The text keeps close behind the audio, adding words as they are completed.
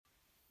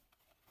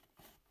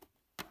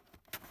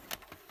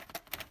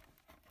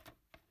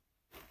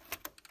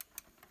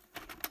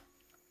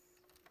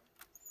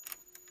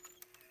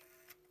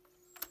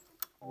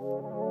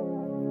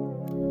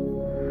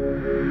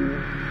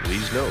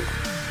Please note,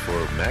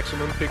 for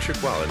maximum picture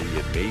quality,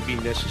 it may be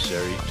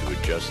necessary to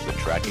adjust the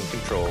tracking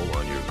control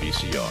on your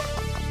VCR.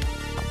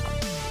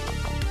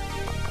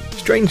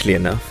 Strangely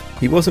enough,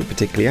 he wasn't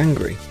particularly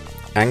angry.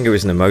 Anger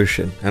is an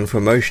emotion, and for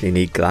emotion you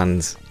need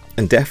glands.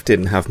 And Death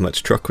didn't have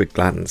much truck with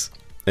glands,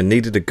 and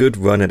needed a good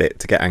run at it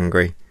to get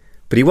angry.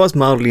 But he was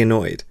mildly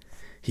annoyed.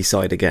 He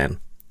sighed again.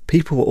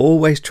 People were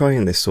always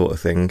trying this sort of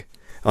thing.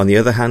 On the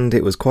other hand,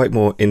 it was quite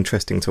more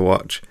interesting to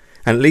watch,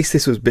 and at least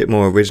this was a bit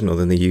more original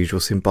than the usual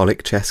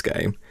symbolic chess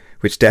game,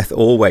 which Death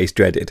always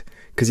dreaded,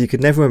 because he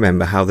could never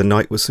remember how the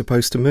knight was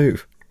supposed to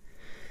move.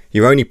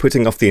 "You're only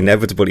putting off the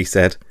inevitable," he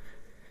said.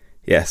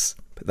 "Yes,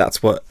 but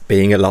that's what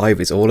being alive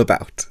is all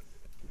about."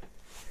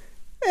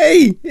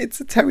 Hey,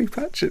 it's a Terry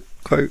Pratchett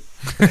quote.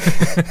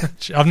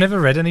 I've never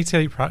read any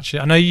Terry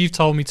Pratchett. I know you've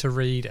told me to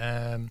read,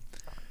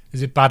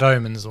 is it Bad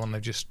Omens, the one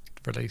they've just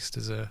released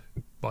as a...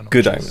 Well,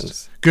 Good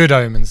Omens. Good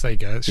Omens, there you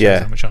go. That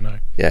shows how much I know.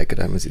 Yeah, Good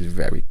Omens is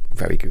very,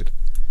 very good.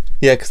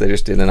 Yeah, because they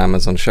just did an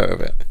Amazon show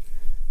of it.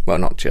 Well,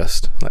 not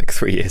just, like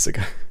 3 years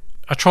ago.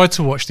 I tried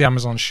to watch the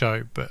Amazon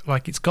show, but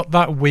like it's got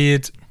that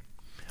weird...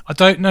 I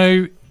don't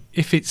know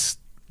if it's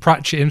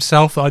Pratchett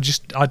himself that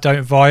I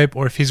don't vibe,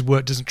 or if his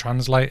work doesn't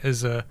translate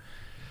as a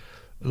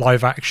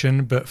live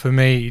action, but for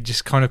me it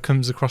just kind of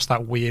comes across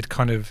that weird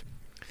kind of,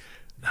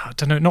 I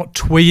don't know, not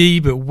twee,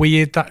 but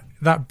weird,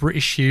 that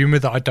British humour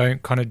that I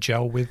don't kind of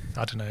gel with.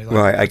 I don't know. Like,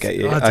 right, I get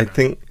you. I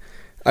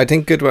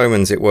think Good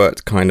Omens, it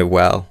worked kind of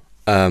well.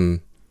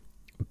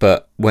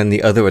 But when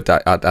the other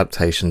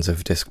adaptations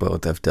of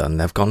Discworld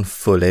they've gone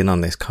full in on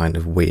this kind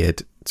of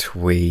weird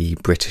twee,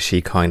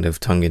 Britishy kind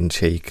of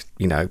tongue-in-cheek,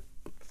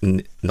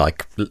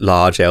 like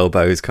large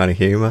elbows kind of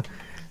humour.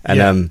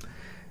 And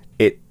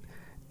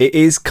it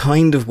is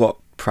kind of what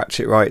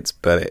Pratchett writes,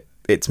 but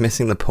it's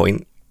missing the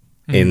point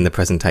in the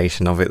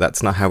presentation of it.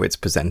 That's not how it's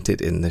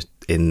presented in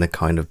the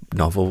kind of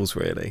novels,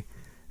 really.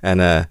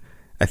 And I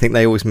think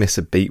they always miss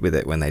a beat with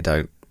it when they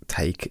don't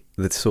take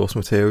the source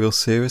material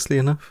seriously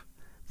enough.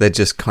 They're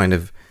just kind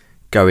of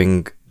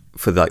going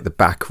for like the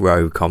back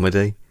row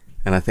comedy,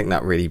 and I think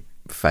that really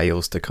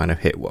fails to kind of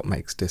hit what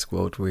makes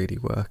Discworld really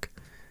work,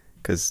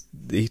 because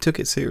he took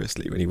it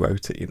seriously when he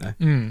wrote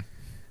it,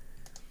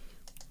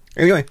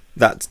 Anyway,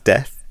 that's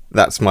Death.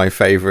 That's my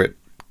favourite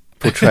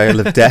portrayal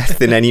of death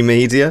in any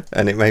media,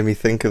 and it made me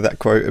think of that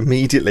quote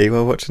immediately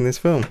while watching this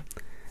film.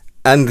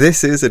 And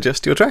this is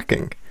Adjust Your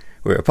Tracking.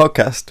 We're a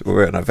podcast,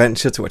 we're an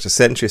adventure to watch a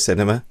century of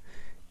cinema,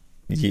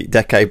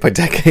 decade by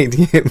decade,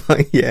 year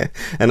by year,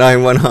 and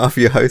I'm one half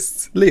your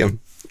host, Liam.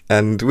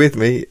 And with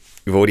me,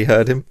 you've already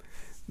heard him,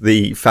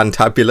 the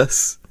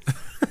fantabulous...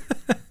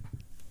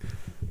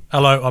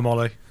 Hello, I'm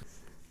Ollie.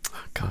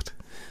 Oh, God.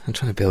 I'm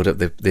trying to build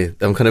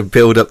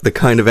up the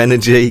kind of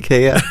energy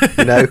here,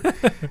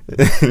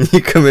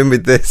 You come in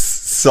with this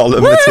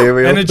solemn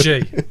material.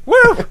 Energy.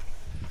 Woo!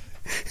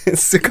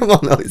 So come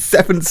on, it's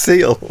Seventh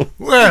Seal.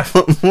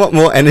 What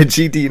more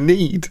energy do you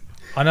need?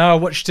 I know, I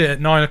watched it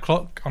at 9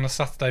 o'clock on a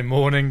Saturday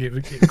morning.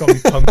 It got me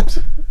pumped.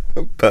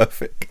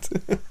 Perfect.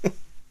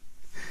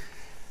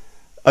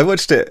 I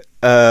watched it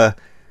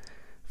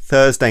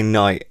Thursday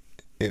night.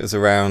 It was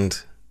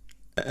around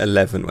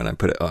 11 when I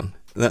put it on.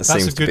 That's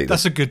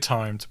a good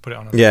time to put it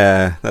on.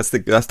 Yeah, that's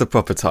the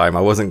proper time.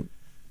 I wasn't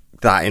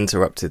that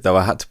interrupted, though.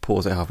 I had to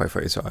pause it halfway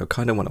through, so I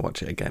kind of want to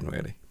watch it again,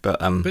 really. But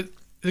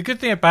the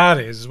good thing about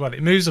it is, as well,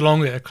 it moves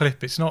along at a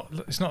clip. It's not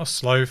a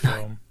slow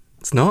film.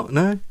 It's not,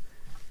 no.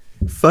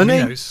 Funny.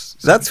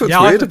 That's what's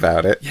weird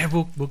about it. Yeah,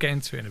 we'll get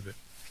into it in a bit.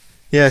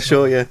 Yeah,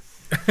 sure. Yeah.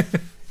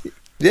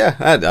 Yeah,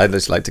 I'd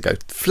just like to go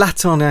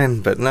flat on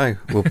end, but no,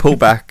 we'll pull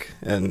back.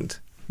 And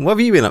what have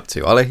you been up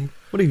to, Ollie?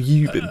 What have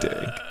you been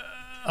doing?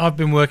 I've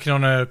been working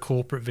on a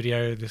corporate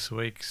video this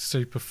week.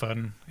 Super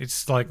fun.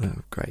 It's like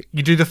great.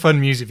 You do the fun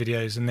music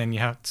videos, and then you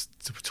have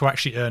to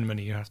actually earn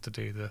money. You have to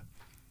do the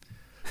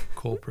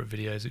corporate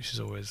videos, which is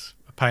always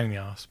a pain in the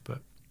ass. But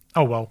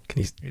oh well.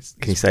 Can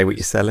you say what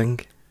you're selling?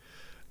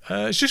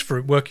 It's just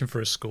for working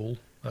for a school,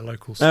 a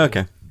local school. Oh,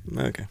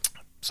 okay.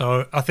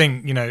 So I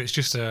think it's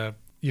just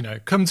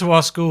come to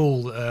our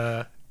school.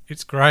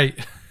 It's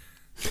great.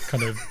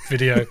 Kind of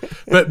video,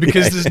 but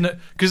because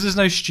there's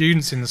no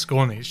students in the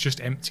school, and it's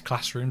just empty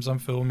classrooms I'm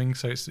filming,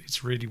 so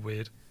it's really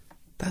weird.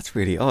 That's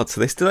really odd.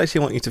 So they still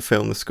actually want you to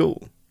film the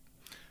school?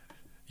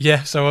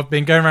 Yeah, so I've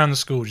been going around the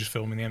school just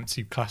filming the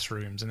empty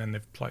classrooms, and then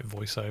they've like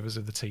voiceovers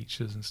of the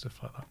teachers and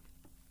stuff like that.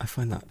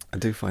 I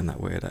do find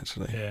that weird,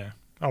 actually. Yeah.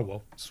 Oh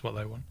well, that's what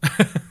they want.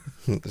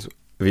 Have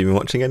you been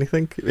watching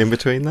anything in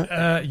between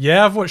that?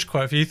 Yeah, I've watched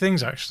quite a few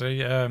things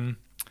actually.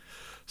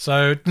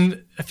 So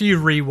a few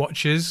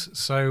re-watches.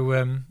 So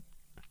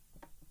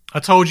I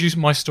told you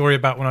my story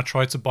about when I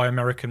tried to buy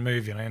American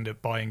Movie and I ended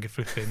up buying a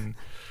flipping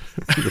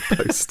the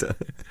poster.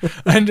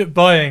 I ended up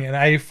buying an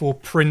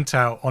A4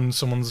 printout on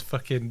someone's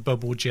fucking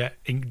bubble jet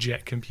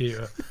inkjet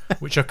computer,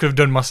 which I could have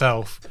done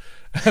myself.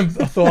 I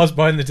thought I was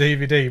buying the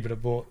DVD, but I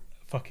bought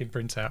a fucking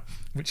printout,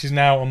 which is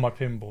now on my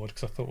pinboard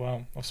because I thought,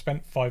 well, I've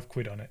spent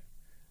 £5 on it.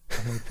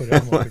 I'm going to put it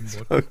on my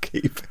pinboard. I'll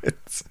keep it.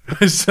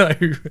 So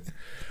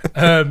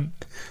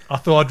I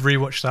thought I'd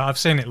rewatch that. I've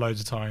seen it loads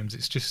of times.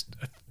 It's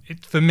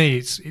for me,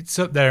 it's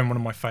up there in one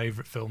of my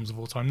favourite films of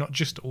all time. Not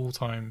just all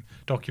time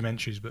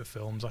documentaries, but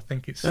films. I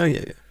think it's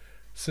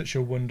such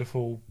a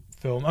wonderful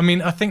film. I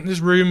mean, I think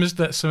there's rumours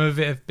that some of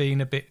it have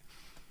been a bit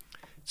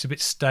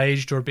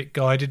staged or a bit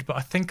guided, but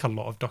I think a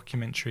lot of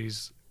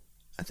documentaries.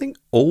 I think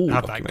all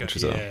have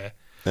documentaries that are.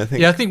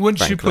 yeah. I think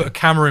once you put a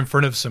camera in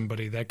front of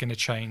somebody, they're going to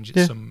change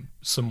it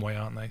some way,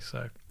 aren't they?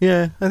 So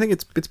yeah, I think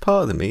it's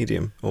part of the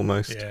medium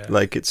almost. Yeah.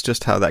 Like it's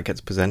just how that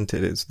gets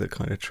presented is the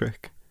kind of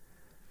trick.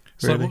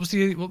 So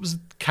Really. what was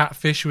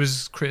Catfish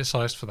was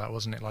criticised for that,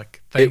 wasn't it?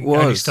 Like It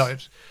was.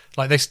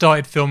 They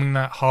started filming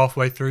that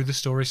halfway through the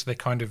story, so they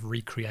kind of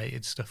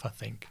recreated stuff. I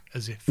think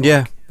as if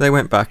They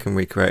went back and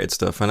recreated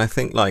stuff, and I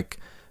think like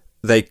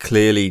they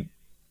clearly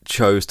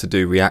chose to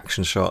do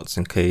reaction shots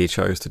and clearly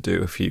chose to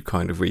do a few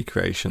kind of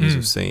recreations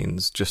of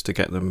scenes just to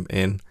get them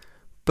in,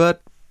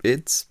 but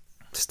it's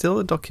still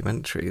a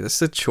documentary.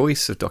 That's a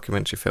choice of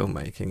documentary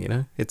filmmaking, you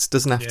know. It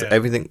doesn't have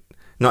to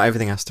not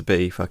everything has to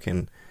be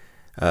fucking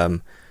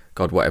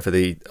whatever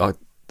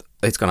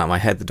it's gone out of my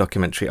head, the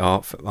documentary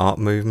art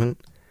movement,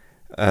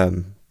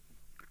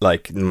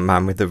 like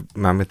man with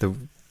the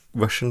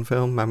Russian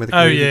film, Man with the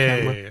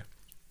camera.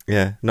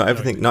 Yeah, not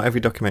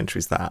every documentary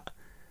is that.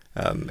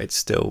 It's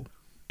still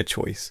a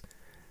choice.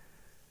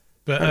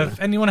 But if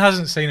anyone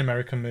hasn't seen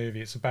American Movie,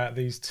 it's about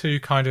these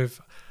two kind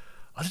of,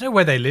 I don't know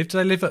where they live. Do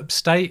they live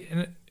upstate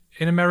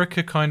in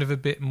America? Kind of a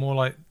bit more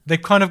like, they've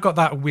kind of got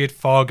that weird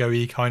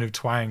Fargo-y kind of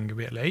twang, a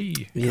bit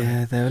like.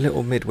 Yeah, they're a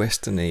little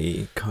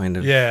Midwestern-y kind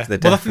of. Yeah, they're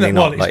definitely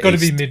not like got to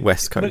East, be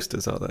West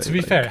Coasters, are they? To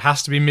be fair, it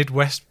has to be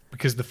Midwest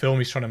because the film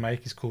he's trying to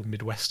make is called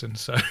Midwestern.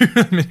 So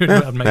that makes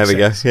there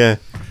we sense. go. Yeah.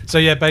 So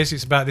yeah, basically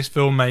it's about this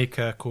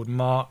filmmaker called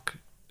Mark.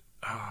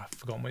 I've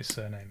forgotten what his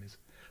surname is.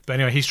 But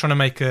anyway, he's trying to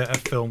make a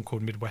film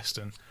called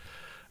Midwestern.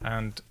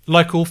 And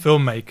like all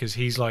filmmakers,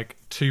 he's like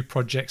 2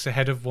 projects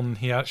ahead of one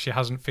he actually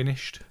hasn't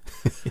finished.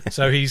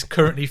 So he's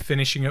currently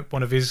finishing up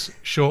one of his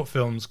short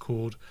films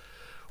called,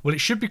 well, it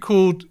should be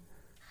called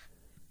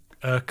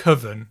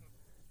Coven,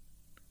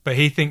 but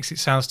he thinks it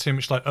sounds too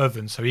much like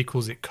oven, so he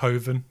calls it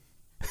Coven.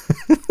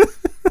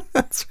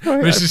 That's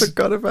right, I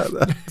forgot about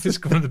that.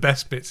 It's one of the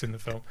best bits in the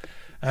film.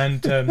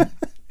 And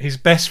his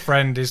best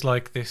friend is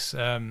like this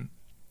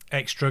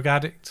ex-drug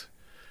addict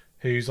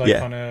who's like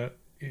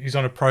he's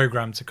on a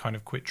program to kind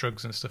of quit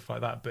drugs and stuff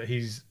like that, but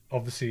he's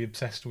obviously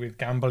obsessed with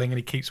gambling and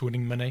he keeps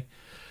winning money.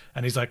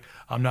 And he's like,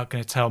 I'm not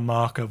going to tell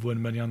Mark I've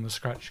won money on the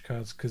scratch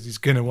cards because he's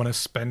going to want to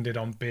spend it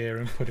on beer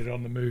and put it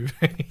on the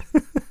movie.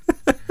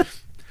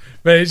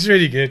 But it's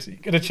really good.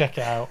 You've got to check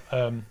it out.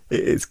 It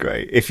is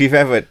great. If you've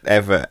ever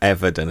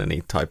done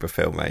any type of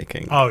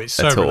filmmaking, it's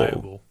so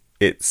relatable.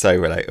 It's so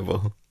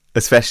relatable,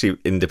 especially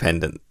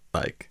independent.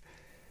 Like,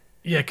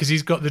 yeah, because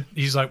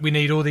he's like, we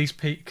need all these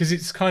people, because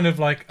it's kind of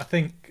like, I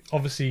think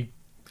obviously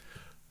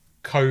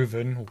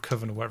Coven or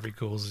whatever he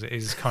calls it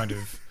is kind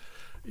of,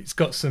 it's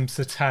got some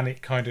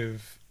satanic kind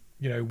of,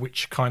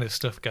 witch kind of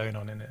stuff going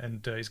on in it,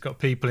 and he's got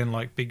people in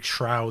like big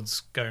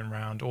shrouds going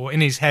around, or in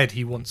his head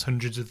he wants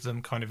hundreds of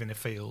them kind of in a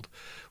field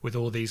with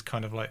all these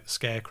kind of like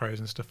scarecrows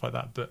and stuff like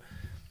that, but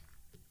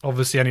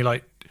obviously only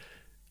like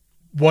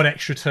one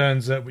extra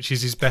turns up, which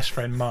is his best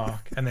friend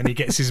Mark, and then he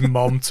gets his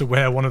mom to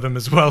wear one of them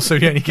as well, so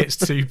he only gets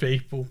 2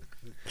 people.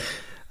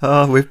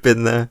 Oh, we've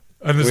been there.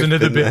 And there's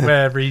another bit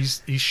where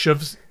he's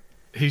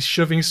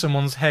shoving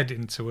someone's head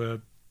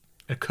into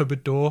a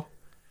cupboard door,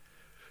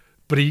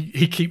 but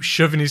he keeps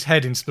shoving his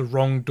head into the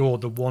wrong door,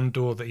 the one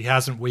door that he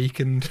hasn't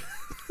weakened.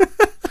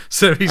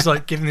 So he's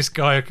like giving this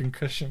guy a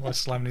concussion by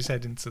slamming his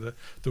head into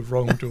the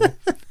wrong door.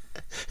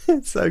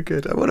 It's so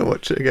good. I want to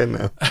watch it again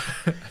now.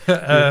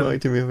 You're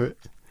reminding me of it.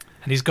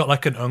 And he's got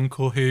like an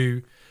uncle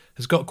who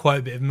has got quite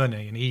a bit of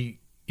money, and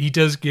he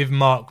does give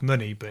Mark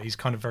money, but he's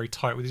kind of very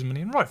tight with his money,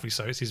 and rightfully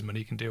so. It's his money;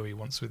 he can do what he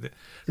wants with it.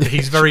 But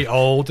he's very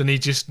old, and he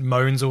just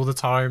moans all the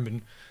time,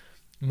 and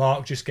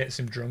Mark just gets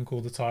him drunk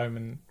all the time.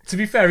 And to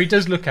be fair, he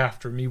does look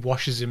after him. He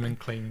washes him and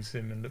cleans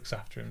him and looks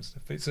after him and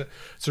stuff. It's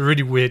a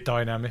really weird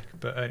dynamic,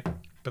 but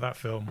that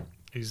film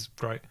is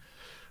great.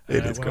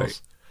 It is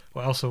great.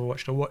 What else have I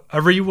watched? I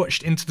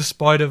rewatched Into the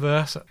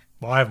Spider-Verse.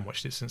 Well, I haven't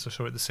watched it since I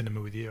saw it at the cinema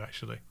with you,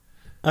 actually.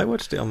 I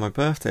watched it on my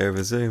birthday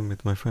over Zoom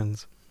with my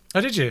friends.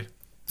 Oh, did you?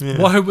 Yeah.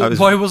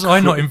 Why was I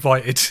not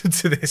invited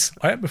to this?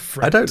 I am a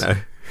friend. I don't know.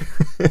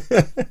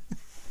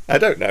 I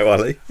don't know,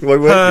 Ollie. Why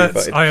weren't you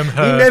invited? I am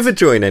hurt. You never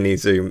join any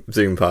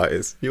Zoom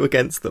parties. You're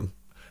against them.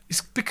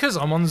 It's because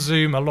I'm on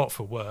Zoom a lot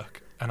for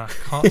work, and I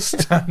can't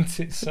stand it.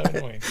 It's so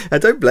annoying. I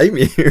don't blame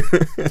you.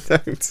 I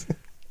don't.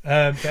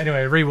 But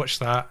anyway, I rewatched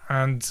that,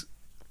 and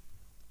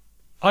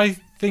I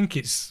think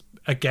it's,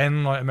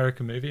 again, like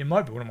American Movie. It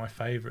might be one of my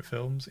favourite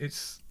films.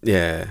 It's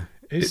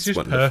just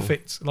wonderful.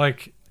 Perfect.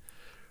 Like,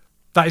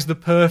 that is the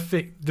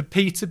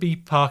Peter B.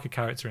 Parker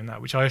character in that,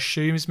 which I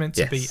assume is meant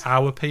to be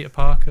our Peter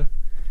Parker.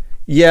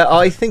 Yeah,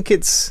 I think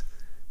it's.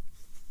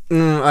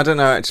 I don't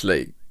know,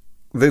 actually.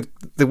 The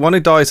one who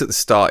dies at the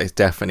start is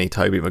definitely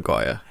Tobey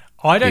Maguire.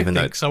 I don't Even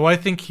though- think so. I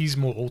think he's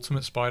more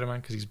Ultimate Spider-Man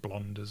because he's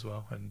blonde as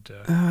well. And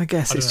I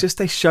guess I it's don't know. just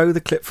they show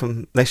the clip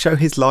they show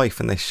his life,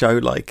 and they show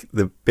like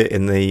the bit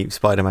in the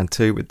Spider-Man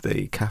 2 with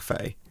the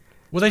cafe.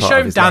 well, they part show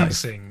of him his life.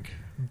 dancing,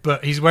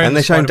 but he's wearing. And the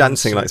they show him Spider-Man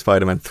dancing suit. like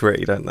Spider-Man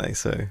 3, don't they?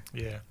 So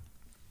Yeah,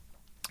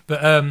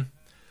 but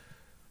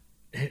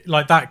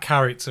like that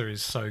character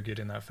is so good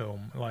in that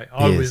film. Like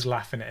I He was is.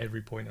 laughing at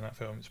every point in that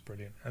film. It's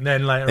brilliant. And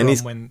then later And on,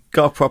 he's- when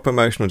got a proper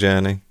emotional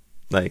journey.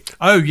 Like,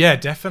 oh yeah,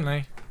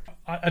 definitely.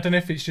 I don't know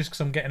if it's just because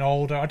I'm getting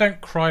older. I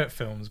don't cry at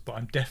films, but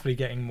I'm definitely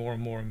getting more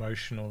and more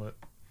emotional at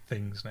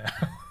things now.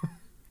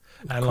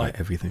 And quite like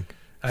everything.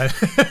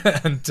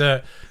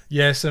 and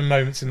yeah, some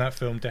moments in that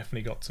film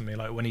definitely got to me.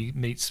 Like when he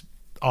meets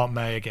Aunt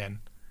May again.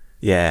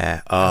 Yeah.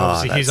 And Oh,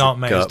 obviously that's his a Aunt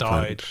May has gut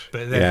died, punch.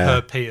 but then Yeah.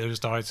 her Peter has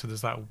died. So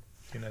there's that.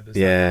 There's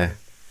Yeah. that.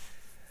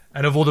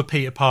 And of all the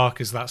Peter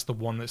Parkers, that's the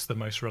one that's the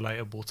most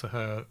relatable to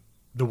her.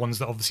 The ones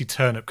that obviously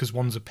turn up because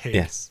one's a pig.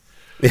 Yes.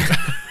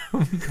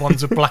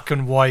 One's a black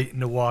and white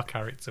noir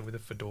character with a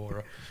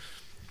fedora.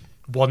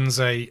 One's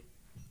a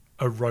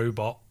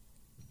robot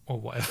or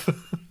whatever.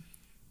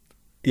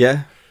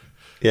 Yeah.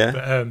 Yeah.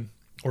 But,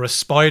 or a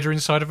spider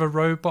inside of a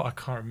robot. I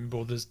can't remember.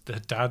 Or there's the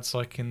dad's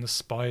like in the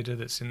spider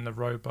that's in the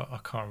robot. I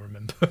can't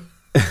remember.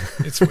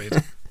 It's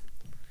weird.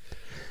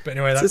 But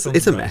anyway, It's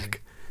that's a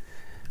mech.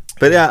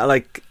 But yeah,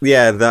 like,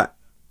 yeah, that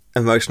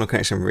emotional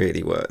connection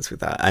really works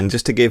with that. And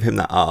just to give him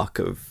that arc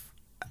of,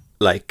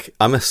 like,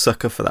 I'm a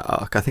sucker for that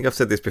arc. I think I've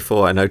said this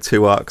before. I know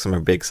 2 arcs I'm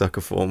a big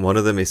sucker for. And one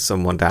of them is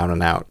someone down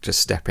and out just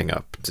stepping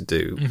up to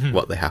do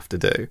what they have to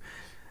do.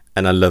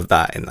 And I love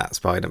that in that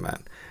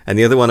Spider-Man. And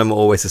the other one I'm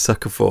always a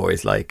sucker for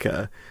is like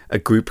a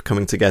group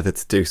coming together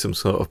to do some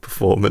sort of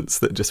performance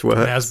that just works.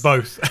 It has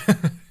both.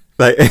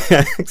 Like,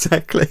 yeah,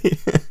 exactly.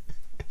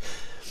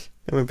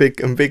 I'm a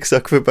big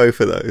sucker for both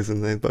of those,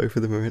 and then both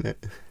of them are in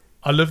it.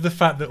 I love the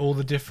fact that all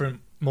the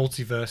different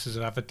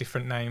multiverses have a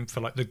different name for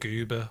like the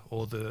goober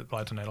or the,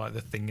 I don't know, like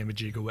the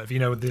thingamajig or whatever. You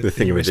know, the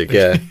Thingamajig,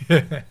 USB.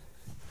 Yeah.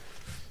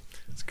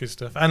 It's good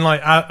stuff. And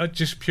like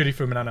just purely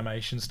from an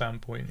animation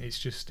standpoint, it's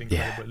just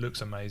incredible. Yeah. It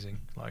looks amazing.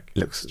 Like It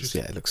looks just,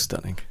 it looks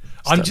stunning.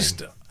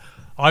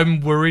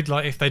 I'm worried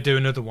like if they do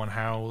another one,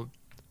 how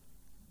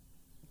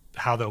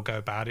they'll go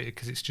about it,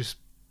 because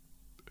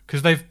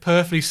they've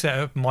perfectly set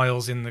up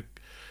Miles in the,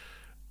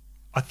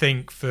 I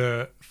think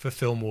for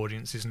film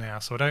audiences now.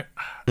 So I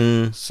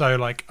don't. So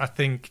like I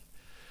think.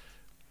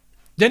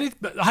 Then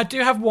I do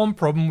have one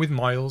problem with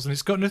Miles, and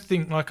it's got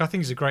nothing. Like I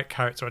think he's a great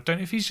character. I don't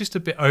know if he's just a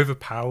bit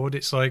overpowered.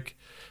 It's like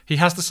he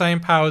has the same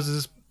powers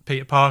as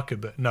Peter Parker,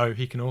 but no,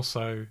 he can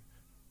also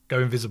go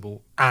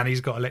invisible, and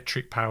he's got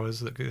electric powers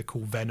that they're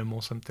called Venom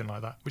or something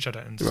like that, which I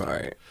don't understand.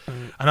 Right.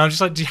 And I'm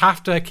just like, do you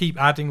have to keep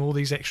adding all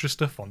these extra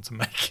stuff on to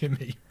make him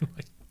evil?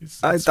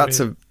 Like, That's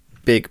a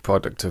big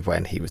product of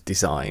when he was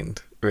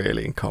designed,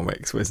 really, in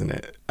comics, wasn't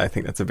it? I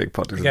think that's a big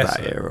product of that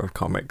era of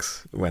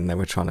comics, when they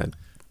were trying to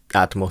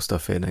add more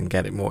stuff in and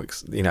get it more,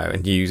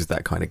 and use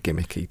that kind of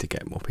gimmicky to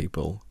get more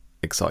people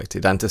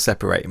excited and to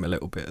separate him a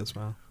little bit as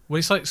well. Well,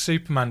 it's like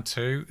Superman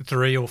 2,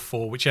 3 or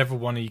 4, whichever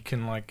one he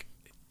can, like,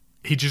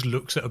 he just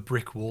looks at a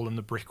brick wall and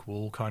the brick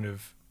wall kind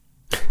of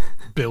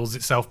builds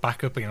itself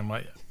back up again. I'm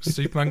like,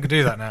 Superman can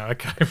do that now.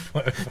 Okay,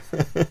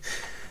 whatever.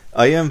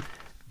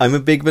 I'm a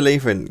big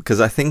believer in, because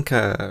I think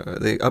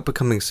the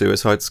upcoming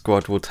Suicide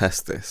Squad will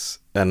test this,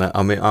 and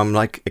I'm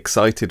like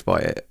excited by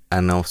it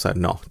and also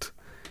not,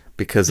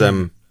 because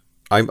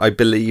I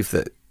believe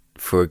that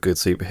for a good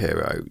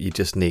superhero you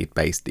just need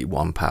basically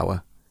one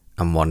power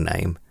and one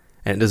name,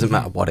 and it doesn't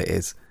matter what it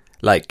is.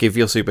 Like, give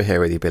your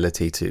superhero the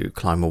ability to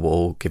climb a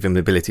wall, give him the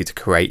ability to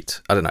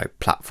create, I don't know,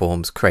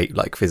 platforms, create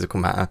like physical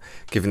matter,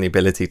 give him the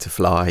ability to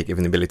fly, give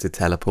him the ability to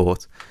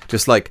teleport,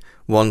 just like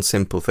one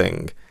simple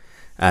thing,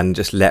 and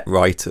just let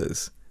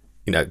writers,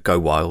 go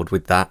wild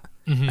with that,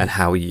 and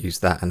how you use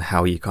that, and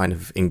how you kind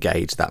of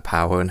engage that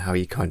power, and how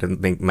you kind of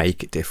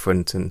make it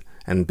different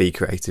and be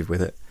creative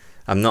with it.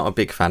 I'm not a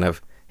big fan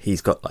of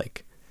he's got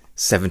like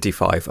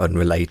 75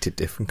 unrelated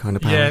different kind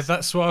of powers. Yeah,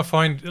 that's what I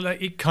find.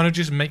 Like, it kind of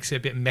just makes it a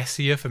bit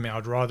messier for me.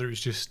 I'd rather it was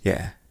just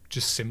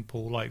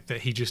simple, like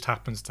that he just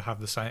happens to have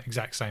the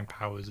exact same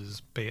powers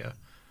as Peter.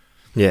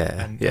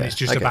 Yeah, and it's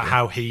just about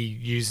how he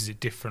uses it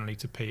differently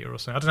to Peter or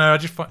something. I don't know. I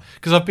just find,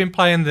 because I've been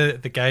playing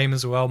the game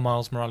as well,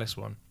 Miles Morales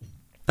one.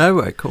 Oh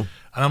right, cool.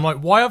 And I'm like,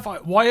 why have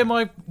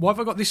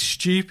I got this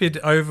stupid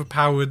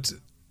overpowered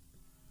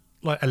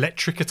like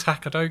electric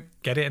attack? I don't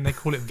get it. And they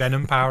call it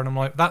Venom power, and I'm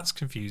like, that's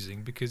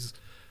confusing because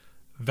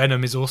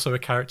Venom is also a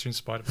character in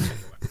Spider-Man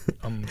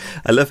anyway.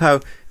 I love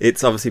how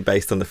it's obviously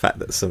based on the fact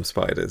that some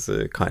spiders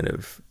are kind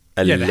of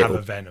they have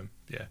a venom.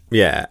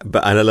 Yeah, and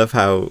I love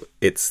how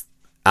it's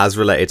as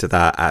related to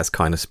that as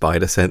kind of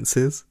spider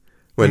senses.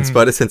 When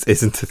spider sense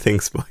isn't a thing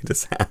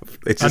spiders have,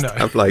 they just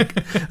have like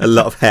a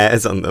lot of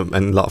hairs on them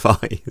and a lot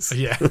of eyes.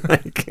 Yeah,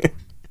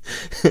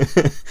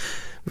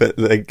 but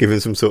they give them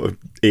some sort of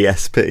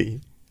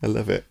ESP. I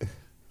love it.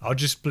 I'll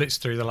just blitz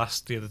through the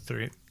other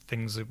 3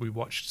 things that we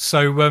watched.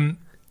 So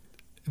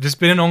there's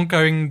been an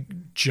ongoing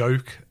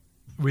joke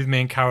with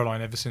me and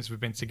Caroline ever since we've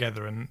been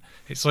together, and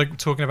it's like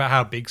talking about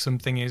how big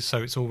something is. So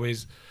it's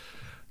always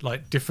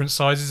like different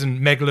sizes,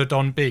 and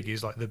Megalodon big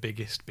is like the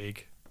biggest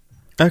big.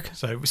 Okay.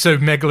 So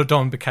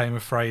Megalodon became a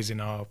phrase in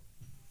our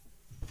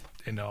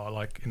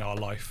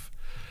life.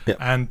 Yeah.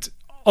 And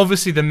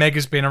obviously the Meg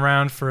has been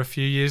around for a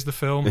few years, the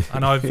film,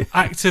 and I've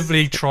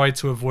actively tried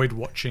to avoid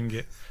watching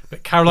it.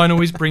 But Caroline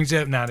always brings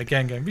it up now and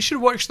again, going, "We should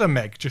watch the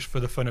Meg just for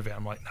the fun of it."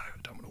 I'm like, "No, I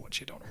don't want to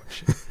watch it.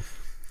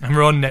 And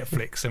we're on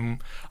Netflix,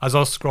 and as I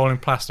was scrolling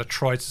past, I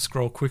tried to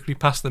scroll quickly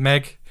past the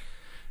Meg,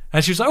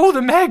 and she was like, "Oh,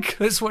 the Meg!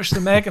 Let's watch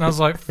the Meg." And I was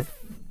like,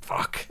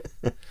 "Fuck!"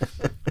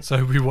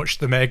 So we watched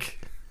the Meg.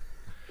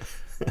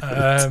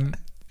 Don't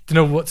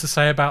know what to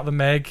say about the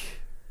Meg,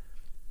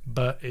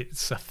 but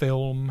it's a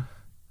film.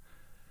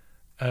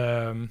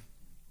 Have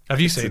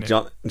you seen it?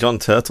 John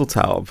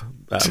Turteltaub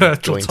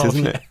joint, Turteltaub,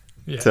 isn't it?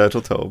 Yeah.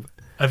 Turteltaub.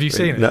 Have you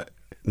seen it?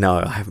 No,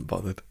 I haven't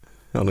bothered.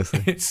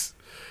 Honestly,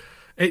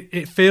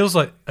 it feels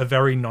like a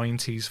very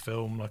 90s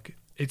film. Like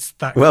it's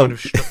that kind of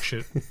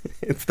structure.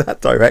 It's that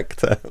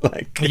director.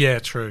 Like, yeah,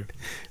 true.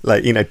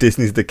 Like, you know,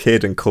 Disney's The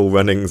Kid and Cool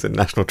Runnings and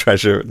National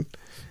Treasure and,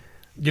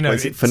 you know,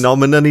 is it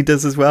Phenomenon he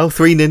does as well?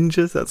 Three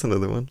Ninjas, that's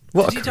another one.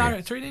 What did he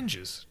direct Three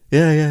Ninjas?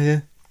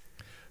 Yeah.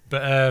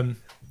 But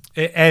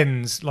it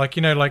ends like,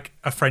 you know, like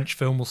a French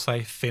film will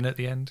say "fin" at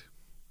the end.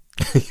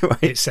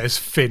 Right. It says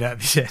 "fin" at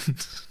the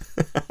end.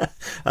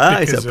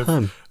 It's a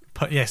pun.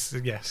 Yes.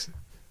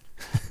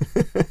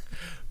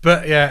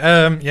 But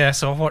yeah,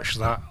 so I watched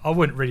that. I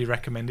wouldn't really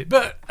recommend it,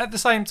 but at the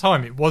same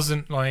time, it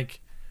wasn't like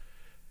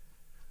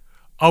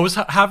I was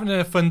having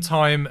a fun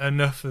time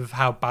enough of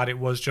how bad it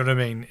was. Do you know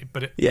what I mean?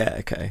 Yeah,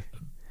 okay.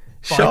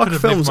 Shark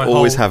films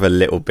always have a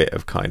little bit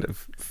of kind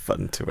of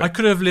fun to it. I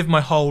could have lived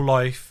my whole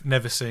life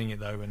never seeing it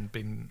though, and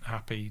been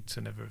happy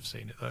to never have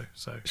seen it though.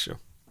 So sure,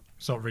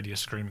 it's not really a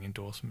screaming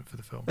endorsement for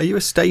the film. Are you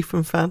a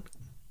Statham fan?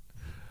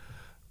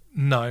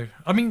 No,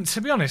 I mean,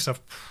 to be honest,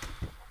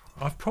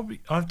 I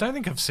don't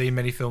think I've seen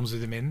many films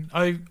with him in.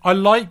 I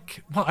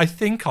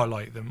think I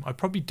like them. I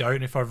probably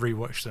don't if I've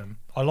rewatched them.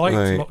 I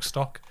liked Lock,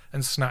 Stock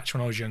and Snatch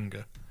when I was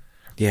younger.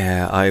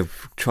 Yeah,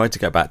 I've tried to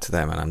go back to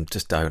them and I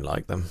just don't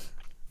like them.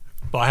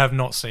 But I have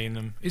not seen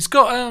them. It's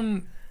got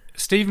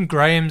Stephen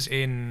Graham's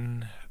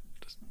in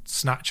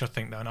Snatch, I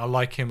think, though, and I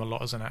like him a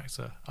lot as an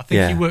actor. I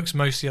think he works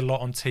mostly a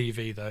lot on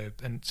TV though,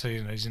 and so,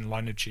 you know, he's in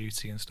Line of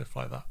Duty and stuff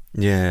like that.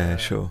 Yeah,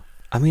 sure.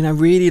 I mean, I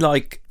really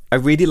like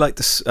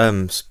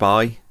the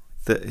Spy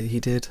that he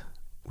did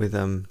with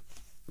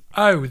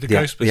with the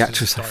Ghostbusters. The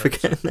actress, I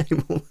forget her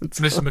name all the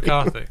time. Melissa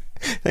McCarthy.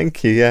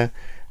 Thank you. Yeah,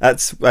 I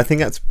think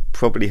that's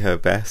probably her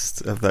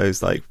best of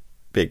those like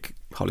big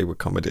Hollywood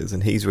comedies,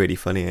 and he's really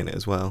funny in it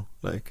as well.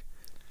 Like,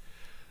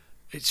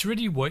 it's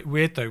really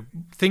weird though.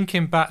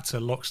 Thinking back to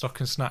Lock, Stock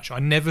and Snatch, I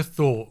never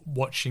thought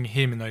watching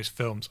him in those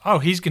films, oh,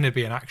 he's going to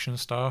be an action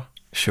star.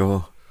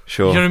 Sure.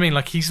 You know what I mean?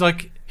 Like he's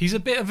a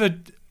bit of a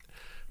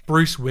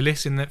Bruce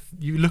Willis in that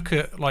you look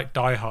at like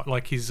Die Hard,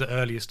 like his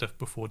earlier stuff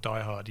before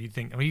Die Hard, you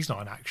think, I mean, he's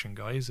not an action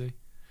guy, is he?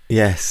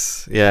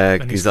 Yes, yeah,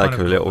 he's like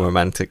a little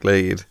romantic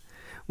lead.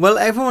 Well,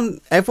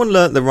 everyone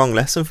learnt the wrong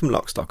lesson from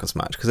Lock, Stock and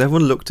Snatch because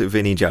everyone looked at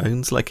Vinnie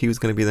Jones like he was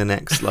going to be the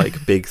next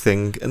like big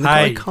thing, and the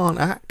guy can't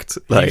act.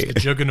 Like, he's the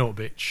juggernaut,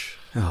 bitch.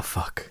 Oh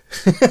fuck!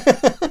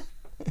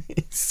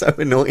 He's so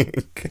annoying.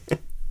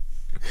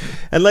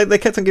 And like they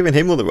kept on giving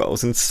him all the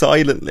roles, and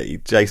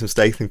silently Jason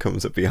Statham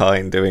comes up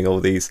behind doing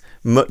all these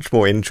much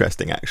more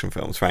interesting action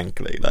films.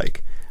 Frankly,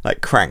 like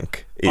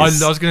Crank. I was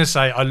going to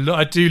say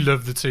I do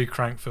love the two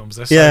Crank films.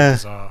 They're so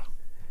bizarre.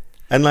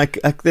 And like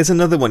there's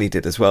another one he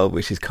did as well,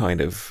 which is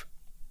kind of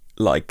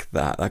like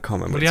that. I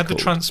can't remember. Well, he had the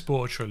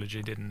Transporter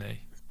trilogy, didn't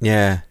he?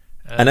 Yeah,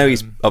 I know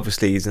he's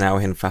now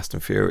in Fast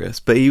and Furious,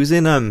 but he was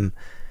in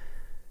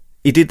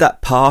he did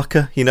that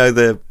Parker, you know,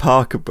 the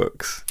Parker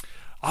books.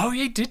 Oh,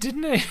 he did,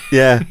 didn't he?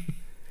 Yeah,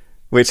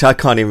 which I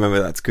can't even remember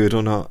if that's good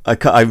or not.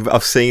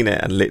 I've seen it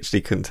and literally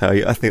couldn't tell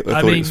you. I thought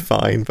it was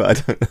fine, but I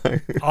don't know.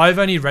 I've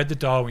only read the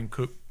Darwin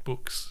Cook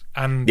books,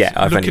 and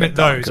I've looking at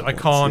those, I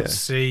can't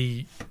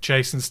see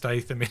Jason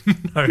Statham in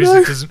those. No.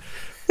 It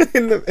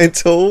doesn't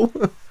at all.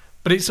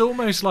 But it's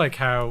almost like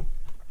how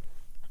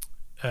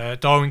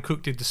Darwin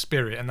Cook did The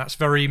Spirit, and that's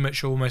very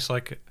much almost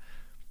like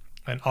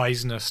an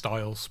Eisner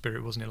style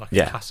Spirit, wasn't it? Like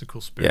a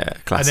classical Spirit. Yeah,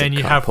 classic. And then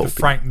you have the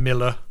Frank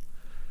Miller.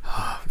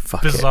 Oh,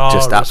 fuck bizarre, it.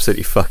 Just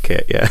absolutely fuck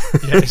it, yeah.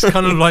 Yeah, it's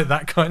kind of like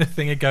that kind of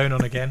thing going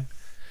on again.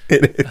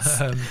 It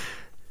is.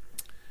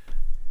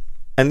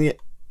 And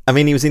I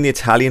mean, he was in The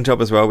Italian Job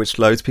as well, which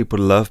loads of people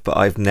love, but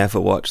I've never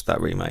watched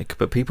that remake.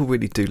 But people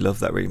really do love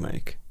that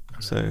remake.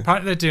 So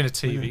apparently they're doing a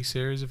TV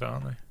series of it,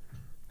 aren't they?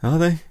 Are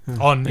they?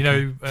 Oh, on, you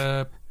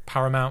know,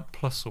 Paramount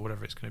Plus or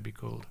whatever it's going to be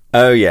called.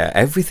 Oh yeah,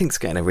 everything's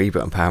getting a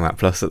reboot on Paramount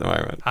Plus at the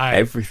moment.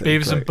 Everything.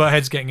 Beavis and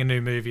Butthead's getting a new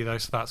movie though,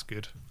 so that's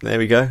good. There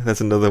we go.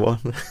 There's another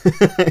one.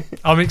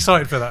 I'm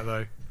excited for that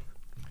though.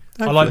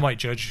 Hopefully. I like Mike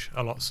Judge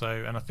a lot, so,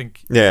 and I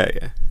think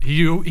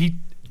he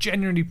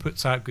genuinely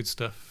puts out good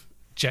stuff.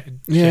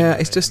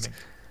 It's just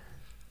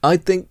I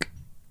don't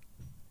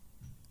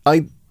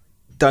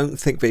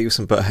think Beavis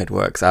and Butthead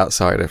works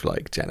outside of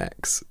like Gen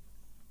X.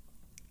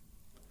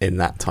 in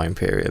that time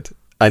period.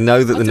 I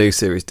know that the new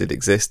series did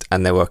exist,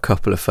 and there were a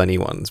couple of funny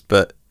ones,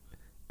 but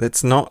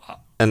it's not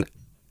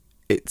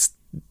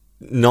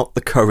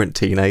the current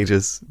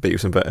teenagers,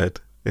 Beavis and Butthead,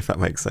 if that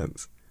makes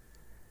sense.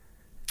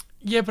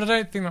 Yeah, but I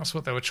don't think that's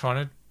what they were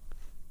trying to.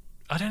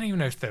 I don't even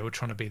know if they were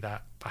trying to be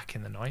that back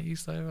in the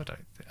 90s, though.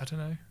 I don't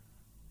know.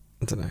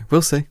 I don't know.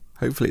 We'll see.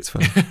 Hopefully it's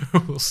fun.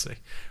 We'll see.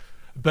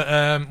 But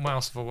what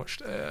else have I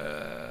watched?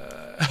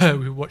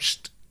 We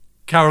watched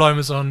Caroline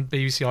was on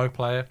BBC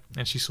iPlayer,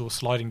 and she saw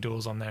Sliding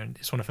Doors on there, and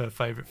it's one of her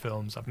favourite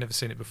films. I've never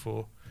seen it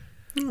before.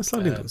 Oh,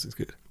 Sliding Doors is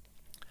good.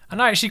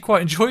 And I actually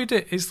quite enjoyed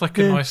it. It's like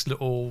a nice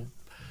little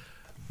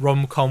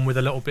rom-com with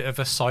a little bit of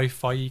a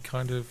sci-fi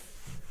kind of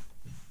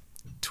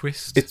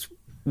twist. It's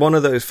one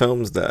of those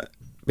films that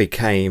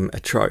became a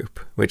trope,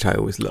 which I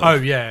always love. Oh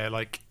yeah,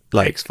 like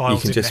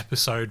X-Files did an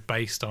episode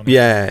based on it.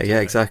 Yeah,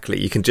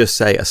 exactly. You can just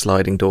say a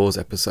Sliding Doors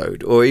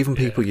episode, or even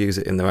people use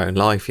it in their own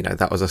life. You know,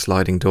 that was a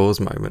Sliding Doors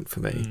moment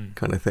for me,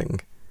 kind of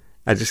thing.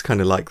 I just kind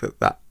of like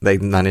that they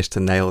managed to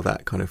nail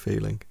that kind of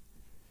feeling.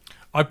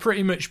 I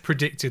pretty much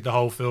predicted the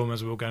whole film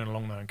as we were going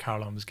along there, and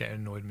Caroline was getting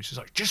annoyed, and she's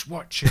like, "Just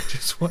watch it,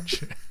 just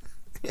watch it."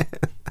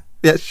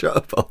 Yeah, shut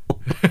up, Paul.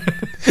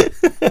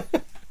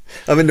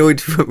 I'm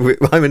annoyed for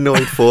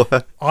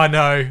her. I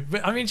know,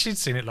 but I mean, she'd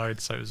seen it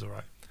loads, so it was all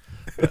right.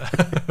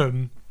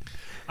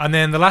 And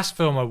then the last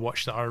film I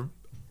watched that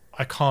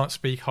I can't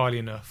speak highly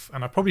enough,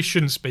 and I probably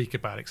shouldn't speak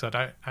about it because I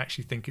don't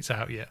actually think it's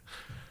out yet,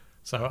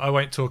 so I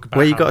won't talk about.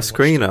 Well, you got a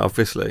screener,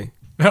 obviously.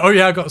 Oh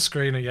yeah, I got a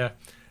screener. Yeah,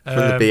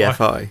 from the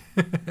BFI.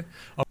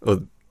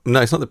 Or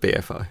no, it's not the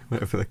BFI.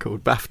 Whatever they're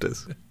called,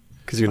 BAFTAs,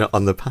 because you're not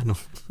on the panel.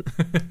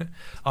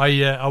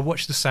 I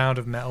watched The Sound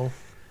of Metal,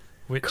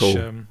 which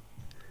cool.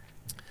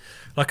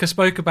 Like I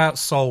spoke about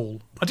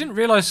Soul. I didn't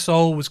realise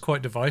Soul was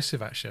quite divisive,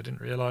 actually. I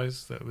didn't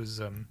realise that there's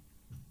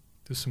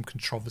some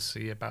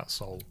controversy about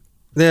Soul.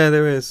 Yeah,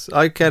 there is.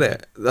 I get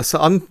it.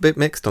 I'm a bit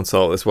mixed on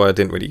Soul. That's why I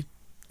didn't really...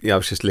 Yeah, I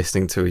was just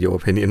listening to your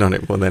opinion on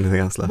it more than anything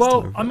else last time.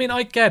 Well, I mean,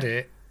 I get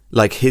it.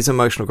 Like, his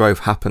emotional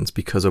growth happens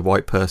because a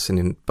white person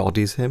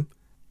embodies him.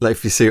 Like,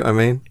 if you see what I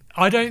mean?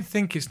 I don't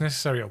think it's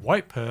necessarily a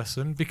white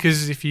person,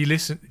 because if you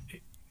listen...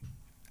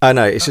 I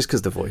know, it's just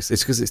because the voice.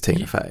 It's because it's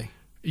Tina Fey.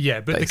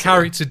 Yeah, but basically. The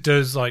character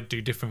does like do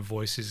different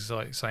voices,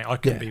 like saying I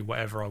can be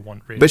whatever I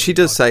want. Really, but she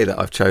does say that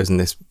I've chosen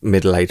this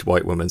middle-aged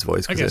white woman's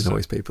voice because it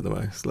annoys people the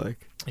most.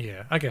 Like,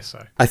 yeah, I guess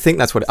so. I think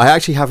that's what I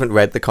actually haven't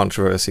read the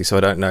controversy, so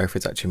I don't know if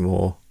it's actually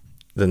more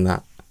than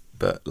that.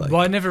 But like, well,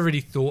 I never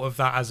really thought of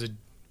that as a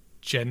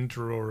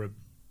gender or a.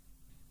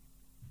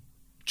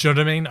 Do you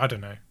know what I mean? I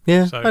don't know.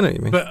 Yeah, I know what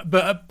you mean.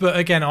 But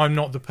again, I'm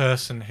not the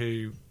person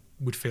who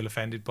would feel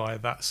offended by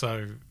that.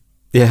 So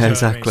yeah,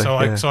 exactly.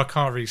 I mean? So I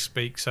can't really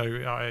speak.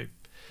 So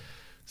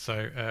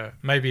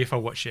maybe if I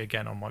watch it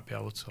again, I might be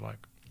able to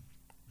like.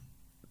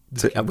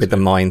 With the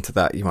mind to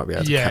that, you might be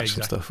able to catch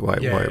some stuff. Why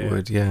it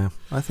would? Yeah,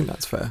 I think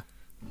that's fair.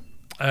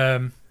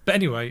 But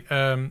anyway,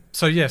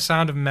 so yeah,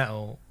 Sound of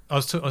Metal. I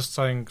was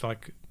saying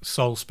like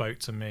Soul spoke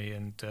to me,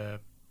 and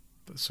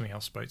something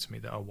else spoke to me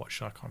that I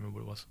watched. I can't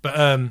remember what it was, but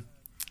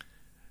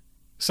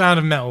Sound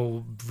of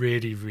Metal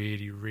really,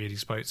 really, really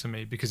spoke to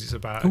me because it's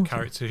about a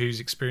character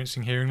who's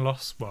experiencing hearing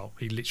loss. Well,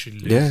 he literally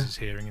loses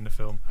hearing in the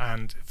film.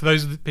 And for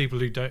those of the people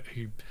who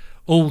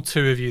all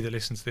two of you that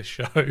listen to this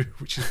show,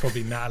 which is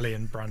probably Natalie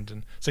and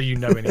Brandon, so you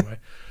know anyway.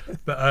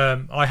 But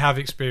I have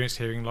experienced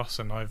hearing loss,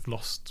 and I've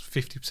lost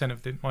 50%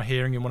 of my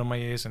hearing in one of my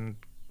ears and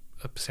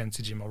a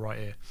percentage in my right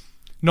ear.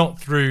 Not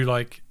through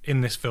like in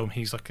this film,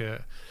 he's like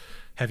a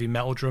heavy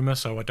metal drummer,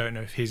 so I don't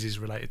know if his is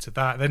related to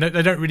that.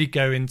 They don't really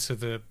go into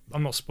the.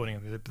 I'm not spoiling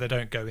it, but they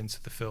don't go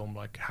into the film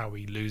like how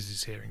he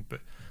loses hearing,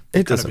 but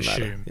it doesn't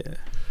matter.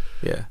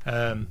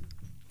 Yeah.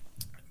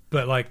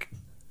 But like,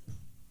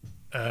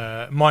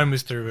 mine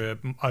was through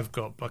I've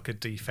got like a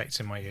defect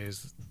in my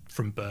ears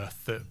from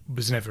birth that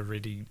was never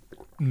really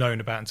known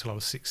about until I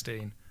was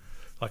 16.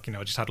 Like, you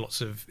know, I just had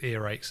lots of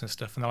earaches and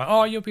stuff, and they're like,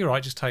 "Oh, you'll be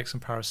right. Just take some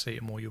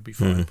paracetamol. You'll be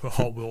fine. Put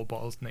hot water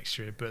bottles next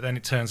to you." But then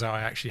it turns out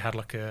I actually had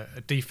like a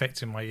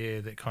defect in my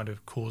ear that kind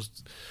of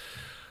caused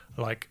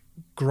like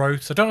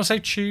growths. I don't want to say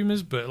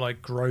tumours, but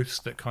like growths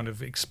that kind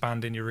of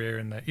expand in your ear,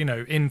 and that, you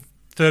know, in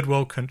third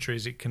world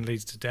countries it can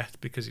lead to death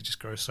because it just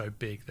grows so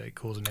big that it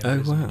causes an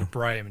embolism in your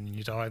brain and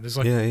you die. There's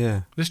like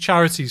there's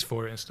charities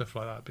for it and stuff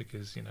like that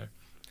because, you know,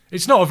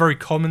 it's not a very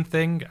common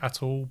thing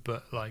at all,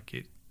 but like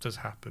it does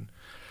happen.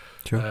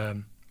 Sure.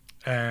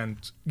 And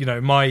you know,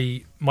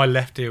 my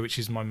left ear, which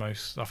is my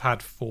most, I've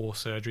had 4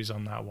 surgeries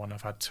on that one.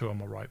 I've had 2 on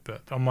my right,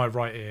 but on my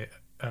right ear,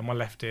 my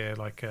left ear,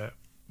 like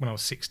when I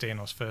was 16,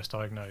 I was first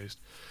diagnosed.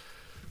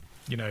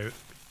 You know,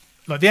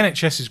 like the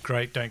NHS is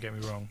great, don't get me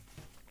wrong,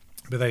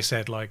 but they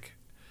said like,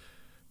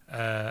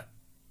 you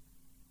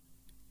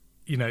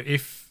know,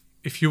 if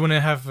you want to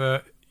have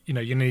you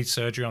know, you need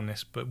surgery on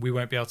this, but we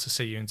won't be able to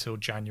see you until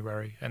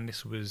January, and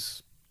this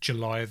was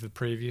July of the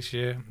previous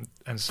year,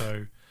 and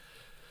so.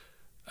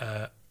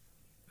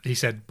 He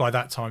said, by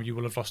that time, you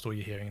will have lost all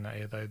your hearing in that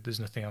ear, though.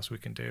 There's nothing else we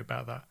can do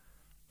about that.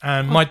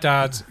 And my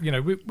dad, you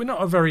know, we're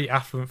not a very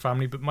affluent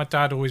family, but my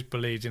dad always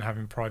believed in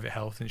having private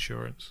health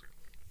insurance.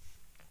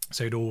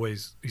 So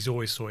he's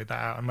always sorted that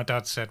out. And my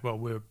dad said, well,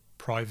 we're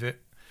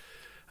private.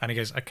 And he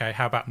goes, okay,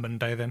 how about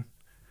Monday then?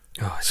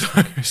 Oh,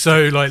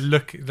 So like,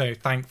 look, though,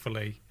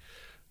 thankfully,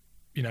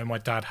 you know, my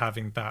dad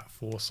having that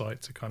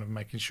foresight to kind of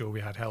making sure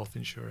we had health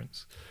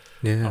insurance.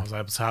 yeah. I was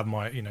able to have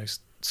my, you know,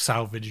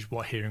 salvage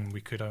what hearing we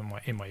could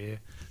in my ear.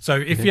 So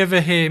if you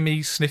ever hear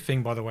me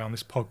sniffing, by the way, on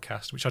this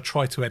podcast, which I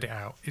try to edit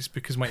out, it's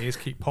because my ears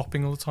keep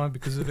popping all the time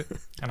because of it,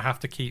 and I have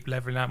to keep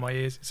leveling out my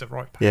ears. It's a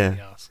right pain in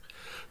the ass.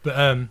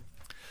 But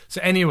so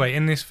anyway,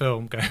 in this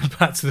film, going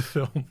back to the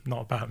film,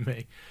 not about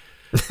me,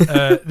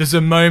 there's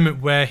a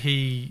moment where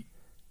his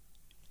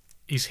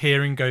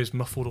hearing goes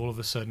muffled all of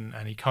a sudden,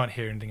 and he can't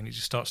hear anything, and it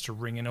just starts to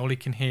ring, and all he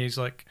can hear is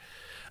like,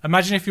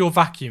 imagine if you're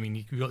vacuuming,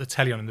 you've got the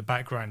telly on in the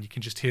background, you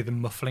can just hear the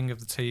muffling of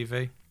the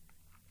TV.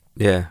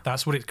 Yeah.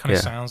 That's what it kind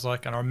of sounds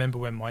like. And I remember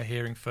when my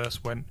hearing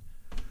first went,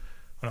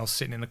 when I was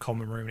sitting in the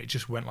common room, and it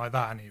just went like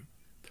that, and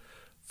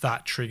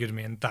that triggered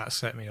me, and that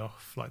set me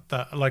off. Like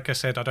that, like I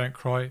said, I don't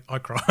cry. I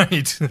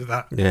cried to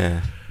that.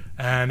 Yeah.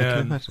 And I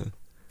can imagine.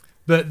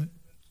 but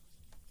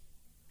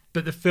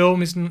the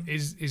film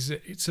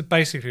it's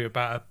basically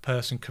about a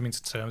person coming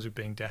to terms with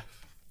being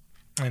deaf,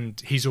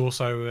 and he's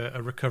also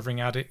a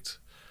recovering addict.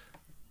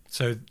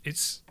 So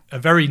it's a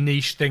very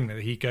niche thing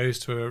that he goes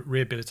to a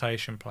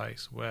rehabilitation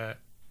place where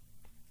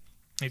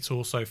it's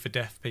also for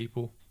deaf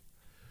people.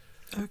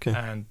 Okay.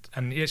 And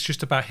it's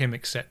just about him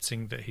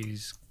accepting that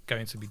he's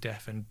going to be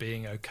deaf and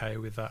being okay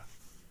with that,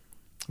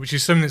 which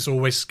is something that's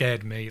always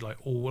scared me.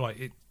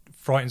 It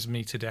frightens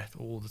me to death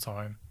all the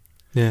time.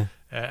 Yeah.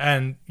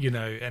 And you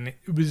know, and it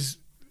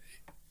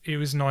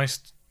was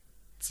nice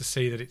to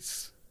see that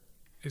it's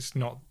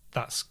not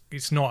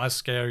as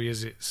scary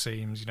as it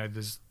seems. You know,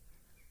 there's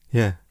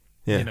Yeah.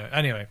 Yeah. you know,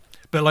 anyway,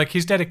 but like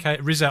his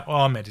dedication, Riz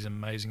Ahmed is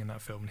amazing in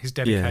that film. His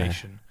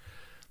dedication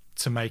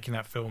to making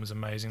that film is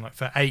amazing. Like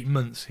for 8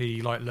 months,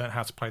 he like learned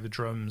how to play the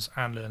drums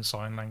and learn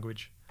sign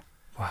language.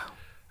 Wow.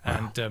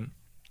 And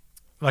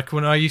like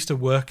when I used to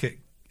work at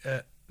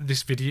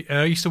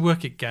I used to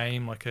work at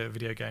Game, like a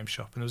video game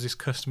shop, and there was this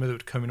customer that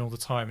would come in all the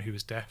time who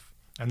was deaf,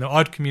 and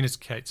I'd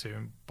communicate to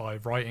him by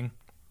writing.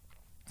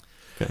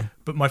 Okay.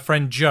 But my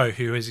friend Joe,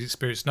 who has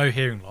experienced no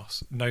hearing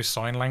loss, no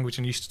sign language,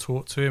 and used to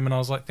talk to him, and I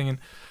was like thinking,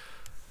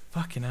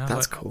 fucking hell,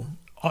 That's like, cool.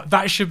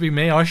 that should be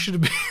me. I should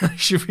be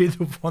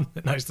the one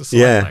that knows the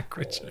sign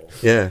language.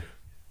 Yeah.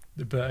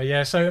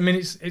 But so I mean,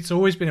 it's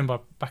always been in the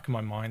back of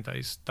my mind that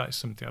is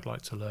something I'd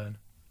like to learn.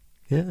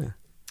 Yeah.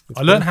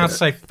 I learned how to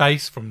say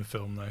face from the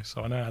film though,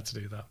 so I know how to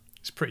do that.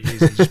 It's pretty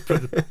easy. Just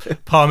put the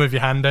palm of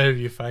your hand over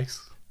your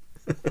face.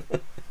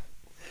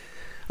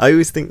 I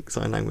always think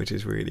sign language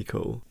is really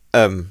cool.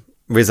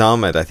 Riz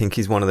Ahmed, I think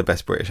he's one of the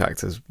best British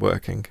actors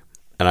working,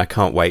 and I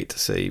can't wait to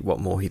see what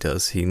more he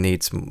does. He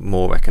needs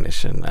more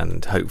recognition,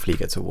 and hopefully he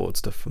gets award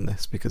stuff from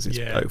this because it's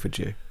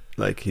overdue.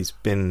 Like, he's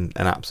been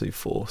an absolute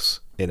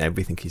force in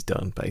everything he's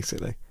done,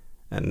 basically.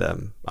 And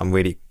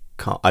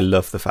I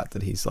love the fact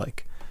that he's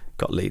like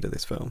got lead of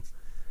this film.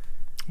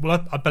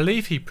 Well, I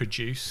believe he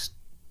produced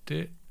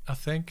it, I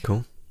think.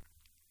 Cool.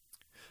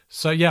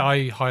 So yeah,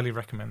 I highly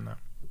recommend that.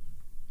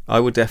 I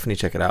would definitely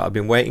check it out. I've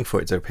been waiting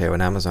for it to appear on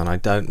Amazon. I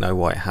don't know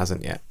why it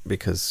hasn't yet,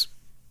 because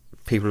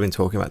people have been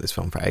talking about this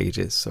film for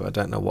ages, so I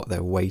don't know what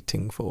they're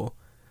waiting for.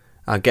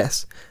 I'm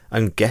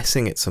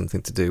guessing it's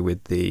something to do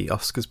with the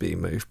Oscars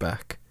being moved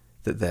back,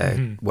 that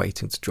they're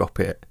waiting to drop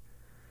it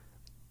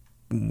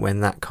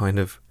when that kind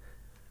of,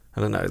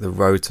 I don't know, the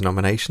road to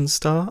nominations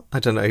start. I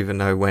don't even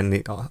know when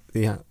I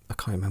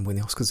can't remember when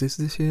the Oscars is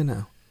this year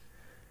now.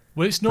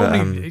 Well, it's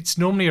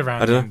normally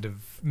around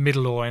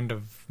middle or end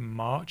of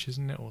March,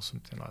 isn't it, or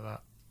something like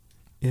that?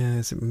 Yeah,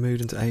 is it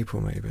moved into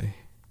April maybe?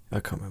 I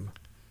can't remember.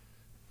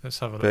 Let's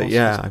have a look. But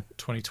yeah,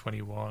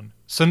 2021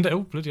 Sunday.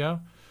 Oh bloody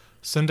hell!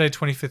 Sunday,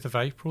 25th of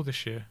April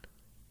this year.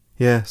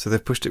 Yeah, so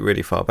they've pushed it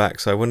really far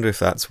back. So I wonder if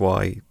that's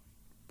why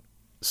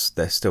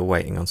they're still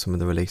waiting on some of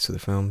the release of the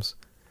films,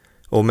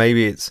 or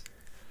maybe it's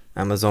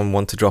Amazon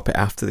want to drop it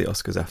after the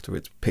Oscars, after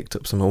it's picked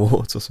up some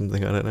awards or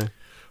something. I don't know.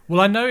 Well,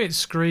 I know it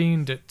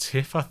screened at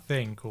TIFF, I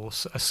think, or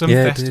some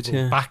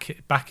festival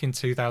back in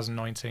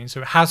 2019.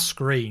 So it has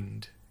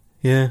screened.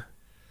 Yeah.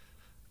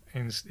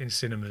 In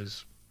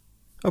cinemas.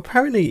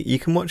 Apparently, you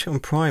can watch it on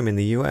Prime in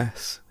the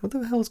US. What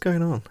the hell's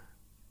going on?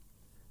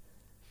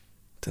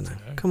 Don't know.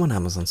 Come on,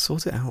 Amazon,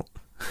 sort it out.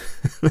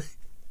 But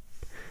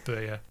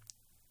yeah.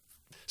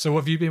 So,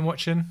 what have you been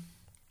watching?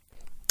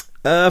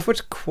 I've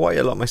watched quite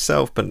a lot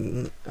myself, but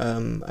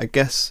I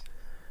guess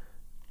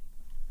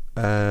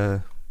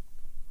a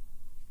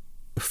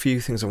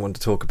few things I want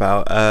to talk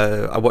about.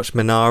 I watched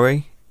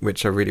Minari,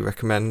 which I really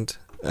recommend.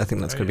 I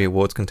think that's going to be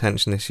awards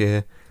contention this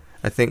year.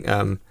 I think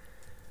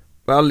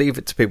I'll leave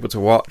it to people to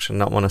watch and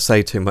not want to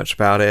say too much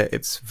about it.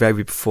 It's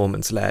very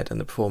performance led,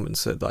 and the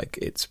performance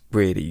it's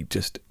really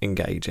just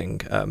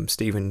engaging.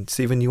 Stephen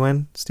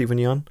Yeun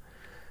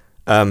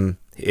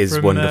is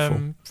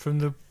wonderful. From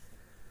the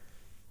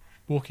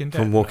Walking Dead.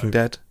 From Walking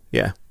Dead,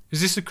 yeah.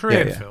 Is this a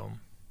Korean film?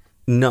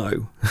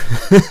 No.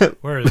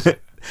 Where is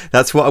it?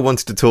 That's what I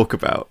wanted to talk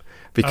about,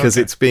 because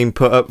it's being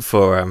put up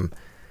for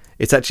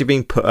it's actually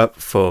been put up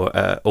for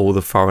all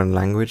the foreign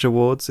language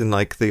awards in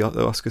like the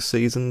Oscar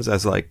seasons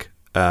as like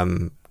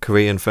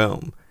Korean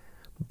film.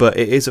 But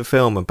it is a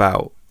film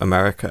about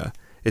America.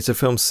 It's a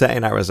film set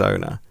in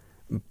Arizona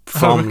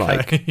from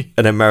like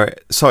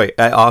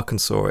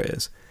Arkansas it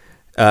is.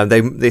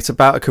 It's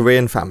about a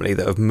Korean family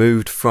that have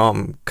moved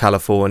from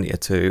California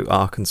to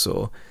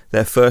Arkansas.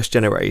 They're first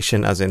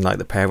generation, as in like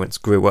the parents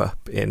grew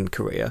up in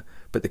Korea,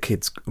 but the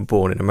kids were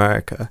born in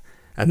America,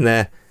 and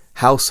their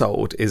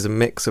household is a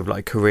mix of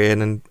like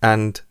Korean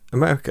and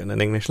American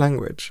and English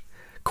language.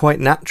 Quite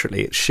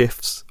naturally, it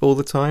shifts all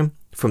the time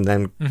from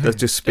them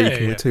just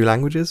speaking the two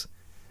languages.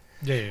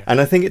 Yeah. And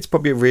I think it's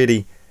probably a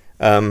really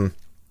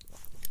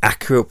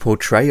accurate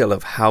portrayal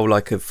of how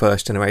like a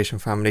first generation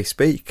family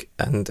speak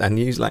and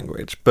use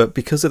language. But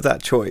because of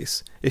that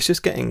choice, it's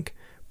just getting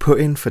put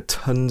in for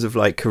tons of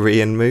like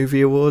Korean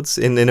movie awards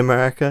in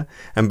America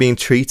and being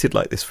treated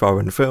like this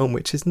foreign film,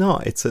 which is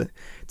not. It's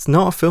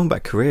not a film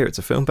about Korea, it's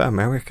a film about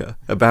America,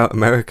 about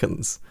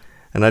Americans.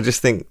 And I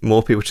just think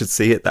more people should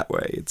see it that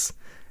way. It's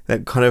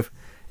that kind of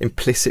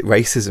implicit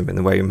racism in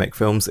the way we make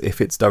films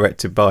if it's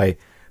directed by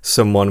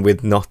someone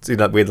with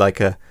with like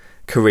a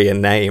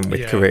Korean name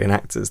with Korean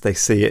actors. They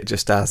see it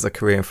just as a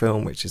Korean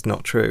film, which is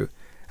not true.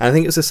 And I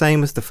think it's the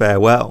same as The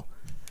Farewell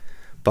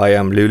by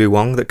Lulu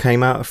Wang that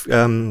came out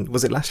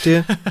was it last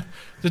year?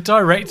 The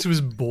director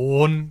was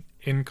born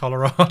in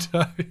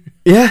Colorado.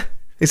 Yeah,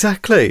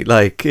 exactly.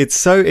 Like it's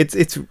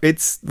racism.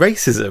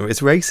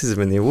 It's racism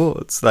in the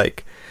awards.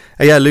 Like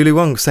Lulu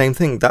Wang, same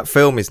thing. That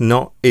film is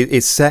not.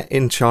 It's set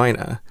in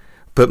China.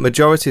 But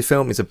majority of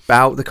film is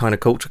about the kind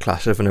of culture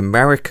clash of an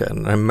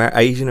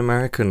Asian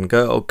American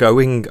girl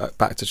going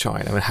back to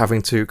China and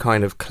having to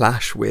kind of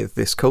clash with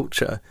this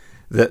culture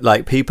that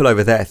like people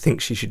over there think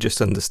she should just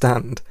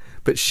understand,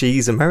 but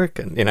she's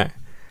American, you know.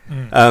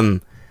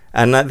 And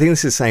I think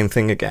it's the same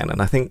thing again.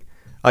 And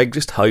I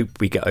just hope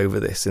we get over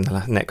this in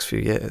the next few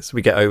years.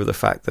 We get over the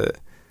fact that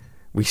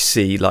we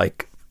see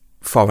like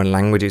foreign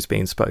languages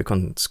being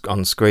spoken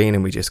on screen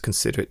and we just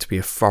consider it to be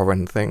a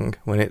foreign thing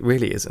when it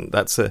really isn't.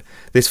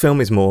 This film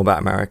is more about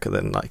America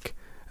than like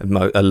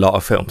a lot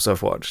of films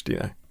I've watched, you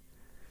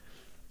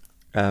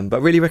know.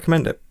 But really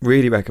recommend it.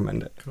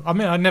 Cool. I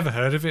mean, I'd never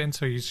heard of it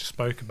until you just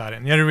spoke about it.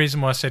 And the only reason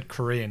why I said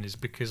Korean is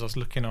because I was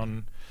looking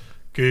on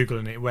Google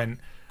and it went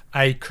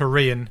a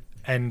Korean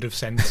end of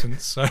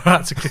sentence. So I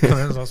had to click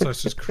on it. So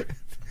it's just Korean.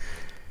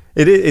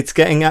 It's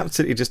getting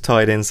absolutely just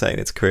tied in saying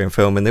it's a Korean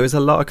film, and there is a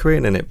lot of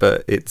Korean in it,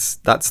 but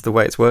that's the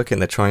way it's working.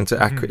 They're trying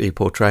to accurately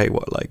portray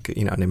what like,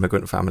 you know, an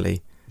immigrant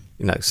family,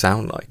 you know,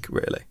 sound like,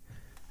 really.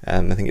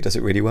 I think it does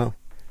it really well.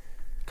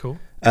 Cool.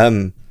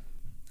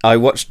 I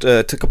watched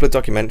a couple of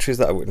documentaries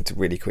that I wanted to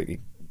really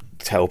quickly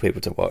tell people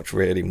to watch,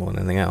 really, more than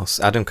anything else.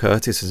 Adam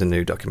Curtis has a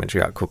new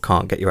documentary out called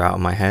Can't Get You Out of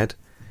My Head.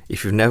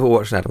 If you've never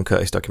watched an Adam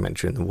Curtis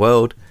documentary in the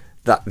world,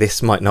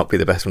 this might not be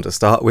the best one to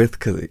start with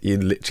because you're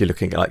literally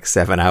looking at like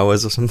 7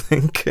 hours or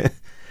something.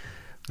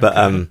 But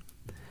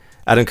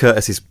Adam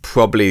Curtis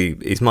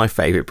is my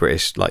favourite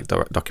British like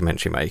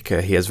documentary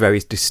maker. He has very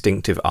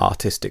distinctive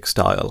artistic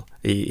style.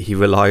 He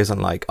relies on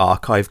like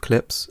archive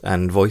clips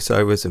and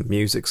voiceovers and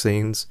music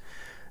scenes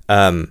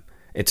to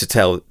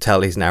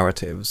tell his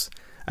narratives.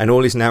 And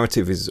all his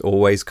narrative is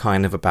always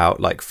kind of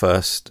about like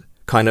first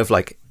kind of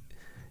like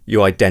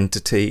your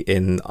identity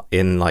in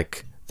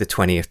like the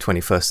 20th,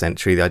 21st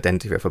century, the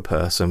identity of a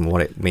person,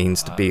 what it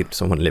means to be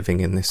someone living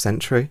in this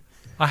century.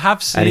 I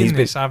have seen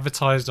this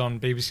advertised on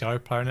BBC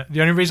iPlayer, and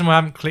the only reason why I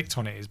haven't clicked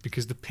on it is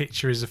because the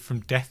picture is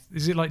from Death.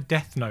 Is it like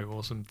Death Note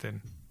or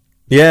something?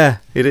 Yeah,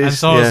 it is. And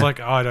so I was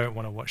like, I don't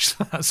want to watch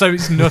that. So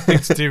it's nothing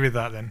to do with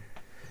that then.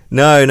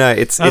 No,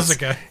 it's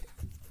okay.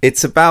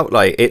 It's about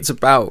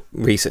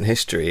recent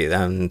history,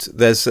 and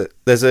there's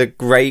a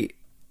great.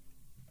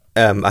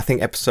 I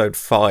think episode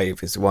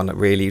 5 is the one that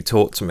really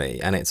talked to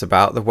me, and it's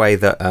about the way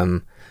that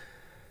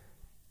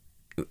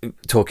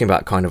talking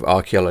about kind of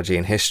archaeology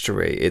and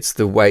history, it's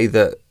the way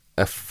that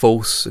a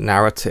false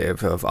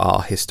narrative of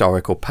our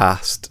historical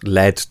past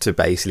led to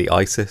basically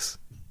ISIS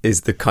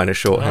is the kind of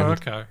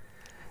shorthand. Oh, okay.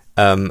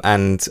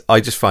 And I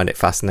just find it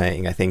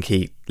fascinating. I think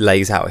he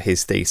lays out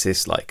his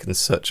thesis like in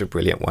such a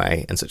brilliant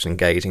way and such an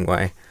engaging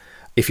way.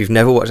 If you've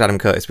never watched Adam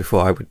Curtis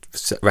before, I would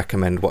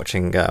recommend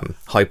watching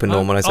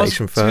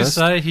Hypernormalization first. I was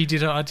going to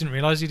say I didn't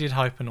realise he did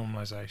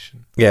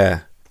Hypernormalization.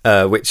 Yeah,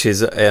 which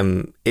is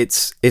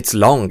it's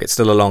long. It's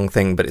still a long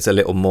thing, but it's a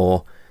little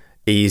more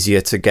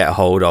easier to get a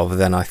hold of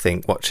than I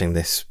think watching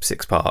this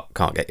 6-part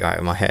Can't Get You Out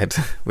of My Head,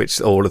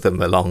 which all of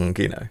them are long,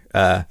 you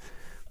know.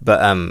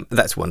 But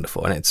that's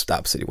wonderful, and it's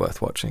absolutely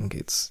worth watching.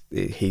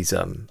 He's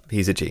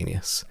a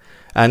genius,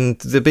 and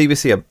the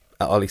BBC are.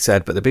 Ollie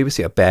said, but the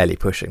BBC are barely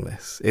pushing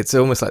this. It's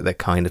almost like they're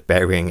kind of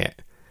burying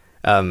it.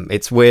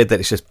 It's weird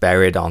that it's just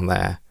buried on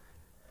their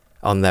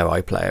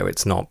iPlayer.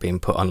 It's not being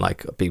put on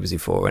like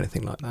BBC 4 or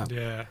anything like that.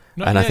 Yeah,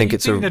 I think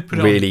it's they'd put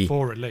it on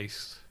 4 at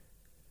least.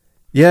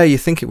 Yeah, you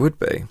think it would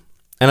be,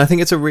 and I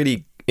think it's a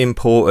really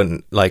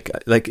important like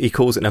he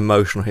calls it an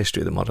emotional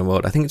history of the modern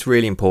world. I think it's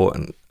really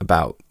important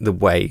about the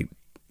way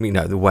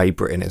the way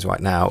Britain is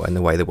right now and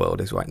the way the world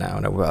is right now.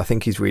 And I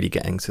think he's really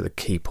getting to the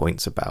key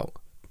points about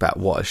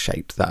what has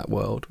shaped that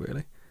world,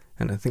 really.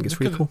 And I think it's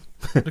really cool.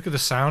 Look at the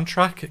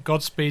soundtrack.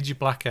 Godspeed You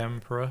Black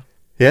Emperor.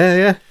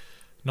 Yeah.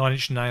 Nine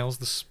Inch Nails,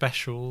 The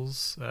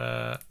Specials,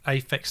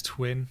 Aphex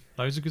Twin.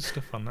 Loads of good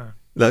stuff on there.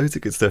 Loads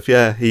of good stuff,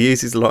 yeah. He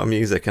uses a lot of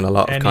music and a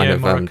lot of kind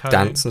of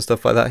dance and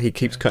stuff like that. He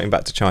keeps cutting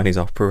back to Chinese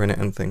opera in it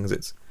and things.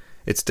 It's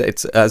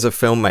as a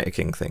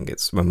filmmaking thing,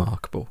 it's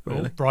remarkable,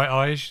 really. Bright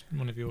Eyes,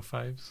 one of your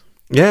faves.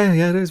 Yeah,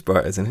 it is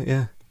Bright, isn't it?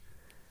 Yeah.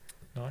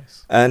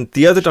 Nice. And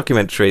the other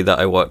documentary that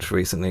I watched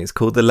recently is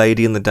called The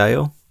Lady in the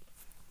Dale.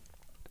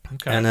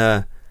 Okay.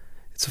 And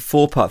it's a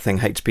 4-part thing,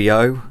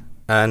 HBO,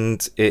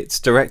 and it's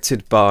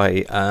directed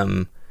by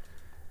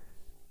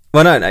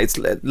it's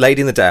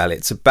Lady in the Dale.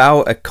 It's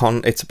about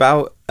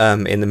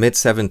in the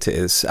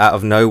mid-70s, out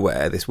of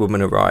nowhere, this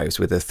woman arrives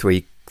with a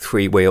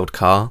three-wheeled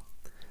car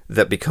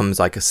that becomes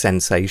like a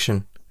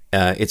sensation.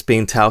 It's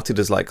being touted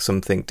as like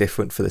something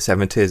different for the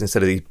 70s.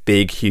 Instead of these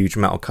big, huge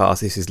metal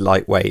cars, this is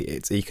lightweight,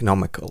 it's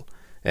economical,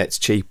 it's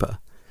cheaper.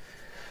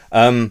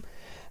 And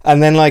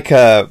then like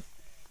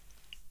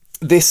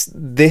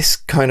this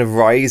kind of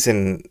rise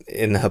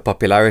in her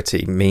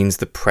popularity means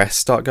the press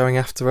start going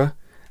after her,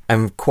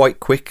 and quite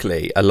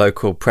quickly a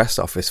local press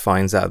office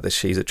finds out that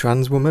she's a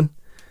trans woman,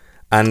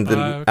 and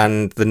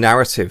the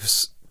narrative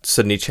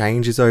suddenly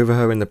changes over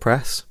her in the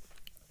press,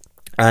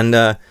 and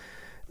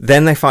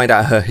then they find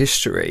out her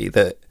history,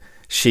 that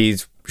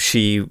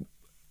she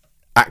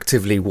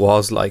actively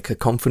was like a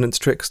confidence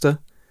trickster.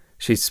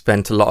 She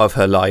spent a lot of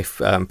her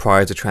life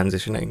prior to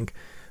transitioning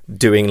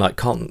doing like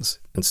cons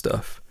and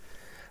stuff.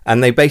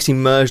 And they basically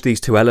merge these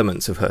two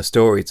elements of her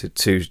story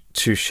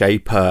to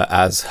shape her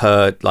as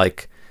her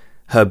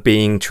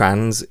being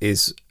trans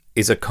is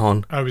a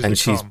con, and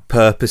she's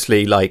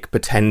purposely like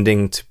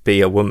pretending to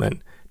be a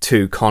woman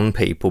to con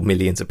people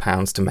millions of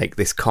pounds to make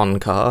this con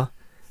car,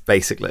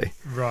 basically.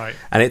 Right.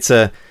 And it's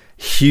a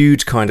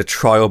huge kind of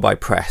trial by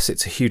press.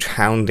 It's a huge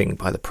hounding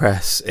by the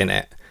press in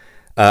it.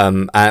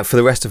 And for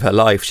the rest of her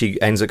life, she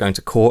ends up going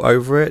to court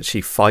over it. She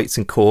fights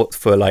in court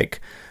for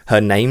like her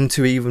name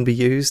to even be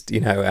used,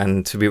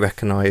 and to be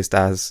recognised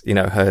as,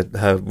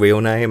 her real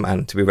name,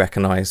 and to be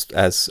recognised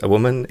as a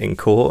woman in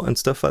court and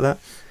stuff like that.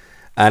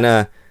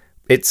 And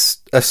it's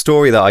a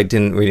story that I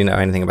didn't really know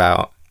anything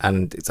about,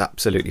 and it's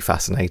absolutely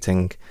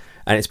fascinating.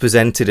 And it's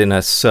presented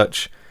in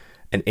such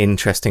an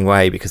interesting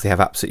way because they have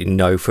absolutely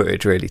no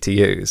footage really to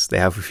use. They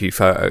have a few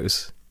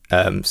photos,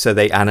 so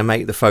they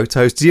animate the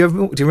photos. Do you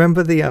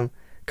remember the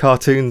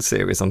cartoon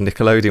series on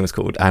Nickelodeon was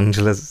called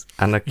Angela's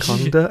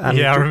Anaconda?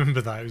 Yeah, I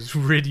remember that. It was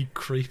really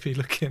creepy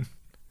looking.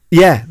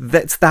 Yeah,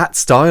 that's that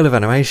style of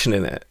animation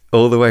in it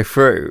all the way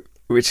through,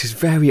 which is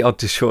very odd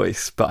to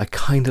choice, but I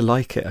kind of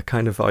like it. I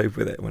kind of vibe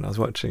with it when I was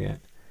watching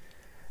it.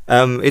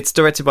 It's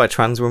directed by a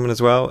trans woman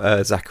as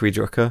well, Zachary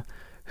Drucker,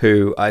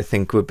 who I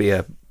think would be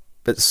at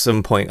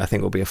some point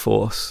will be a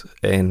force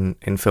in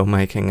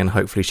filmmaking, and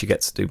hopefully she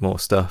gets to do more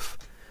stuff.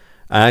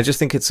 And I just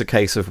think it's a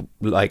case of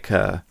like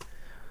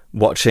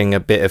watching a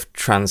bit of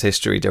trans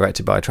history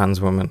directed by a trans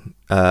woman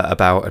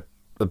about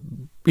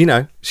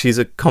she's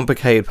a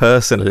complicated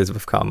person,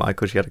 Elizabeth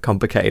Carmichael. She had a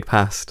complicated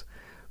past,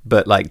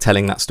 but like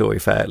telling that story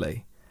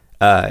fairly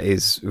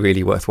is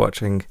really worth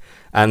watching.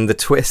 And the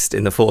twist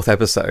in the 4th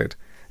episode,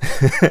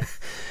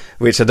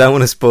 which I don't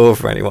want to spoil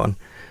for anyone,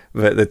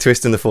 but the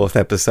twist in the 4th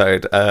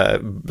episode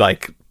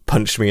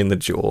punched me in the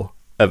jaw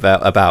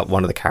about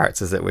one of the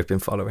characters that we've been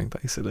following,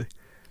 basically.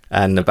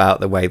 And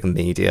about the way the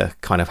media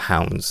kind of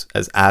hounds,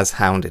 as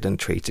hounded and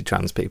treated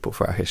trans people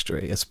for our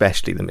history,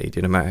 especially the media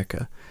in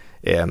America.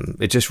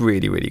 It's just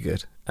really, really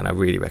good, and I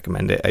really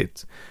recommend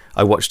it.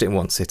 I watched it in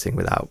one sitting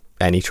without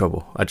any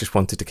trouble. I just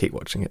wanted to keep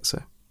watching it,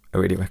 so I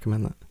really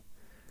recommend that.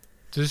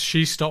 Does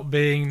she stop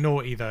being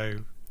naughty,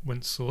 though,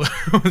 once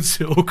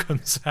it all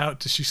comes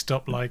out? Does she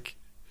stop, like...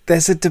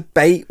 There's a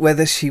debate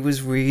whether she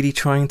was really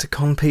trying to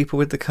con people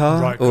with the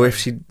car, or if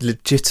she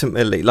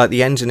legitimately, like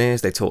the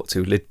engineers they talked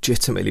to,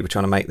 legitimately were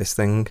trying to make this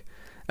thing,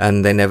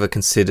 and they never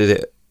considered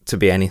it to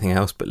be anything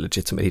else but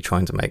legitimately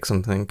trying to make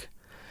something.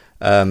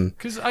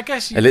 Because I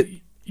guess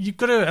you've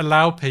got to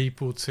allow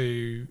people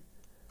to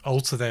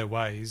alter their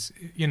ways.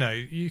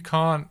 You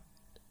can't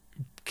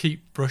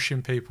keep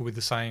brushing people with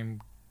the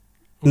same...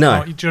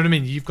 No. Do you know what I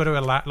mean? You've got to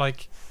allow,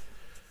 like...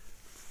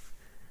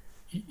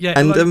 Yeah,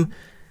 and...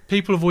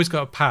 people have always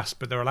got a past,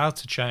 but they're allowed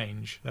to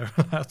change. They're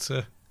allowed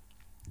to...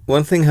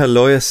 One thing her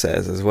lawyer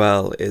says as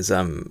well is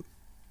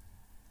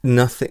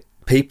nothing...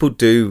 People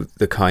do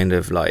the kind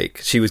of like...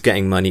 She was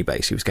getting money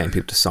based. She was getting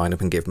people to sign up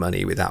and give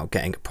money without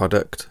getting a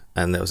product.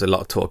 And there was a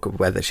lot of talk of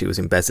whether she was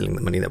embezzling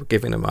the money they were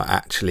giving them or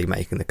actually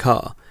making the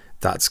car.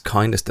 That's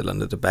kind of still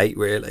under debate,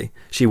 really.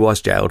 She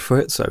was jailed for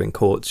it. So in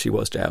court, she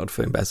was jailed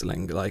for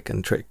embezzling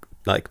and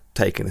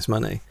taking this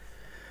money.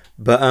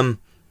 But...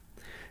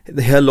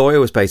 her lawyer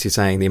was basically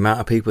saying the amount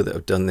of people that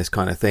have done this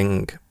kind of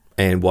thing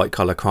in white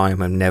collar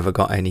crime and never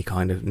got any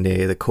kind of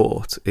near the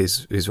court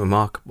is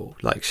remarkable.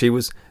 Like, she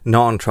was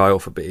not on trial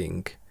for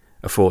being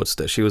a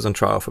fraudster. She was on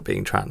trial for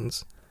being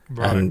trans.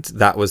 Right. And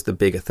that was the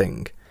bigger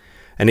thing.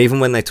 And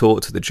even when they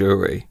talk to the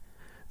jury,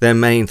 their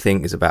main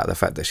thing is about the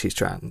fact that she's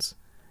trans.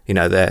 You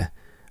know, they're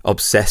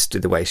obsessed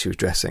with the way she was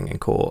dressing in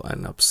court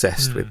and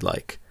obsessed with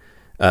like,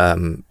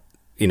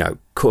 you know,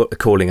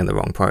 calling in the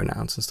wrong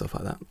pronouns and stuff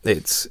like that.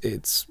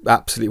 It's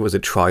absolutely was a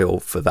trial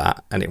for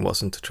that, and it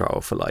wasn't a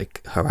trial for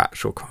like her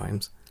actual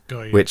crimes.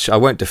 Which I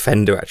won't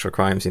defend her actual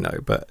crimes, you know,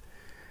 but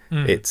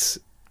it's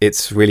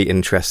really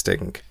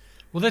interesting.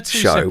 Well, they're two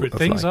separate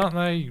things, like, aren't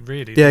they?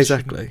 Really? Yeah,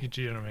 exactly.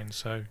 Do you know what I mean?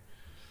 So.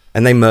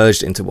 And they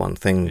merged into one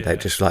thing. Yeah. They're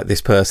just like, this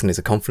person is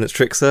a confidence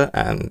trickster,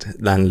 and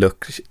then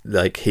look,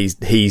 like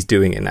he's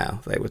doing it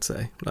now. They would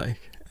say, like,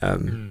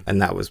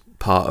 and that was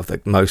part of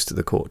most of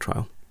the court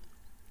trial.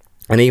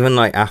 And even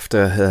like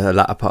after her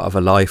latter part of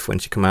her life, when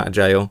she came out of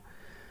jail,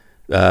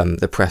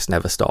 the press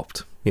never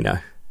stopped. You know,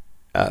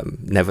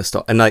 never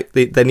stopped, and like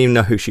they didn't even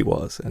know who she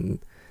was. And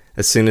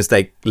as soon as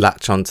they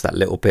latch onto that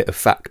little bit of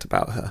fact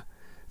about her,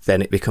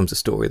 then it becomes a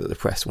story that the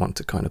press want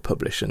to kind of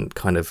publish and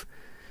kind of,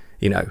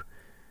 you know,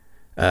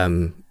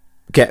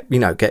 get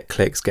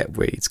clicks, get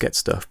reads, get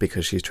stuff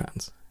because she's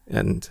trans.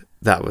 And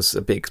that was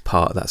a big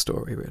part of that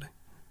story, really.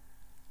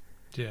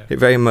 Yeah. It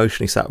very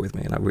emotionally sat with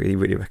me, and I really,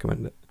 really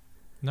recommend it.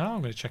 No,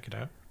 I'm going to check it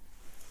out.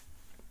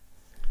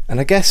 And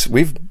I guess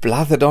we've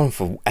blathered on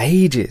for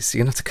ages.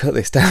 You're going to have to cut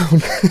this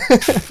down.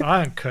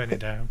 I am cutting it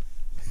down.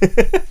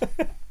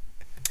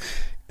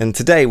 And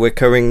today we're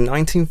covering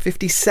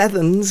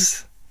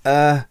 1957's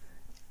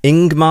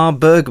Ingmar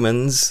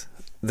Bergman's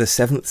The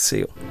Seventh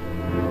Seal.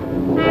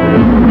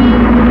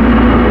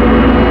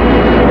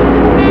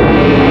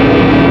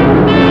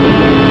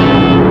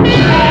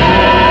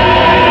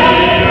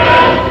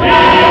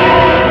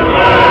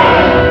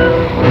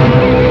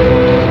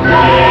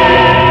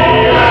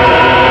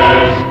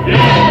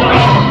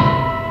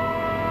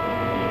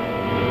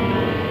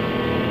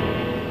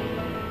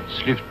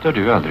 Slutar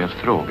du aldrig att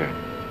fråga?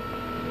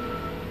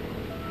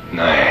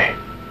 Nej.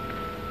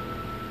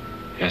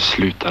 Jag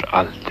slutar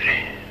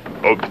aldrig.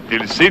 Upp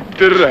till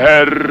sitter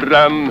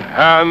herran,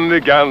 han är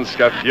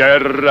ganska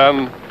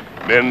fjärran.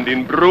 Men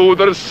din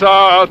broder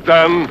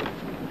Satan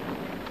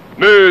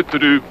möter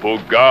du på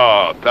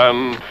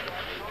gatan.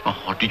 Vad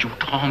har du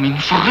gjort av min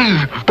fru?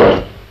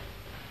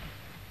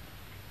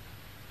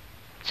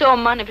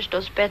 Sommaren är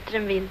förstås bättre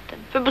än vintern.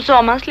 För på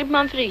sommaren slipper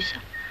man frysa.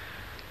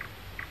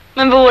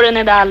 Men våren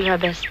är det allra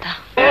bästa.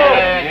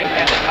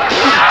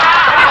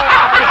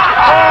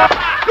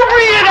 Kom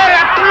igen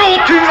där,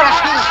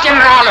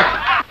 blåturasgensgeneraler!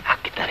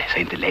 Akta dig så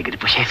inte lägger dig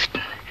på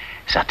käften.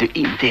 Så att du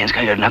inte ens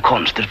kan göra några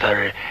konster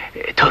för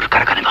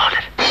turkar och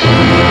kannibaler.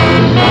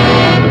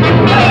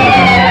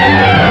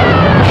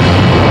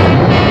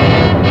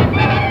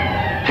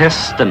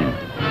 Pesten,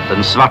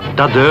 den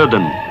svarta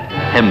döden,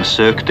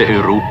 hemsökte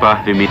Europa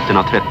vid mitten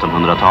av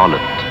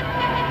 1300-talet.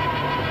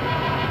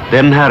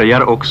 Den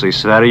härjar också i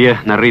Sverige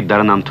när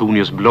riddaren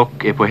Antonius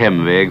Block är på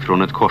hemväg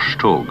från ett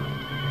korståg.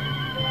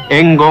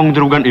 En gång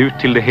drog han ut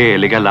till det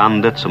heliga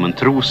landet som en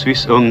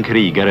trosviss ung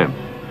krigare.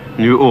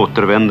 Nu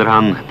återvänder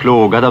han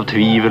plågad av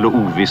tvivel och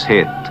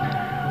ovisshet.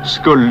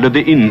 Skulle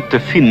det inte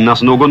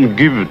finnas någon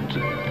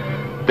gud?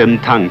 Den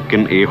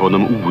tanken är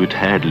honom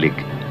outhärdlig.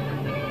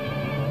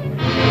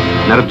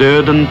 När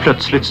döden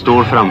plötsligt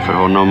står framför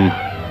honom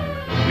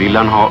vill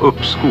han ha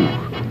uppskov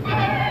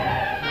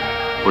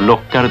och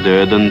lockar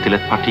döden till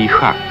ett parti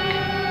schack.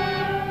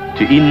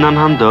 Ty innan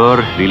han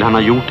dör vill han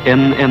ha gjort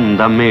en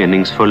enda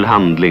meningsfull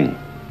handling.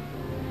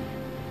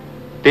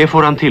 Det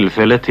får han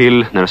tillfälle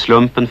till när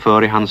slumpen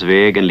för i hans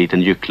väg en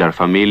liten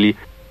gycklarfamilj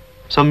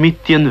som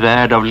mitt i en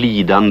värld av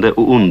lidande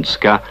och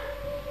ondska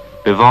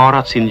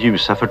bevarat sin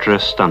ljusa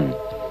förtröstan,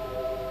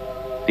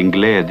 sin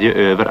glädje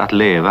över att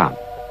leva.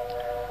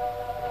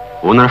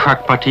 Och när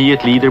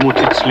schackpartiet lider mot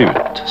sitt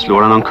slut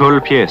slår han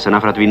omkull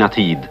pjäserna för att vinna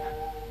tid.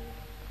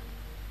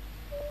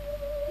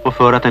 Och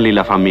för att den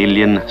lilla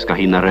familjen ska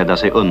hinna rädda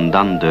sig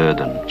undan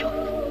döden.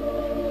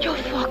 Jag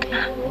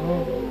vaknar.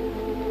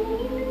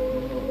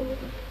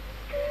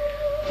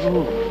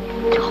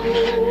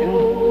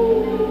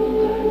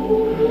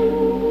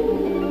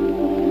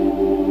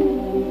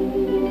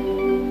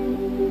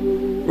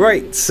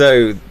 Right,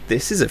 so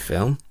this is a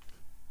film.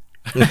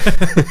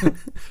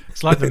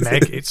 It's like The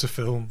Meg, it's a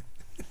film.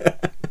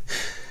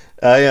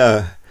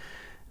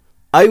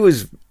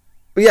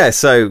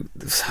 So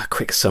a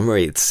quick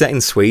summary. It's set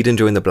in Sweden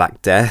during the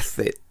Black Death.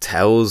 It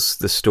tells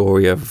the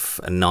story of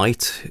a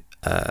knight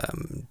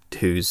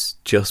who's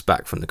just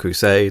back from the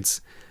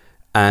Crusades,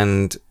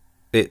 and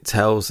it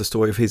tells the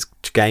story of his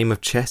game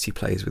of chess he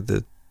plays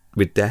with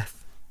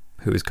death,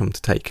 who has come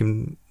to take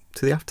him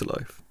to the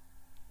afterlife.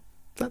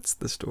 That's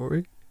the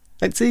story.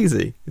 It's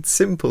easy. It's a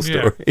simple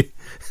story.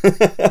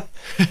 Yeah.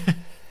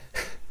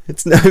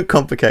 It's no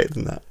complicated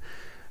than that.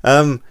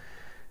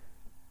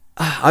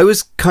 I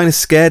was kind of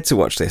scared to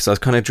watch this. I was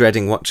kind of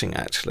dreading watching,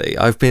 actually.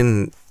 I've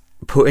been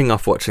putting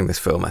off watching this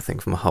film, I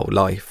think, for my whole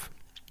life.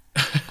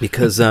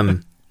 Because, I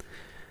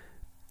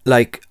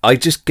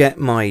just get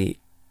the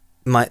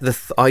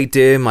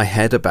idea in my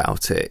head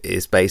about it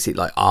is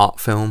basically like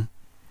art film.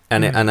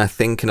 And and I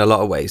think in a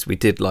lot of ways we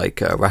did like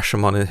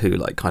Rashomon, who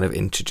like kind of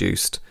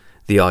introduced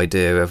the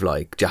idea of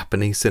like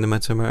Japanese cinema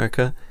to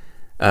America.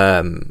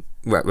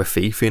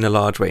 Rafifi in a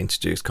large way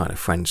introduced kind of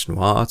French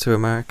noir to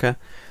America,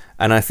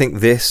 and I think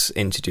this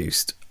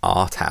introduced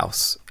art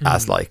house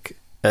as like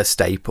a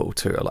staple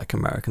to like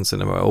American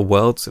cinema or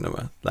world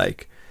cinema.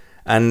 Like,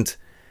 and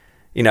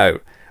you know,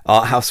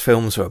 art house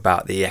films were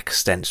about the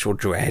existential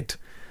dread,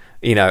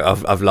 you know,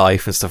 of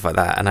life and stuff like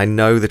that. And I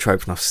know the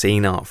tropes, and I've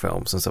seen art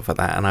films and stuff like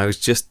that. And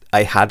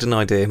I had an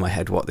idea in my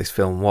head what this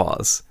film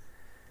was,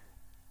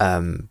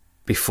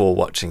 before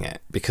watching it,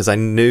 because I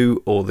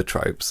knew all the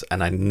tropes,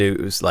 and I knew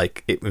it was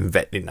like it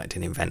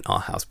didn't invent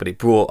art house, but it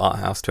brought art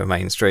house to a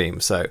mainstream.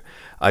 So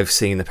I've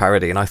seen the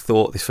parody, and I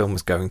thought this film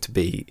was going to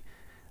be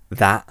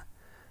that,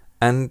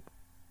 and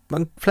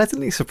I'm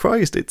pleasantly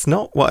surprised it's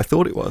not what I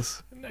thought it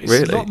was. It's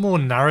really a lot more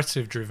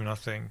narrative driven, I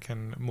think,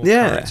 and more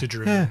character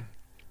driven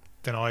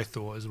than I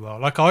thought as well.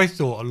 Like, I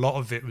thought a lot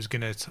of it was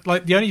gonna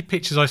like, the only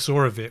pictures I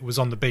saw of it was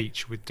on the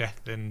beach with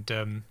Death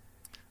and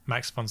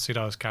Max von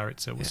Sydow's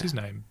character. What's his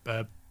name?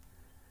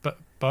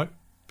 What's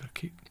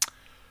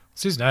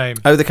his name?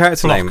 Oh, the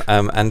character Block.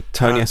 name,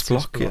 Antonius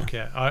Block.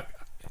 Yeah. I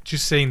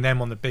just seeing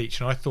them on the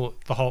beach, and I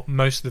thought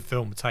most of the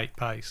film would take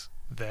place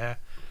there.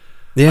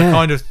 Yeah, I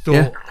kind of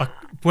thought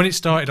when it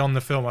started on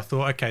the film, I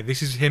thought, okay,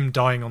 this is him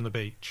dying on the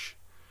beach.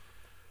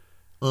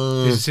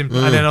 This is him,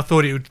 and then I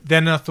thought it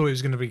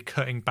was going to be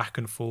cutting back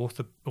and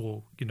forth,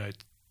 or you know,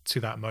 to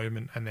that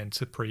moment, and then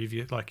to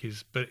previous, like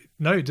his. But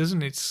no, it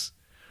doesn't. It's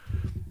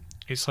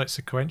like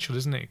sequential,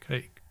 isn't it?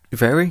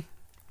 Very.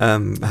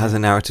 Has a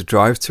narrative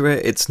drive to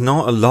it. It's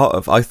not a lot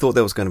of. I thought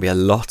there was going to be a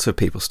lot of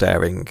people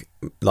staring,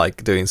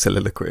 like doing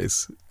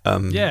soliloquies.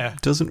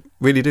 Doesn't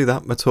really do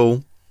that at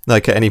all.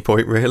 Like at any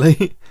point,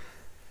 really.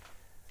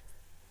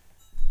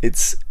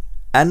 It's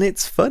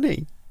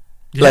funny.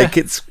 Yeah. Like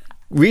it's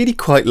really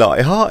quite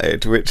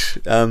light-hearted, which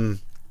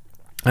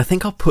I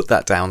think I'll put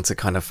that down to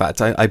kind of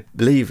fact. I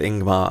believe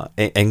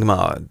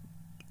Ingmar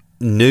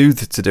knew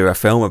that to do a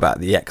film about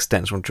the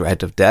existential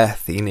dread of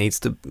death, he needs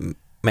to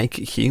make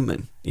it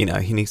human. You know,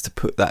 he needs to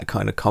put that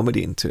kind of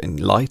comedy into it and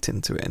light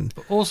into it.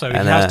 But also, he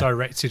has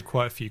directed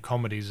quite a few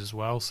comedies as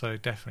well, so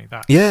definitely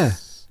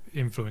that's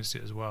influenced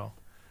it as well.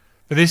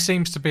 But this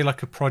seems to be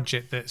like a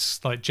project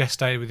that's like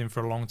gestated with him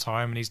for a long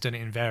time, and he's done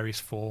it in various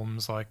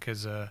forms, like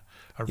as a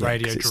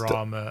radio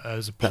drama,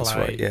 as a play. That's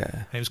right,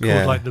 yeah. And it was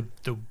called like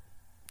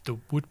the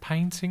wood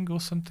painting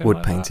or something. Wood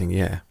like painting,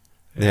 that.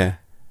 Yeah.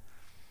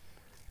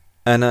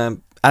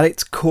 And at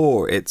its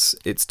core, it's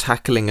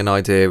tackling an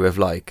idea of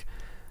like,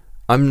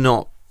 I'm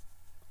not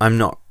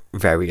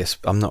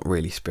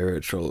really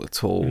spiritual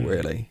at all,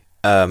 really.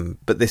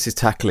 But this is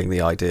tackling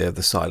the idea of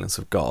the silence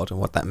of God and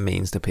what that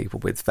means to people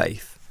with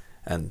faith.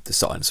 And the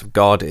silence of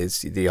God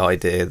is the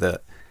idea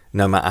that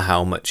no matter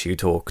how much you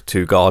talk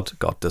to God,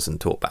 God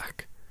doesn't talk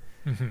back.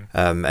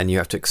 And you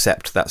have to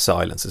accept that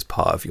silence as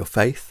part of your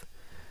faith.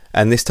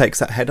 And this takes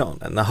that head on.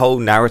 And the whole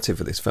narrative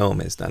of this film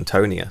is that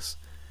Antonius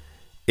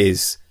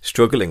is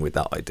struggling with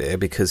that idea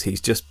because he's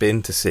just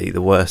been to see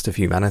the worst of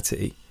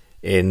humanity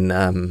in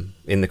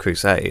the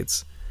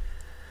Crusades,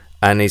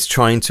 and he's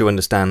trying to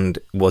understand,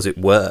 was it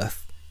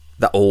worth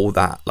all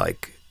that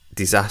like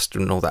disaster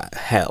and all that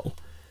hell?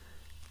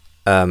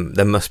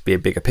 There must be a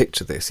bigger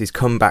picture to this. He's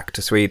come back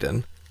to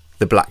Sweden.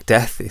 The Black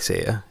Death is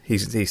here.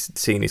 He's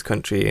seen his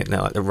country,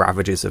 like the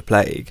ravages of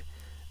plague,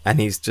 and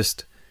he's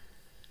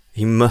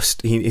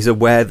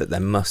aware that there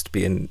must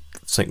be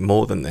something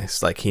more than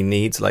this. Like he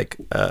needs like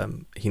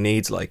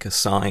a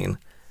sign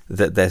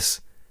that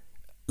there's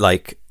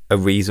like a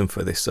reason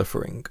for this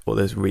suffering, or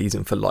there's a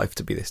reason for life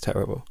to be this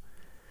terrible,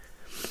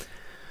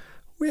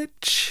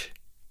 which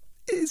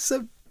is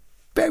a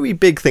very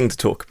big thing to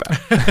talk about.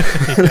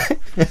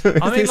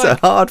 It's a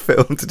hard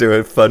film to do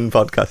a fun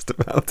podcast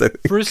about it.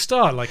 For a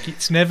start, like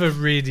it's never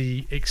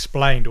really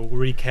explained or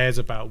really cares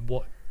about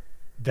what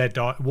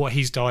what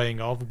he's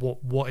dying of,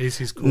 what is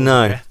his cause of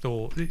death,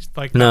 or it's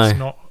like that's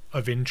not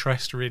of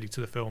interest really to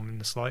the film in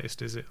the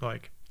slightest, is it?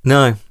 Like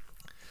no.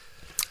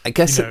 I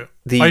guess I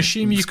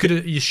assume you could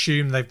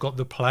assume they've got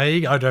the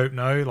plague. I don't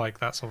know. Like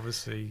that's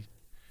obviously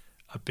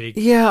a big.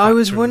 Yeah, I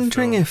was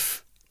wondering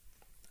if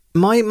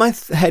my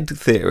head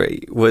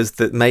theory was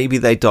that maybe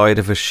they died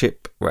of a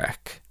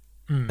shipwreck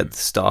at the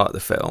start of the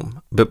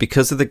film, but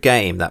because of the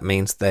game, that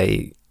means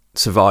they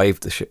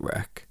survived the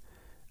shipwreck,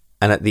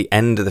 and at the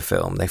end of the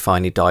film, they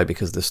finally die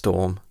because of the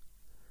storm.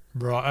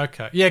 Right.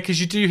 Okay. Yeah,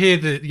 because you do hear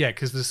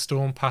because the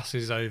storm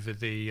passes over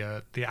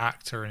the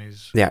actor and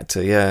his. The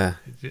actor, yeah.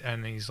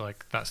 And he's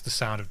like, that's the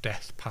sound of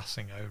death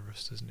passing over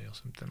us, doesn't he, or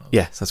something like that?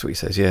 Yes, that's what he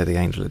says. Yeah, the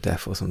angel of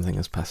death or something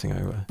is passing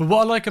over. But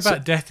what I like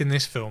about death in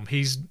this film,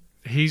 he's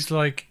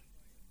like,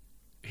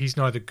 he's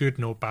neither good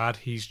nor bad.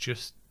 He's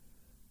just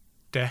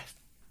death.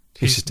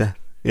 He's just death.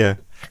 Yeah.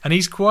 And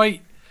he's got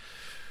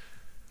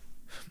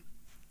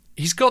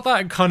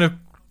that kind of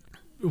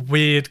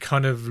weird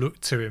kind of look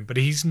to him, but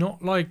he's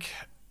not like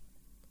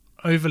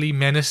overly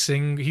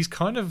menacing. He's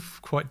kind of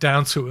quite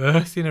down to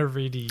earth in a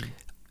really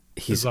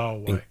bizarre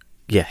way.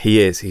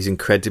 He is. He's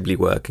incredibly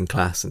working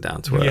class and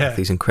down to earth. Yeah.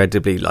 He's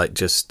incredibly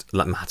just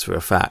matter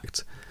of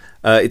fact.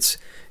 It's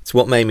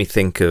what made me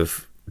think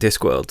of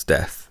Discworld's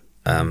death,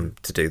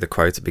 to do the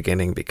quote at the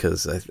beginning,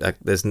 because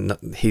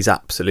he's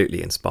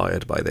absolutely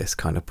inspired by this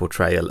kind of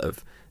portrayal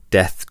of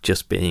death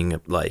just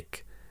being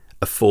like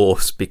a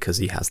force because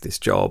he has this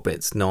job.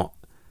 He's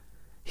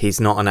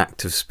not an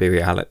act of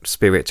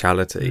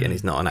spirituality, and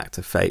he's not an act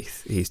of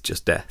faith. He's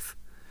just death.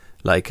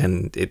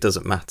 And it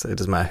doesn't matter. It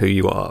doesn't matter who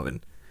you are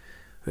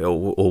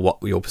or what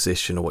your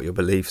position or what your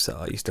beliefs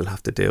are. You still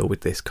have to deal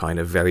with this kind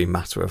of very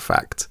matter of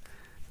fact,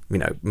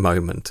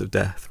 moment of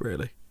death,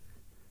 really.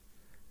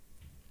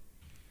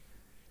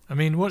 I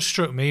mean, what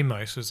struck me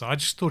most was I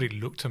just thought it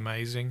looked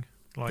amazing.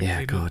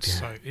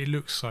 It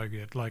looks so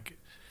good.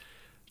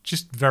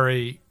 Just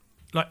very,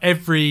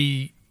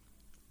 every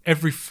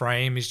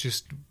frame is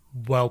just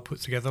well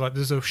put together.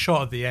 There's a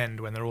shot at the end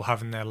when they're all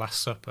having their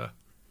last supper,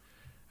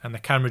 and the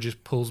camera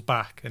just pulls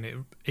back,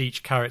 and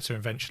each character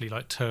eventually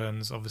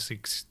turns. Obviously,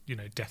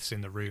 death's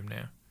in the room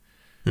now,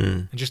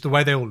 and just the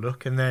way they all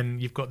look. And then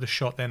you've got the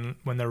shot then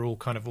when they're all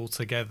kind of all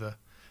together.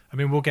 I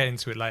mean, we'll get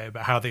into it later,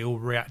 but how they all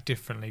react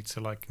differently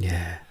to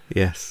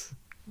yes,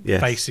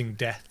 facing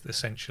death,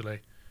 essentially.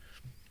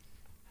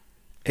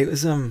 It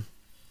was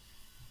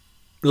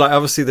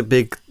obviously the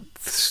big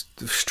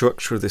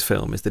structure of this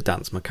film is the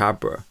Danse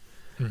Macabre,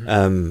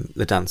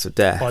 the dance of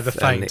death by the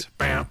Faint.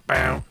 Bow,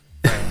 bow,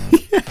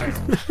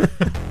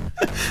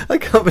 I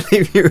can't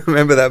believe you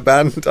remember that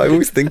band. I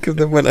always think of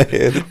them when I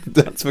hear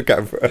the Danse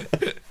Macabre.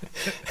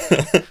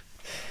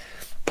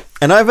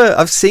 And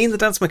I've seen the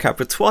Danse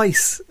Macabre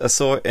twice. I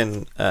saw it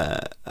in.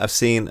 I've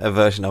seen a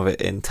version of it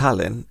in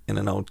Tallinn in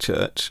an old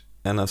church,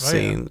 and I've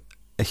seen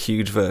a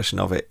huge version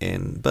of it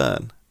in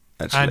Bern.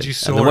 Actually. And you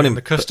saw it in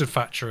the Custard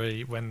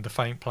Factory when the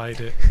Faint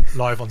played it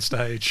live on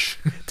stage.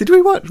 Did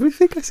we watch? We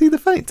think I see the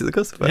Faint at the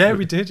Custard Factory. Yeah,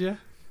 we did. Yeah.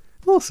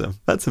 Awesome.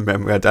 That's a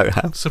memory I don't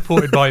have.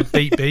 Supported by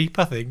Beep Beep,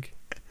 I think,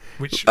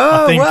 which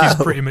I think is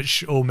pretty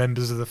much all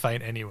members of the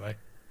Faint anyway.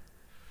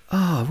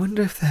 Oh, I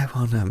wonder if they're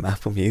on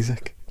Apple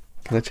Music.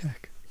 Can I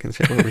check?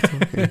 What we're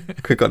talking.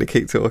 We've got to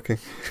keep talking.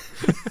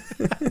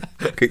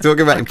 Keep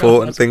talking about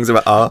important things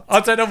about art. I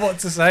don't know what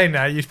to say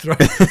now. You've thrown.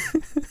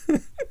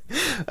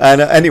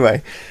 And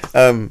anyway,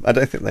 I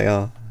don't think they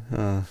are.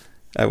 Oh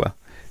well.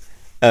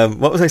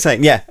 What was I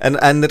saying? Yeah,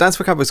 and the Danse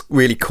Macabre was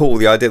really cool.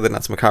 The idea of the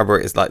Danse Macabre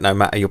is no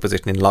matter your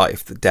position in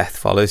life, the death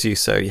follows you.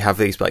 So you have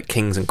these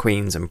kings and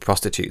queens and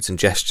prostitutes and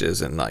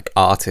gestures and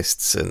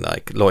artists and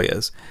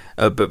lawyers,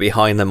 but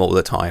behind them all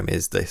the time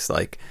is this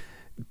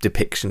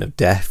depiction of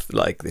death,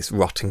 this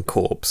rotting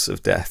corpse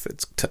of death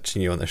that's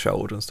touching you on the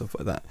shoulder and stuff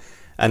like that.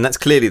 And that's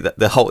clearly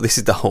this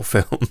is the whole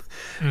film.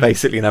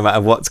 Basically, no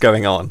matter what's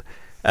going on,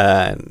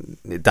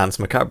 Danse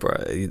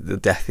Macabre, the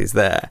death is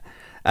there.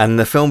 And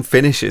the film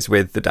finishes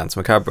with the Danse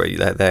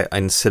Macabre. They're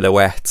in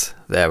silhouette.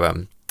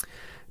 They're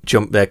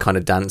kind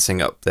of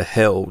dancing up the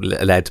hill,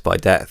 led by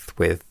death,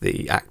 with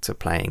the actor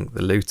playing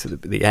the lute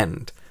at the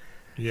end.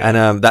 Yeah.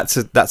 And that's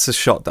a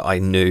shot that I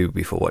knew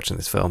before watching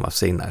this film. I've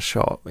seen that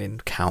shot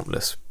in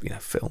countless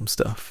film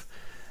stuff.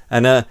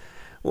 And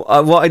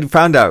what I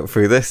found out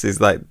through this is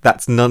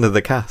that's none of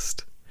the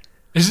cast.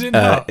 Is it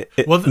not?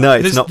 No,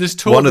 it's not. There's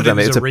talk one of them.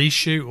 It's a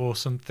reshoot or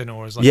something,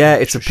 or is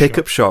it's a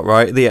pickup shot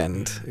right at the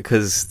end,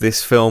 because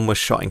this film was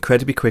shot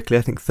incredibly quickly.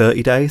 I think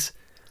 30 days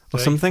or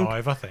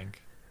 35, something.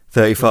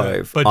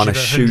 35 on a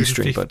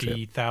shoestring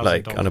budget,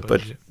 on a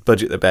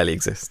budget that barely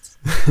exists.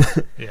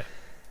 Yeah.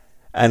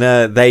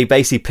 And they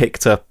basically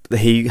picked up.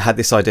 He had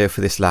this idea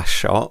for this last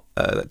shot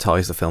that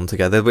ties the film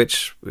together,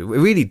 which it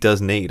really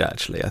does need.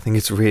 Actually, I think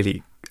it's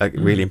really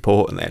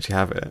important they actually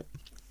have it.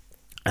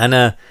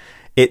 And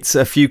it's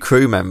a few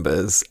crew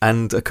members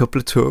and a couple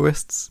of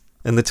tourists,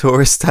 and the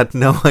tourists had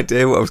no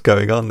idea what was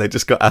going on. They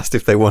just got asked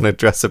if they want to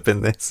dress up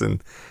in this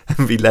and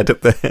be led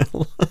up the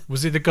hill.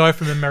 Was it the guy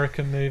from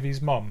American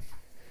Movie's Mom?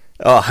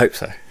 Oh, I hope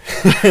so.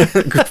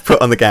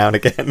 Put on the gown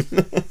again.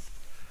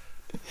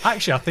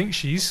 Actually, I think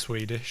she's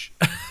Swedish.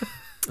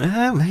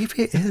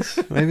 Maybe it is.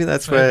 Maybe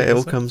that's where it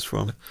all comes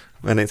from.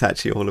 When it's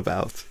actually all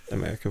about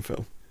American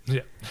film.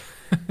 Yeah.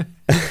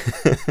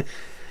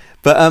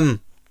 But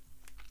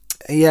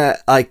yeah,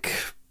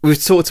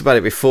 we've talked about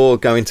it before.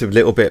 Go into a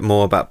little bit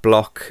more about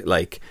Bloch.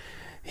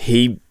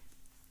 He's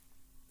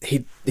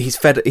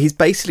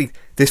basically,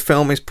 this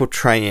film is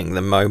portraying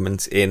the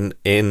moment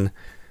in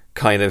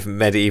kind of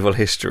medieval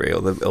history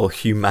or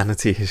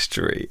humanity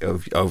history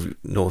of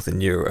Northern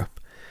Europe.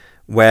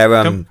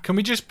 Where can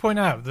we just point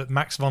out that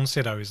Max von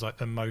Sydow is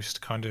the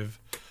most kind of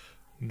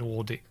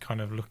Nordic kind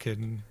of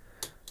looking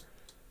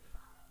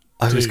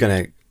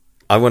dude.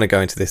 I want to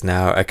go into this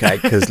now, okay?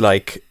 Because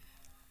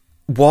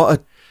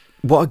what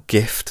a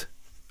gift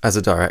as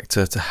a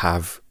director to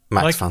have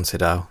Max von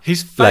Sydow.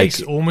 His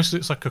face almost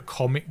looks like a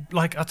comic.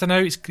 I don't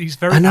know. He's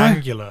very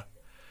angular.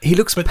 He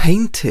looks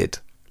painted.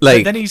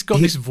 But then he's got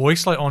this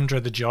voice like Andre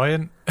the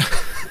Giant.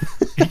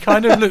 He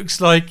kind of looks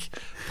like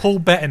Paul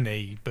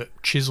Bettany, but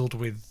chiseled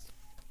with.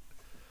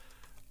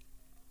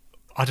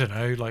 I don't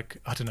know.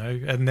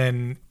 And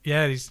then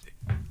just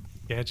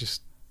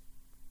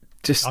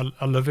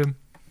I love him.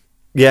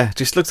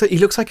 just looks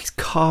like he's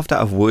carved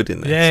out of wood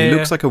in this. Yeah, he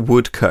looks like a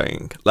wood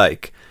cutting.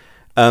 Like,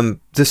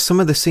 there's some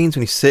of the scenes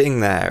when he's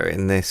sitting there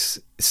in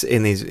his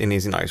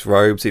nice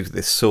robes with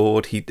this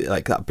sword. He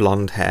like that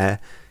blonde hair.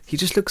 He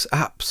just looks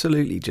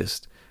absolutely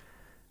just.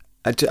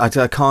 I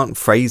can't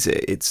phrase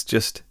it. It's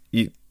just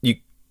you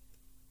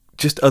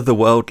just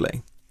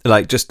otherworldly.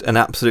 Like just an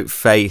absolute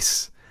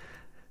face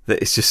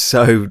that is just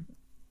so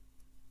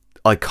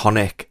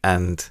iconic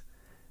and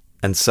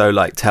so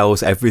like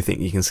tells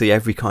everything. You can see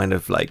every kind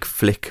of like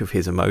flick of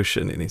his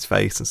emotion in his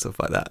face and stuff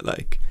like that.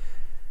 Like,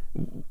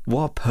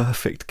 what a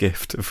perfect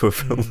gift for a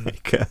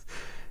filmmaker.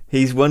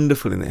 He's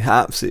wonderful in it,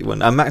 absolutely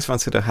wonderful. And Max von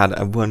Sydow had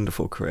a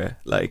wonderful career.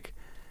 Like,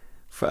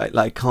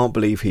 can't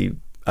believe he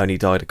only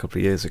died a couple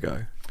of years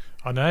ago.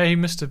 I know, he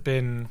must have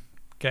been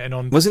getting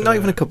on. Was it not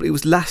even a couple? It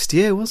was last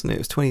year, wasn't it? It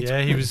was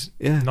 2020. Yeah, he was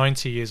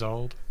 90 years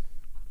old.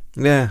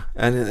 Yeah,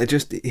 and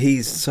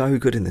he's so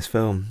good in this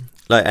film.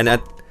 Like,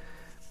 and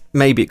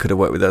maybe it could have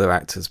worked with other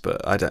actors,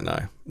 but I don't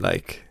know.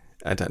 Like,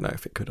 I don't know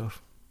if it could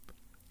have.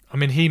 I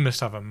mean, he must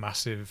have a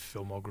massive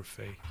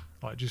filmography.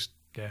 Like, just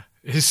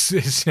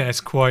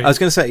it's quite. I was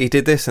going to say he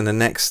did this, and the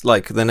next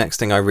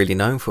thing I really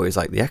know him for is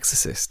like The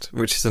Exorcist,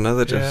 which is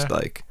another just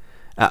like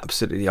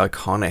absolutely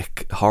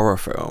iconic horror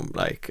film,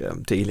 like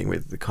dealing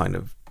with the kind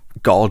of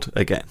God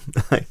again.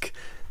 Like,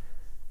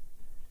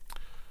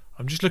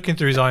 I'm just looking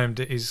through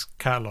his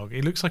catalogue.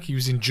 It looks like he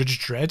was in Judge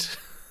Dredd.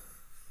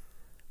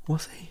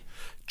 Was he?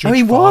 Judge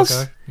he Fargo.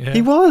 was. Yeah.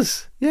 He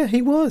was. Yeah,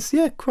 he was.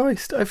 Yeah,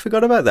 Christ, I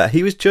forgot about that.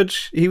 He was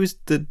judge. He was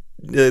the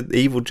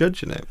evil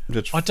judge in it.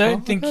 Judge I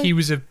don't think he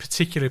was a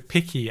particular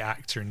picky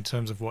actor in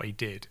terms of what he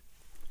did.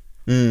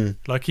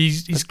 Like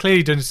he's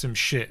clearly done some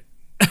shit.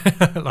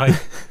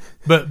 Like,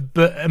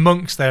 but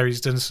amongst there,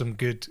 he's done some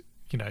good,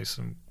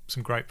 some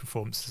great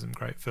performances, some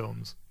great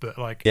films. But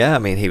like, yeah, I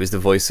mean, he was the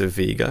voice of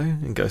Vigo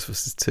in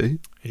Ghostbusters 2.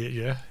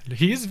 Yeah,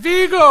 he is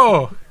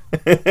Vigo.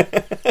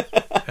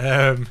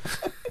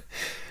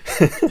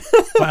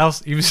 What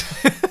else? He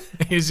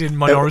was in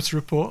Minority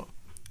Report.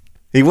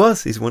 He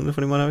was. He's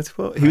wonderful in Minority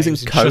Report. He was in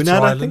Conan,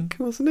 Shutter I Island. think,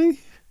 wasn't he?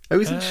 Oh, he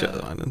was in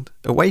Shutter Island.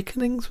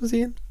 Awakenings, was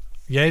he in?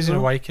 Yeah, he's in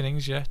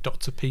Awakenings. Yeah,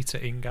 Dr. Peter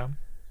Ingham.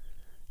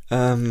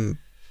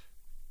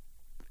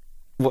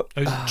 What?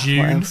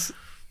 June. What else?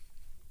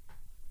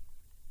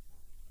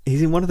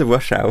 He's in one of the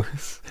Rush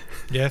Hours.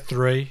 Yeah,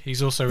 3.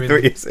 He's also in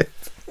 3, is it?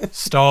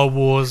 Star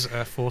Wars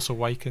Force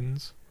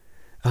Awakens.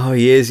 Oh,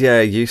 he is.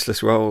 Yeah,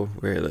 useless role,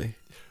 really.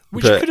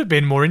 Which could have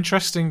been more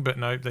interesting, but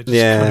no, they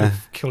just kind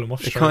of kill him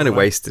off straight They kind of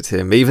away. wasted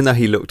him, even though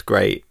he looked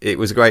great. It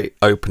was a great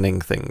opening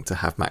thing to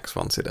have Max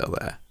von Sydow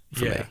there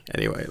for me,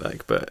 anyway.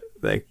 Like, but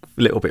they're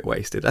a little bit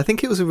wasted. I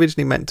think it was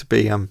originally meant to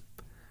be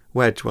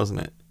Wedge, wasn't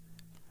it?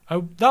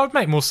 Oh, that would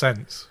make more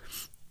sense.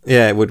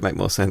 Yeah, it would make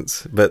more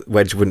sense, but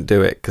Wedge wouldn't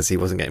do it because he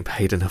wasn't getting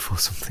paid enough or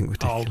something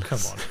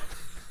ridiculous.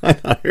 Oh, come on.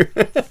 I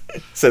know.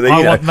 So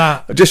I want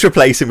that. Just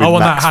replace him with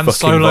Max that Han fucking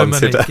Solo von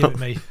money. Sydow. Give it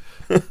me.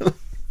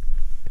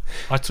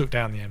 I took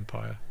down the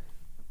Empire.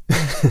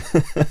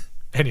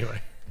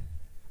 Anyway,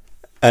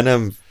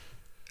 and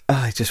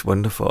it's just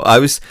wonderful.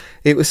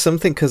 It was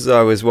something because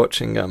I was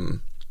watching.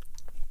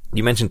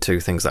 You mentioned 2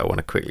 things that I want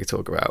to quickly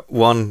talk about.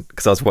 One,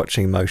 because I was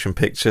watching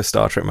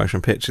Star Trek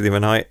Motion Picture the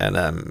other night,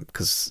 and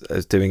because I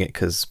was doing it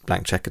because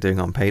Blank Check are doing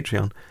it on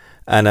Patreon,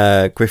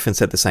 and Griffin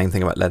said the same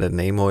thing about Leonard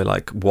Nimoy.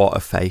 Like, what a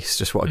face,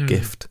 just what a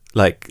gift.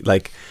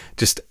 Like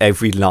just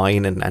every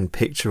line and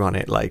picture on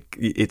it. Like,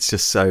 it's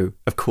just so.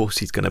 Of course,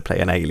 he's going to play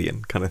an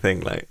alien kind of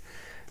thing. Like,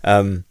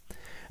 and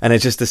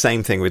it's just the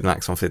same thing with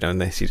Max von Sydow in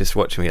this. You just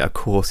watch me. Of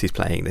course, he's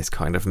playing this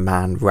kind of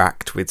man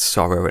racked with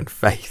sorrow and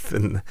faith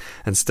and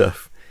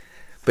stuff.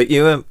 But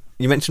you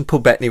mentioned Paul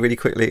Bettany really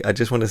quickly. I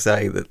just want to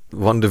say that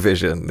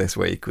WandaVision this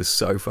week was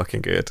so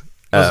fucking good.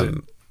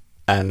 And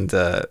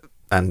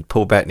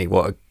Paul Bettany,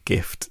 what a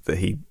gift that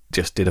he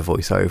just did a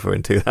voiceover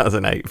in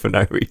 2008 for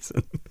no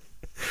reason.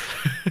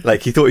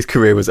 Like, he thought his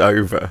career was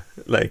over,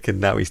 like,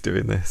 and now he's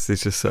doing this.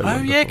 It's just so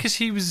wonderful. yeah,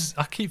 because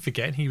I keep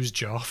forgetting he was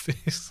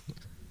Jarvis.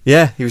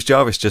 Yeah, he was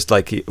Jarvis. Just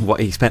like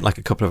he spent like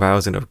a couple of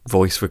hours in a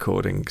voice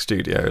recording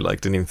studio,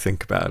 like didn't even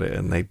think about it,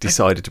 and they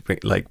decided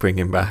to bring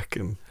him back.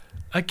 And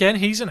again,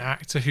 he's an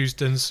actor who's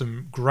done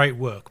some great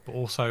work, but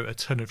also a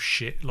ton of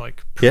shit,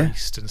 like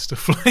Priest and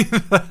stuff like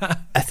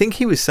that. I think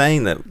he was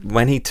saying that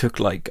when he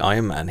took like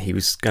Iron Man, he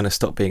was going to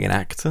stop being an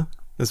actor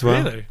as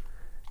well. Really?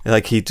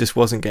 Like, he just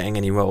wasn't getting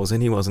any roles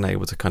and he wasn't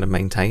able to kind of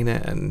maintain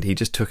it, and he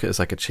just took it as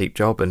like a cheap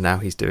job, and now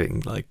he's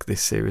doing like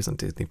this series on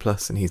Disney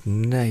Plus and he's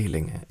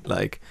nailing it.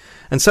 Like,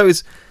 and so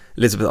is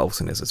Elizabeth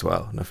Olsen is as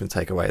well. Nothing to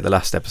take away. The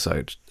last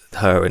episode,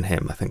 her and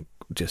him, I think,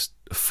 just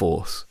a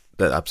force,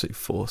 the absolute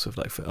force of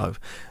like,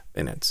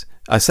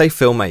 I say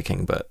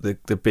filmmaking, but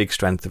the big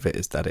strength of it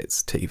is that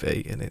it's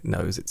TV and it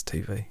knows it's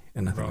TV,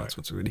 and I think that's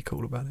what's really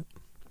cool about it.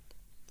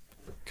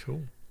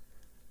 Cool.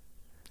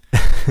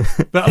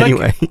 But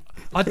anyway,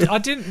 I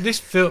didn't. This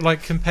felt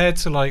like, compared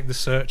to like The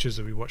Searchers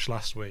that we watched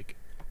last week,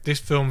 this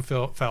film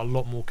felt a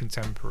lot more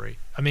contemporary.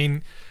 I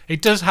mean,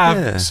 it does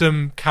have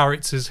some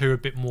characters who are a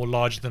bit more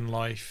larger than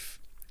life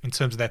in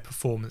terms of their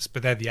performance,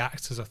 but they're the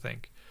actors, I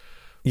think.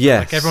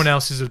 Yes. Like everyone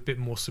else is a bit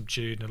more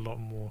subdued and a lot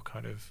more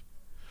kind of.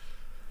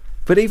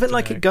 But even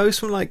like it goes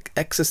from like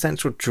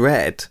existential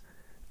dread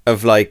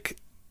of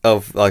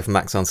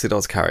Max von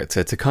Sydow's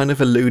character to kind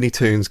of a Looney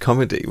Tunes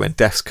comedy when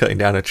Death's cutting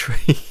down a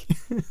tree.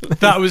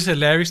 That was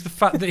hilarious. The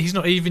fact that he's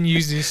not even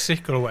using his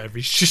sickle or whatever,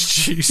 he's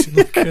just using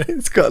like a.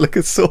 It's got like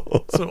a saw.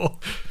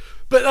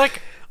 But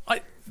like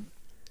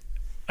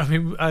I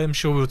mean, I'm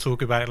sure we'll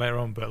talk about it later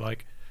on. But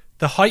like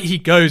the height he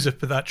goes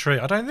up at that tree,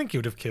 I don't think he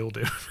would have killed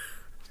him.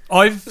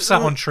 I've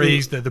sat on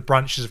trees that the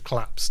branches have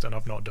collapsed and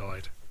I've not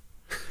died.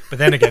 But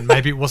then again,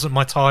 maybe it wasn't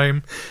my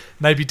time.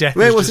 Maybe Death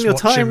was it wasn't your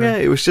just watching time, yeah.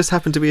 It was just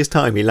happened to be his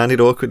time. He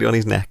landed awkwardly on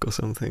his neck or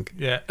something.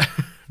 Yeah,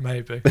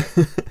 maybe.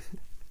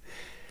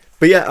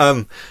 But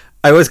yeah,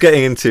 I was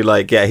getting into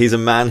he's a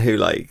man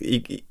who I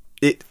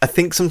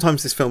think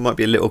sometimes this film might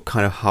be a little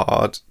kind of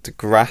hard to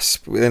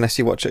grasp unless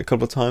you watch it a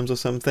couple of times or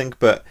something.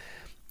 But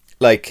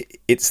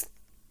it's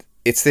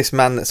this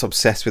man that's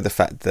obsessed with the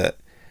fact that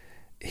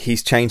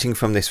he's changing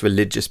from this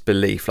religious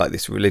belief, like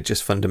this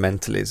religious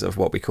fundamentalism of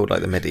what we call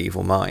like the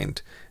medieval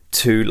mind,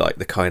 to like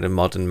the kind of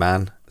modern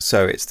man.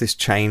 So it's this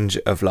change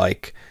of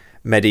like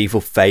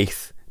medieval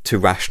faith to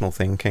rational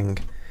thinking.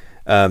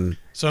 So I'm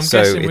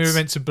guessing we were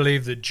meant to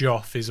believe that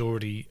Joff is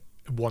already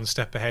one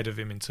step ahead of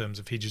him in terms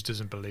of he just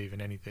doesn't believe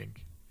in anything.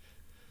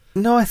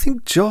 No, I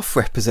think Joff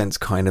represents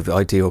kind of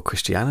ideal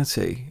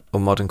Christianity or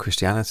modern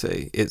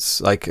Christianity.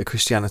 It's like a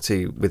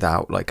Christianity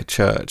without like a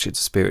church. It's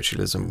a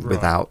spiritualism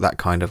without that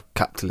kind of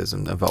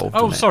capitalism involved.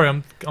 Oh, sorry,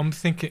 I'm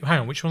thinking. Hang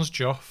on, which one's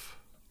Joff?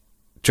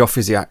 Joff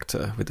is the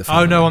actor with the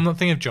family. Oh no, I'm not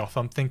thinking of Joff.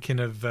 I'm thinking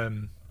of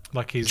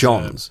like his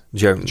Jones.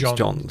 Yeah,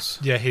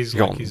 his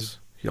like his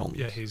Jons.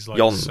 Yeah, he's like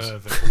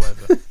servant or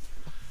whatever.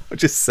 I'll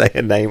just say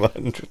a name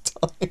 100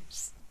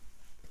 times.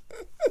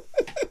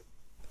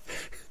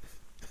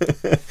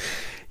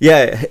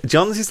 Yeah,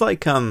 Johns is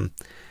like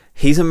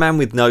he's a man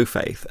with no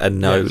faith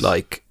and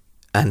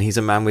and he's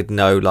a man with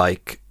no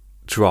like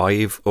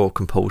drive or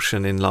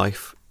compulsion in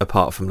life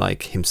apart from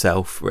like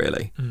himself,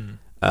 really.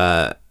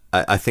 I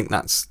think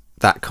that's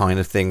that kind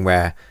of thing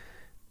where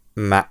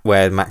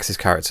Max's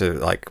character,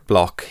 like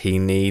Block, he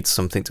needs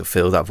something to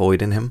fill that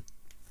void in him,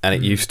 and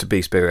it used to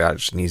be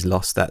spirituality and he's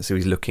lost that, so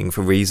he's looking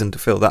for reason to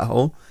fill that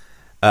hole.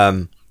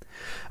 And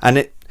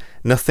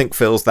nothing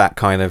fills that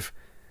kind of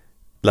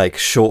like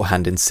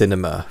shorthand in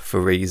cinema for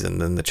reason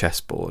than the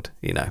chessboard.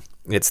 You know,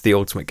 it's the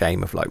ultimate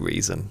game of like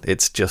reason.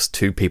 It's just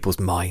two people's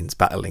minds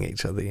battling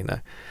each other, you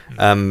know.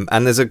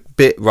 And there's a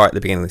bit right at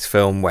the beginning of this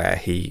film where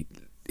he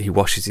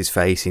washes his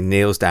face, he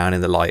kneels down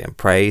in the light and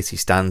prays, he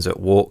stands up,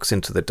 walks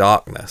into the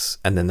darkness,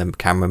 and then the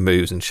camera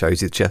moves and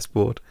shows his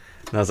chessboard.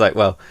 And I was like,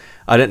 well,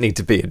 I don't need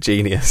to be a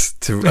genius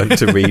to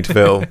read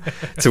film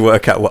to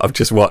work out what I've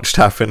just watched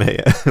happen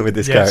here with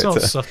this character.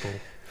 It's not subtle.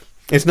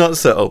 It's not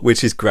subtle,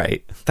 which is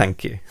great.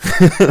 Thank you.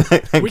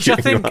 Which I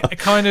think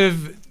kind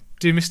of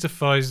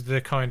demystifies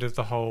the kind of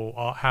the whole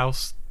art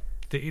house.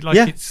 I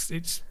think it's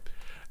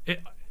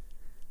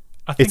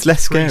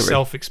less pretty scary,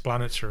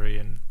 self-explanatory,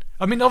 and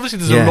I mean, obviously,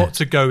 there's a lot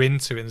to go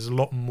into it. And there's a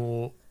lot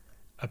more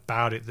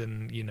about it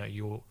than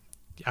your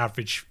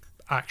average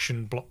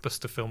action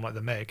blockbuster film like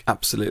The Meg.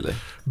 Absolutely,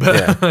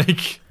 but I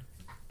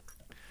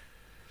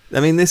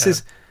mean, this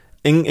is.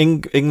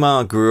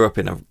 Ingmar grew up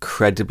in an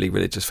incredibly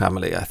religious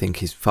family. I think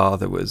his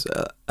father was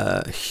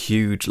a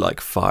huge,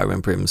 like, fire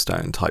and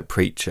brimstone type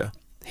preacher.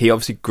 He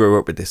obviously grew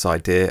up with this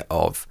idea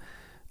of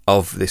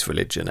this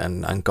religion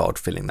and God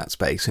filling that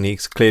space. And he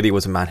clearly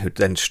was a man who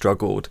then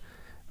struggled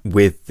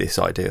with this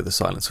idea of the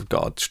silence of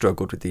God,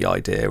 struggled with the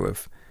idea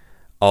of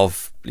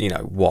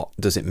what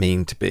does it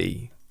mean to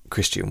be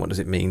Christian? What does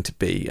it mean to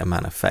be a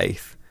man of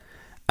faith?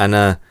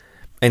 And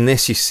in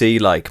this, you see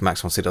like Max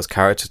von Sydow's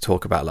character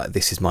talk about like,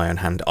 this is my own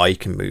hand, I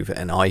can move it,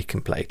 and I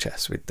can play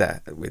chess with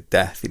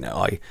death. You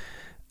know,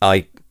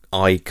 I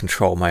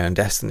control my own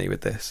destiny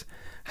with this.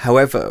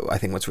 However, I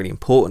think what's really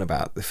important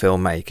about the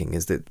filmmaking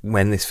is that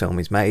when this film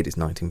is made, it's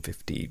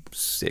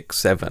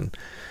 1956-7,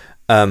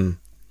 and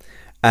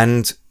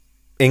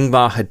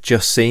Ingmar had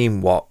just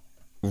seen what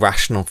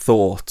rational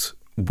thought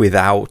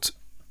without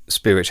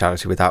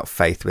spirituality, without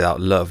faith, without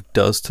love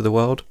does to the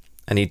world.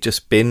 And he'd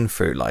just been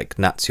through like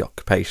Nazi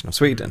occupation of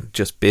Sweden,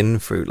 just been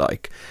through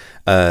like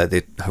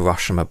the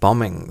Hiroshima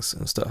bombings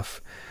and stuff,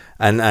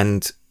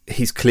 and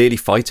he's clearly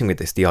fighting with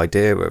this, the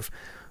idea of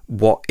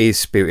what is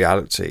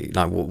spirituality,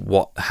 like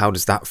how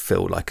does that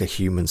feel like a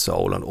human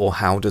soul, or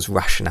how does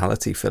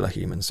rationality fill a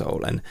human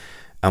soul, and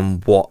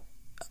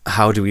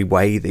how do we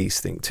weigh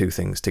these two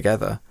things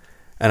together?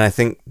 And I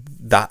think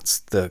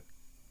that's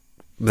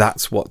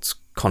what's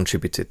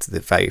contributed to the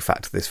very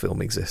fact that this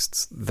film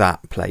exists,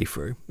 that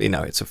playthrough. You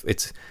know, it's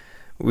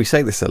we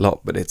say this a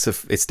lot, but it's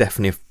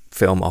definitely a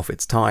film of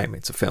its time.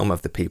 It's a film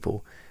of the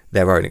people,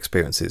 their own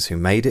experiences, who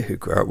made it, who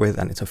grew up with,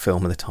 and it's a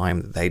film of the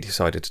time that they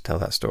decided to tell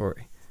that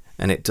story.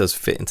 And it does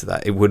fit into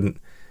that. It would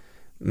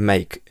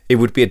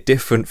be a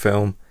different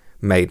film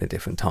made in a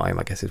different time,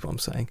 I guess is what I'm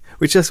saying,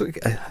 which is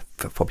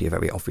probably a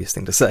very obvious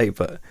thing to say,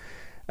 but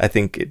I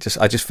think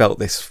I just felt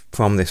this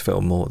from this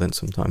film more than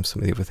sometimes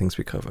some of the other things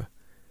we cover.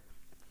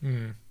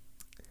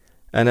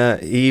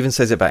 And he even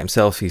says it about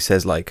himself. He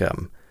says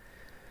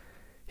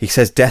he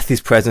says death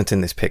is present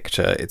in this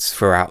picture. It's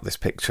throughout this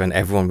picture, and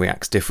everyone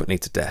reacts differently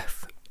to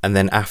death. And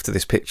then after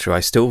this picture,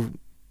 I still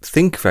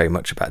think very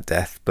much about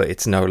death, but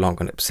it's no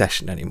longer an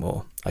obsession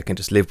anymore. I can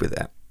just live with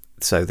it.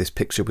 So this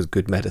picture was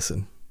good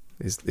medicine.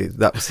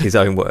 That was his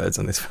own words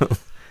on this film.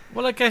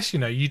 Well, I guess,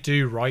 you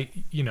do write,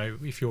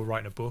 if you're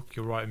writing a book,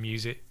 you'll write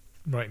music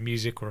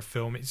or a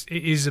film.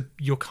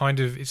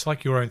 It's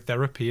like your own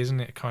therapy, isn't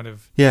it? Kind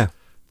of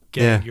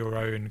getting your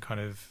own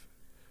kind of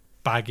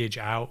baggage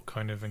out,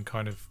 and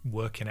kind of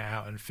working it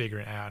out and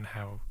figuring it out and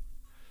how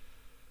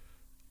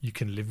you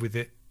can live with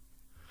it.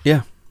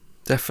 Yeah,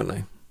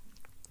 definitely.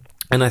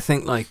 And I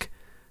think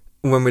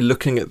when we're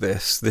looking at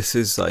this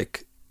is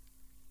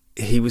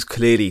he was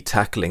clearly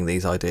tackling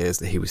these ideas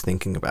that he was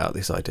thinking about,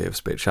 this idea of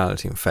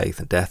spirituality and faith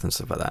and death and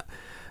stuff like that.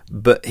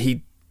 But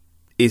he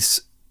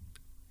is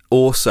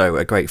also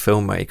a great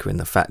filmmaker in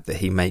the fact that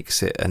he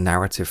makes it a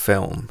narrative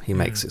film. He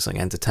makes it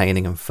something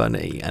entertaining and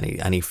funny,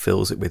 and he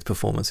fills it with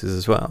performances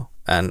as well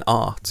and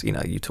art.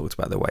 You talked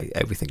about the way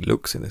everything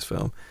looks in this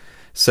film,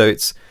 so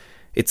it's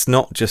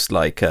not just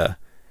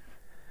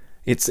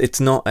it's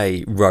not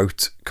a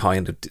rote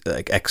kind of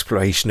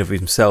exploration of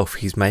himself.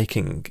 He's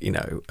making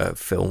a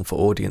film for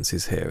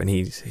audiences here, and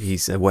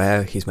he's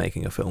aware he's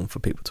making a film for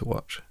people to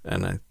watch,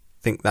 and I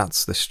think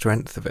that's the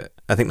strength of it.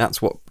 I think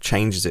that's what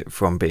changes it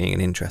from being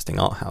an interesting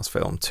art house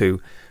film to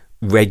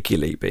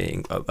regularly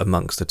being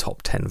amongst the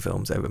top 10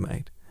 films ever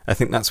made. I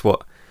think that's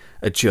what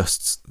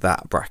adjusts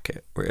that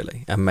bracket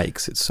really and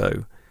makes it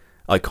so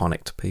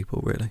iconic to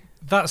people, really.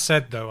 That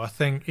said, though, I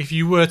think if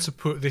you were to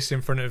put this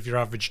in front of your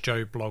average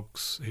Joe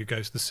Bloggs who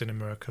goes to the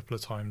cinema a couple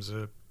of times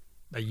a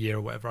year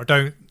or whatever,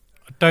 I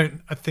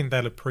think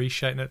they'll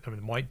appreciate it. I mean,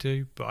 they might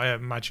do, but I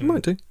imagine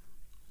might do.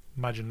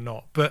 Imagine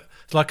not. But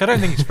I don't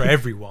think it's for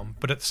everyone.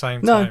 But at the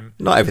same time,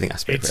 not everything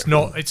has to be. It's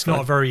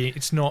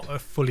not a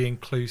fully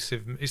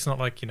inclusive. It's not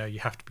like you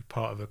have to be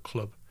part of a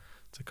club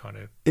to kind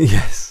of.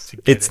 Yes,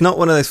 it's not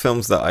one of those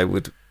films that I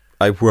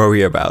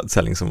worry about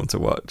telling someone to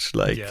watch.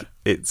 It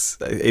is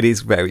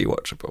very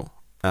watchable,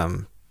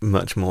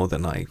 much more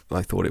than I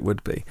thought it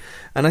would be.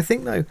 And I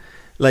think though,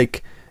 I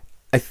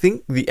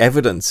think the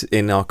evidence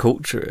in our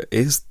culture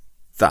is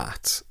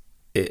that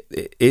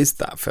it is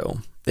that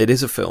film. It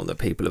is a film that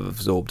people have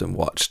absorbed and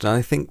watched. And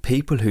I think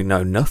people who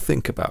know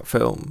nothing about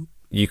film,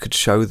 you could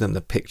show them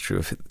the picture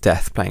of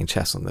Death playing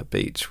chess on the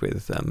beach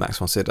with Max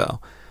von Sydow,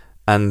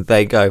 and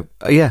they go,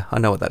 oh, yeah, I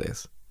know what that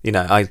is.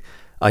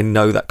 I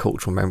know that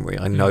cultural memory.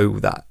 I know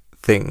that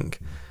thing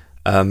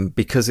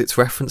because it's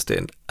referenced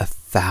in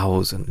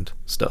 1,000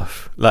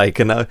 stuff.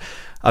 And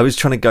I was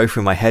trying to go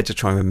through my head to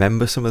try and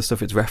remember some of the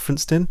stuff it's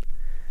referenced in.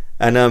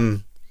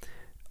 And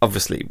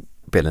obviously,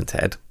 Bill and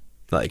Ted,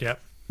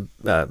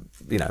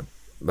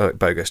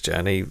 Bogus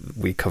Journey,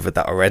 we covered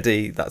that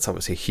already. That's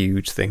obviously a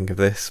huge thing of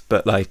this.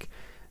 But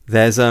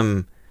there's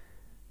Woody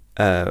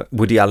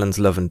Allen's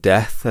Love and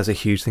Death. There's a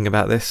huge thing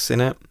about this in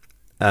it.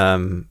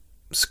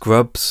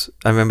 Scrubs.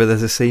 I remember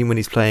there's a scene when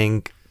he's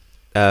playing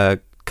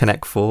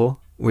Connect 4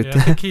 with. Yeah,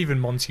 I think even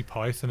Monty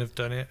Python have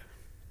done it.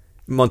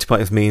 Monty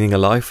Python's Meaning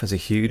of Life has a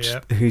huge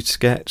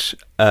sketch.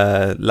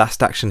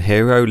 Last Action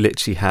Hero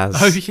literally has.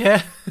 Oh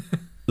yeah.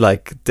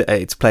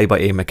 It's played by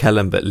Ian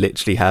McKellen, but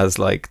literally has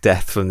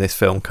death from this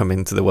film come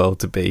into the world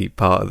to be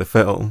part of the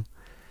film.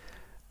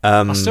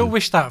 I still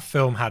wish that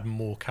film had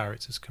more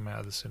characters come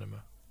out of the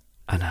cinema.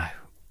 I know.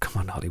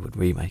 Come on, Hollywood,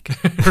 remake.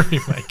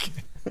 Remake.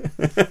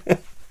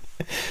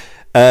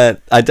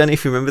 I don't know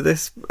if you remember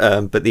this,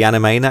 but the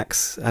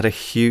Animaniacs had a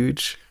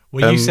huge.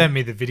 Well, you sent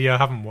me the video. I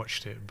haven't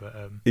watched it, but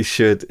you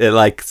should.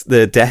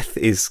 The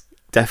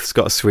Death's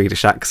got a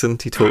Swedish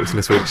accent. He talks in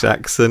a Swedish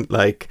accent.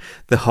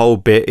 The whole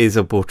bit is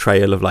a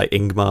portrayal of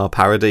Ingmar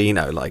parody.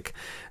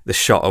 The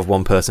shot of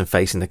one person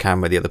facing the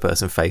camera, the other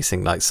person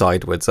facing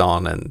sideways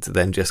on, and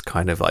then just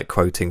kind of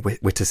quoting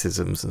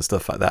witticisms and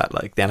stuff like that.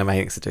 The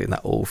Animaniacs are doing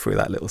that all through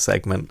that little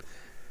segment.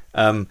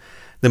 The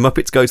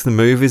Muppets Go to the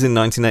Movies in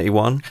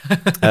 1981.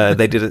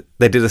 They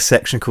did a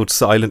section called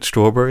Silent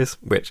Strawberries,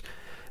 which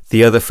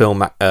the other film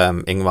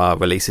Ingmar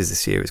releases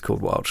this year is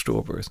called Wild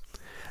Strawberries.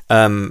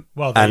 They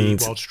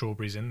eat wild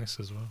strawberries in this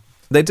as well.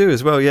 They do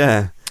as well,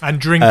 yeah. And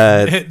drink.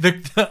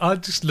 I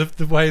just love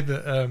the way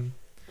that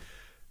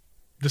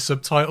the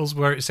subtitles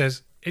where it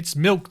says it's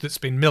milk that's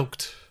been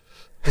milked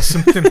or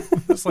something.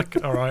 It's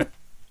all right.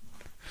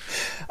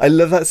 I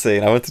love that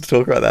scene. I wanted to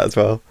talk about that as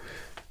well.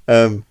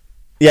 So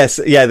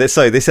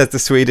this has the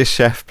Swedish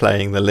chef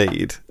playing the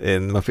lead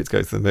in Muppets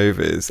Go to the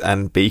Movies,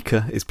 and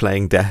Beaker is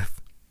playing Death.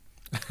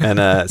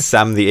 And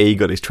Sam the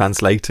Eagle is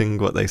translating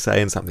what they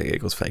say, and Sam the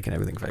Eagle's taking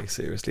everything very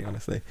seriously,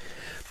 honestly.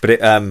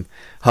 But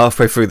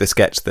halfway through the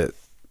sketch that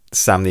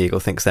Sam the Eagle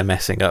thinks they're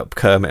messing up,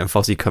 Kermit and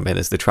Fozzie come in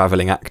as the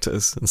travelling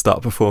actors and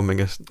start performing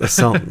a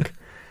song.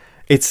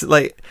 It's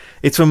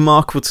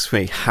remarkable to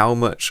me how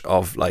much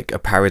of a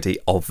parody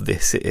of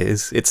this it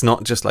is. It's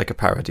not just a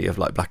parody of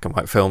black and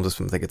white films or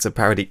something. It's a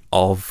parody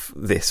of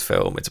this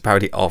film. It's a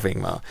parody of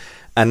Ingmar,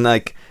 and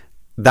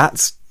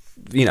that's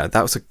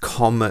that was a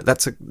common.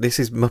 This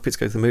is Muppets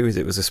Go to the Movies.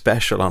 It was a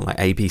special on like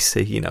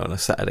ABC, on a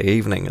Saturday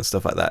evening and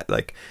stuff like that.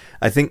 Like,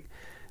 I think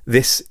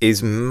this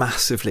is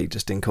massively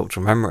just in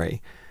cultural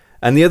memory.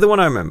 And the other one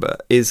I remember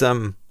is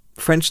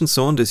French and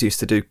Saunders used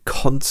to do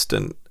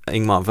constant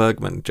Ingmar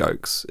Bergman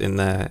jokes in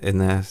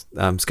their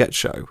sketch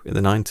show in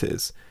the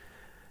 90s.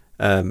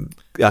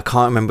 I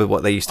can't remember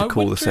what they used to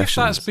call the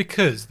sessions. That's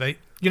because they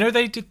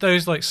did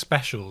those like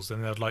specials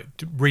and they'd like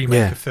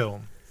remake a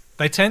film.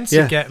 They tend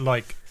to get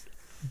like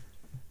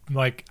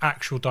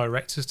actual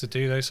directors to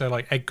do those. So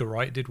like Edgar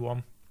Wright did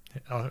one.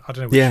 I don't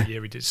know which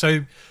year he did.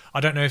 So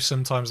I don't know if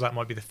sometimes that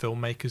might be the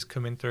filmmakers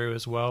coming through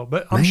as well.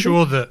 But I'm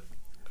sure that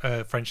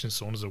French and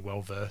Saunders are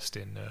well versed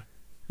in.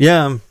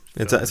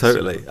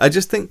 Totally. I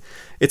just think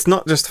it's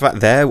not just the fact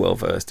they're well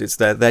versed; it's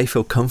that they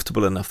feel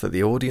comfortable enough that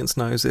the audience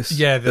knows this.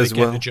 Yeah, they as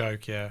get well. The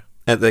joke. Yeah,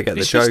 they get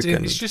the joke.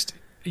 It's just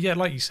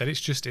like you said,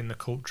 it's just in the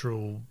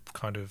cultural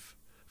kind of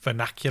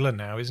vernacular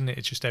now, isn't it?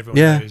 It's just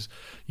everyone knows.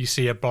 You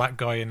see a black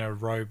guy in a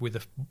robe with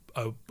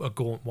a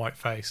gaunt white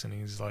face, and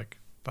he's like,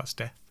 "That's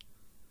death."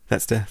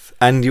 That's death.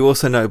 And you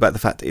also know about the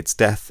fact that it's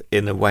death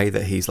in a way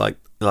that he's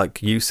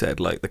like you said,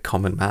 like the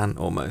common man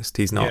almost.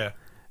 He's not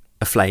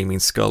a flaming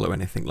skull or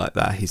anything like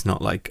that. He's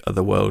not like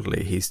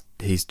otherworldly.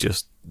 He's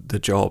just the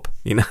job,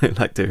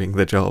 like doing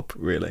the job,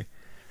 really.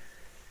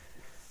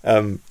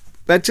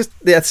 But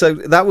so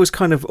that was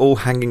kind of all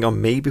hanging on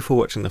me before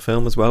watching the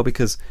film as well,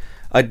 because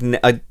I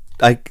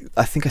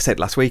think I said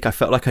last week, I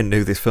felt like I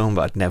knew this film,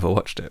 but I'd never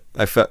watched it.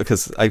 I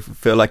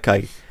feel like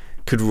I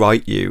could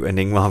write you an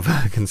Ingmar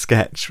Bergman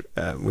sketch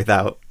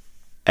without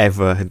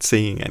ever had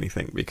seen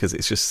anything, because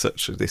it's just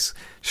such this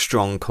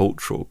strong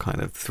cultural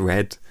kind of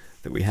thread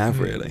that we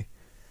have, really.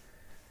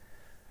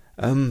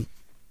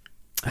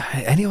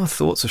 Any other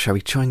thoughts, or shall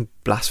we try and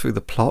blast through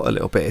the plot a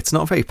little bit? It's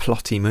not a very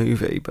plotty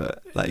movie,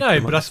 but like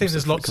but I think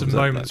there's lots of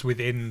moments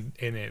within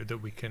it that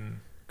we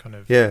can kind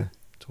of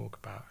talk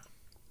about.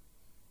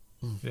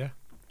 Yeah.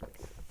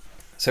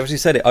 So as you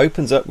said, it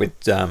opens up with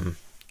a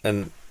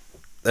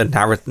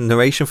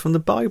narration from the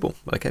Bible,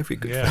 like every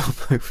good film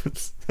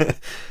opens.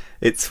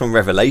 It's from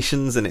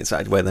Revelations, and it's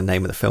where the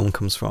name of the film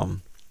comes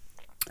from.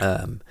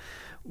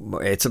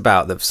 It's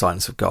about the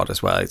silence of God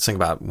as well. It's something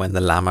about when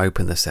the Lamb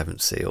opened the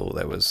seventh seal,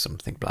 there was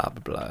something blah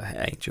blah blah.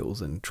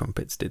 Angels and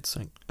trumpets did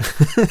sing.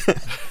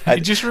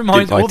 It just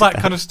reminds all that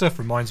kind of stuff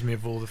reminds me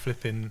of all the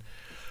flipping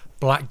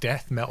Black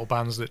Death metal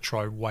bands that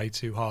try way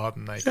too hard,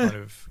 and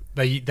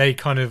they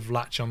kind of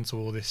latch onto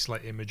all this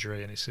like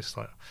imagery, and it's just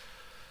like.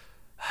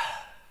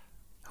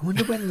 I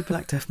wonder when the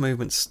Black Death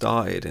movement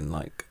started in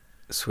like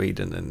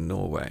Sweden and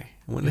Norway.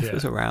 I wonder if it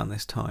was around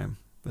this time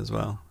as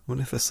well. I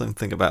wonder if there's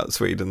something about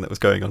Sweden that was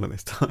going on at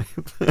this time.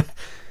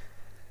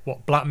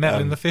 What, black metal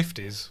in the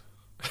 50s?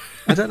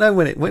 I don't know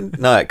when.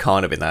 No, it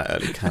can't have been that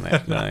early, can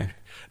it?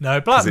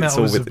 No, black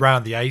metal was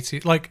around the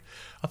 80s. Like,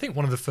 I think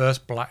one of the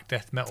first Black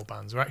Death metal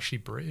bands were actually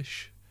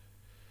British.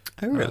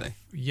 Oh, really?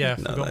 I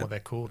forgot what they're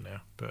called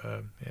now, but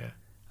yeah.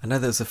 I know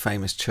there's a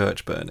famous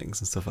church burnings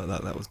and stuff like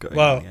that was going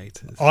on in the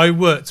 80s. I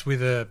worked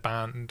with a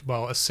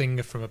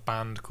singer from a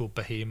band called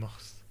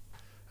Behemoth.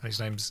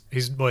 And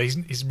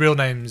his real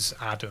name's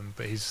Adam,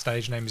 but his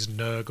stage name is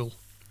Nurgle.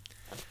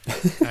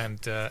 And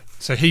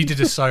so he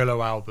did a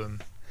solo album.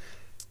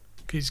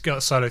 He's got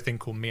a solo thing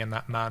called Me and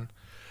That Man,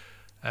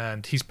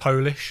 and he's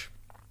Polish.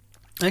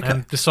 Okay.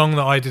 And the song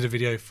that I did a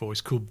video for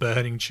is called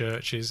Burning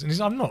Churches, and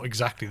I'm not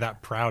exactly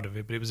that proud of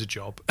it, but it was a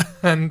job.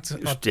 And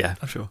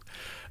sure.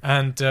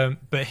 And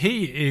but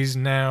he is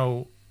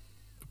now,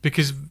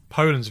 because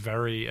Poland's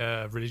very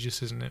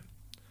religious, isn't it?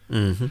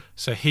 Mm-hmm.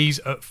 So he's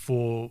up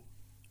for.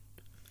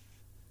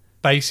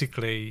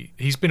 Basically,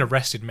 he's been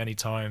arrested many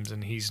times,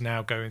 and he's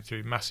now going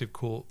through massive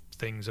court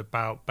things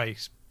about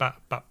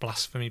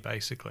blasphemy,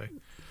 basically.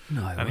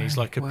 No and way. He's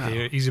like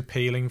he's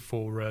appealing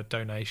for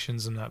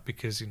donations and that,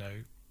 because he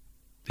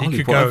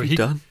could what go. Have you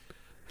done?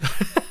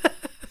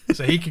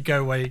 So he could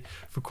go away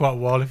for quite a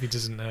while if he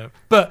doesn't know.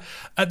 But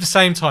at the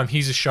same time,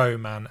 he's a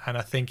showman, and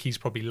I think he's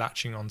probably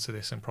latching onto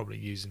this and probably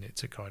using it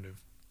to kind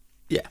of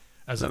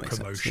as a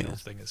promotional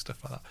thing and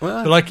stuff like that.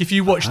 Well, but like if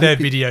you watch their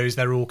videos,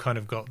 they're all kind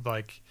of got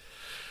like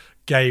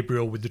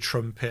Gabriel with the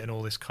trumpet and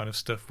all this kind of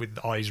stuff, with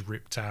eyes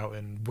ripped out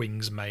and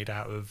wings made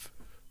out of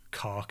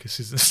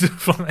carcasses and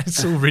stuff like that.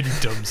 It's all really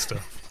dumb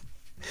stuff.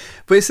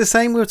 But it's the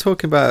same. We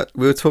talked about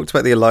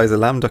the Eliza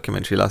Lamb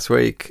documentary last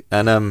week,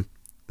 and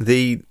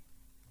the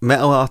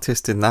metal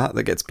artist in that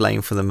gets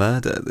blamed for the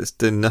murder, that's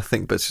doing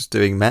nothing but just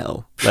doing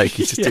metal. Like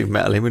he's just doing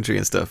metal imagery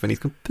and stuff, and he's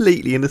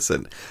completely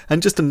innocent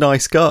and just a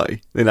nice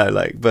guy,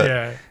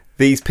 but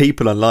these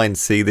people online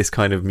see this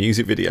kind of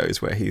music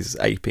videos where he's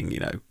aping,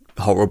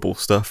 horrible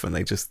stuff, and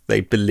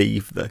they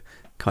believe the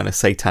kind of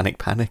satanic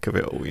panic of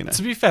it all,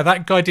 To be fair,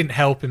 that guy didn't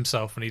help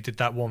himself when he did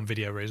that one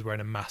video where he's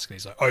wearing a mask and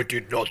he's like, I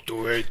did not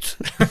do it.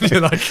 You're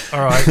like,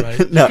 all right,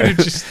 mate. No. You could have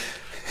just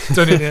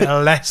done it in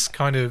a less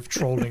kind of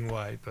trolling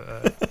way,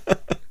 but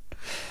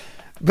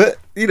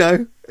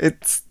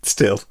it's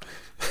still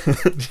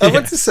I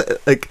want to say,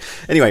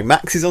 anyway,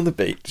 Max is on the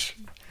beach.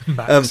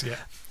 Max,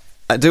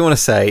 I do want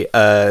to say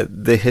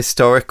the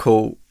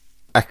historical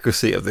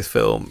accuracy of this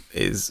film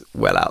is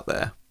well out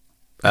there.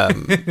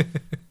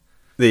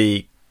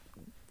 The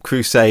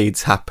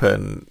Crusades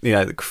happen,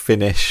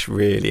 finish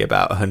really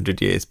about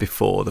 100 years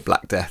before the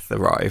Black Death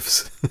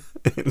arrives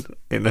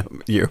in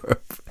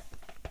Europe.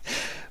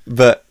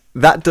 But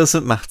that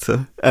doesn't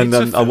matter. And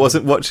I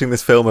wasn't watching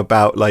this film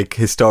about like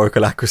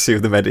historical accuracy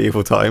of the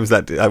medieval times.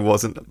 That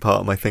wasn't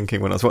part of my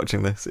thinking when I was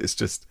watching this. It's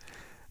just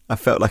I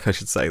felt like I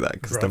should say that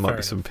because there might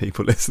be some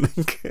people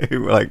listening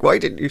who were like, "Why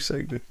didn't you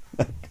say this?"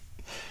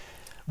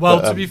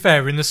 Well, to be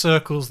fair, in the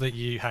circles that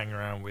you hang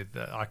around with,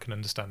 I can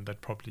understand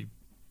they'd probably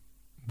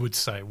would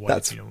say, "Why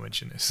did you not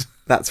mention this?"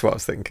 That's what I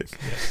was thinking.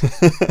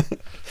 Yes.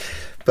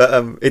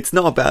 But it's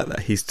not about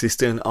that. He's just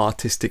doing an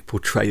artistic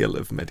portrayal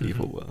of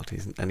medieval world,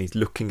 and he's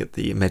looking at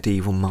the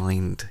medieval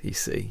mind. You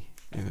see,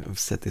 I've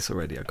said this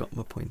already. I got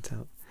my point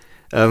out.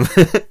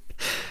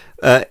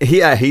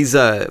 He's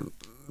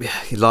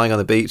lying on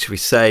the beach. We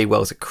say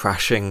wells are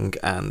crashing,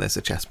 and there's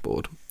a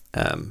chessboard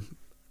on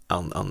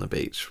the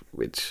beach,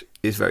 which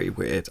is very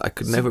weird. I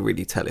could never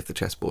really tell if the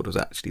chessboard was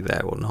actually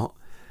there or not.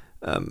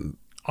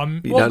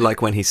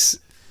 Like when he's.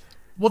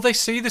 Well, they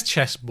see the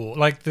chessboard,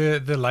 like the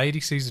lady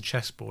sees the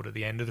chessboard at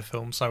the end of the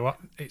film, so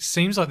it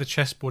seems like the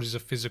chessboard is a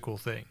physical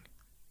thing.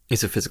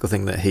 It's a physical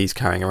thing that he's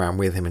carrying around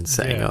with him and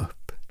setting up.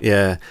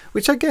 Yeah,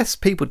 which I guess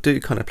people do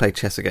kind of play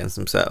chess against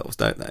themselves,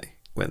 don't they?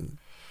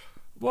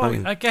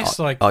 I guess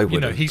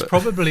he's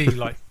probably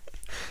like,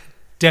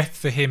 death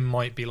for him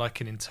might be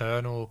like an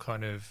internal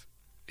kind of,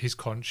 his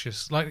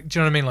conscious, like, do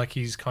you know what I mean? Like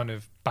he's kind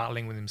of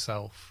battling with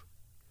himself.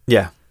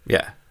 Yeah.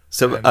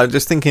 So I'm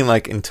just thinking,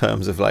 like, in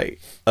terms of like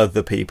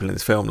other people in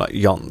this film, like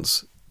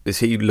Jons, is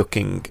he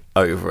looking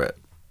over at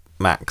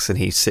Max and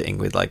he's sitting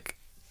with like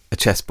a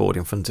chessboard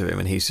in front of him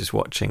and he's just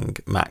watching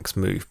Max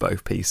move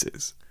both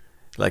pieces?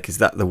 Like, is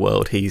that the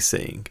world he's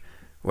seeing?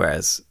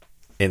 Whereas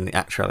in the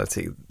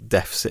actuality,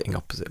 Death's sitting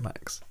opposite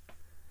Max.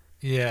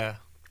 Yeah.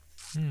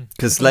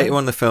 Because later on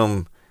in the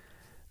film,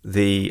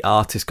 the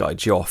artist guy,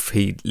 Joff,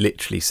 he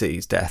literally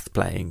sees Death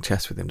playing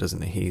chess with him,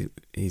 doesn't he?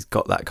 He's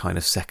got that kind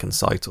of second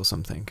sight or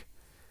something.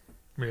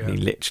 Yeah. And he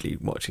literally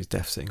watches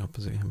Death sitting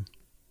opposite him.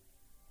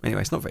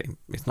 Anyway, it's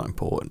not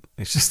important.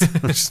 It's just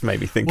it just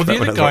made me think. Well,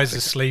 the other guy's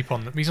asleep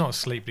he's not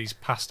asleep, but he's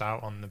passed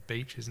out on the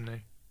beach, isn't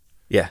he?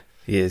 Yeah,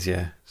 he is.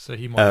 Yeah. So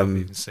he might not have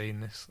even seen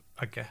this,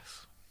 I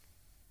guess.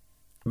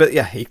 But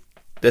yeah,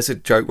 there's a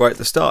joke right at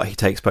the start. He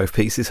takes both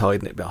pieces,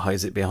 hides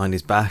it behind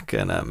his back,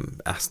 and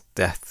asks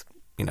Death,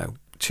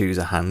 choose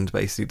a hand,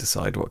 basically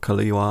decide what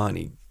colour you are, and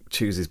he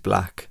chooses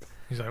black.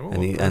 He's like,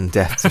 and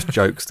Death just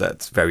jokes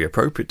that's very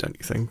appropriate, don't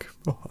you think?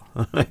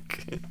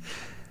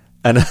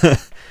 And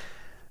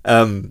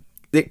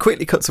it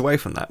quickly cuts away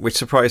from that, which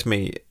surprised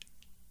me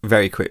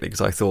very quickly, because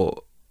I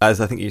thought,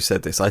 as I think you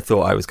said this, I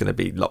thought I was going to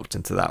be locked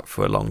into that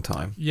for a long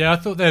time. Yeah, I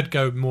thought they'd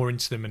go more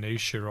into the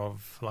minutiae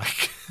of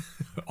like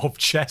of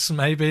chess,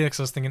 maybe,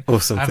 because I was thinking, I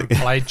haven't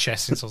played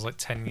chess since I was like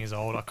 10 years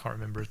old. I can't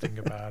remember a thing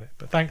about it,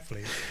 but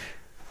thankfully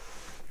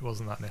it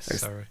wasn't that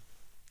necessary.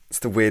 It's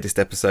the weirdest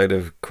episode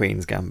of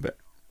Queen's Gambit,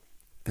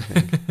 I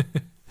think.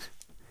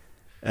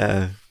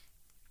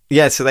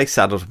 So they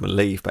saddled him and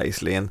leave,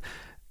 basically, and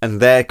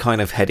they're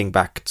kind of heading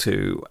back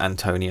to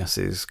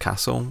Antonius's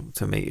castle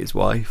to meet his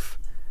wife,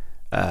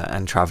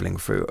 and travelling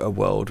through a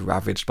world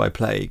ravaged by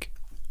plague,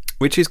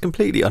 which is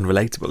completely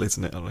unrelatable,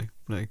 isn't it, Ollie?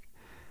 Like,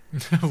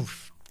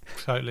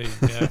 totally,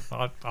 yeah.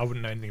 I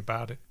wouldn't know anything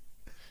about it.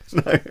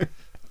 No.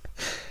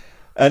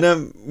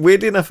 And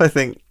weirdly enough, I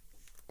think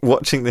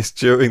watching this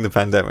during the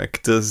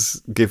pandemic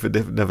does give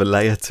another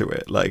layer to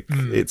it. Like,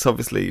 it's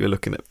obviously you're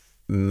looking at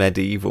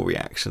medieval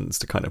reactions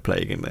to kind of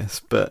plague in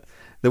this, but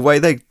the way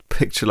they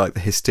picture like the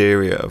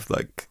hysteria of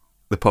like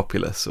the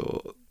populace,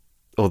 or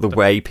the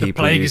way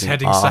people plague are using is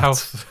heading art.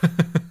 south.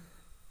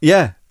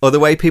 Yeah, or the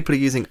way people are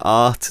using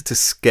art to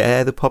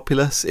scare the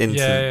populace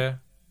into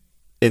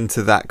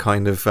that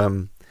kind of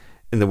in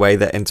the way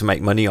and to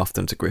make money off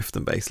them, to grift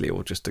them basically,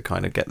 or just to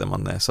kind of get them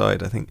on their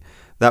side. I think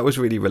that was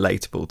really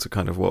relatable to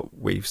kind of what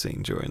we've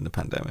seen during the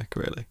pandemic,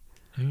 really.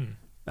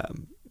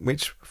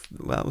 Which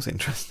was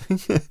interesting.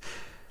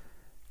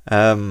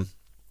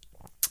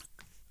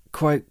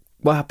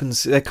 What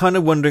happens? They're kind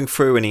of wandering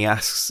through, and he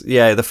asks.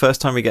 Yeah, the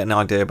first time we get an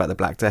idea about the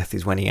Black Death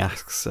is when he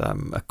asks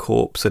a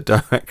corpse a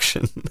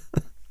direction.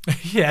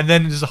 Yeah, and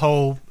then there's a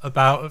whole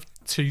about a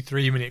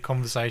 2-3 minute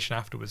conversation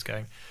afterwards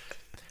going,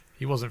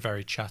 he wasn't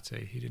very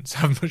chatty, he didn't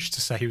have much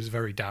to say, he was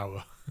very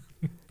dour.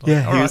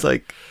 Was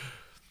like,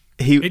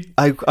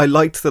 I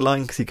liked the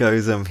line because he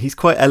goes, he's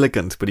quite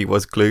elegant, but he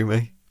was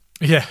gloomy.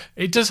 Yeah,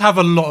 it does have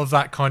a lot of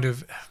that kind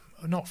of,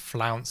 not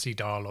flouncy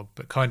dialogue,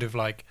 but kind of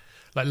like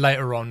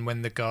later on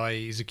when the guy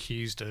is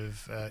accused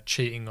of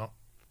cheating or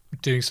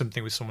doing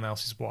something with someone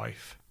else's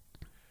wife.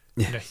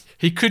 Yeah.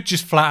 He could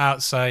just flat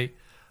out say,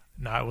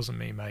 no, it wasn't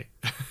me, mate.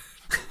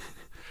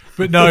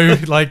 But no,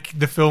 like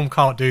the film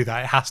can't do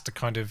that. It has to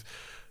kind of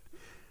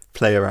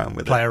play around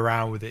with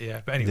it.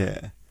 Yeah, but anyway.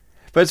 Yeah,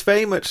 but it's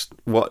very much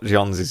what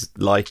Jons is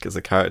like as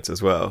a character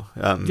as well.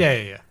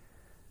 Yeah.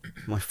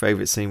 My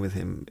favourite scene with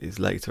him is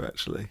later,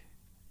 actually.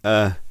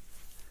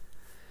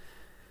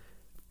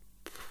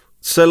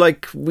 So,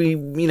 like, we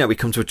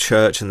come to a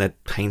church and they're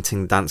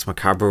painting Dance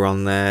Macabre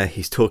on there.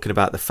 He's talking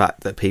about the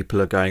fact that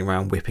people are going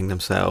around whipping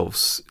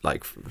themselves,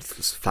 like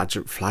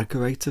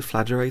flagellators to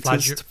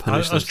punish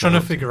themselves. I was trying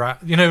to figure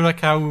out, like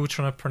how we were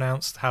trying to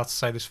pronounce how to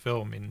say this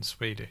film in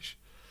Swedish.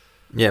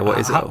 Yeah, what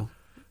is it? Oh,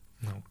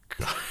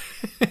 God.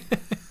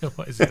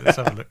 What is it? Let's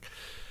have a look.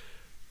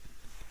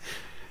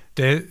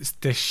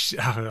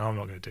 I'm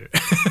not going to do it.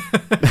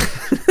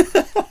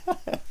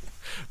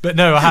 But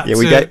no, I had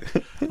to.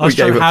 I was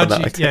trying,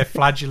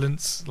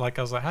 flagellants. Like,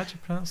 I was like, how do you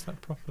pronounce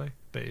that properly?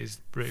 But it's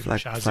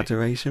British.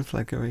 Flagellation.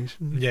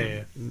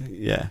 Yeah.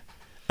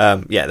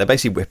 They're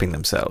basically whipping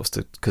themselves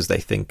because they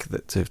think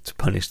that to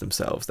punish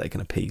themselves they can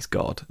appease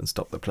God and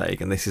stop the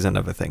plague. And this is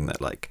another thing that,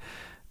 like,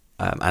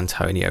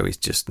 Antonio is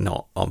just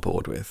not on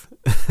board with.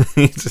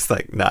 He's just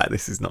like, nah,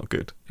 this is not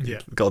good.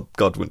 Yeah,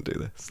 God wouldn't do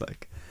this.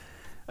 Like,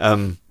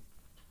 kind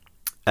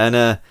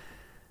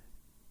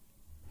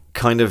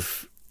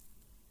of.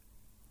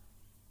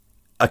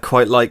 I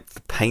quite like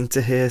the painter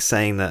here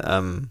saying that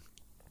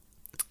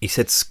he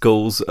said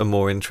skulls are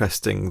more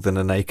interesting than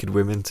a naked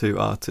women to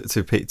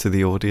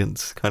the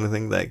audience, kind of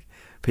thing. Like,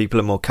 people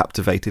are more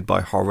captivated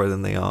by horror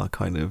than they are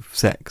kind of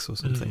sex or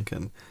something.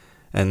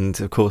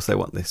 And of course they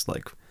want this,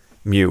 like,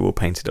 mule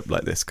painted up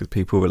like this because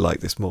people would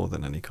like this more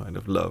than any kind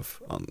of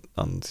love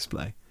on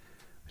display,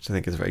 which I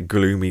think is a very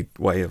gloomy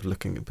way of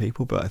looking at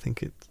people, but I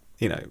think it,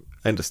 I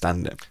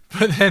understand it.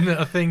 But then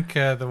I think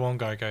the one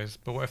guy goes,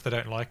 but what if they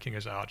don't like it? He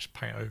goes, I'll just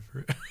paint over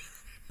it.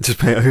 Just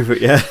paint over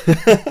it, yeah.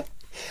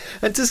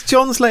 And does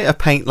John Slater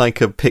paint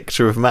like a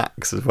picture of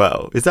Max as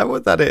well? Is that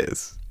what that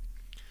is?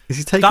 Is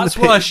he taking That's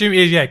what I assume it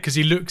is, yeah, because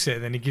he looks at it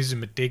and then he gives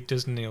him a dig,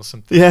 doesn't he, or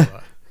something like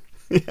that.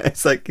 Yeah,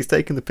 it's like he's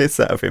taking the piss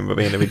out of him by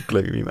being a big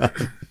gloomy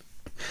man.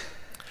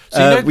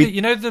 So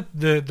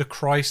the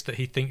Christ that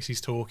he thinks he's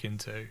talking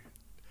to?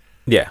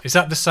 Yeah. Is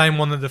that the same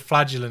one that the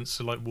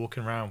flagellants are, like,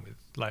 walking around with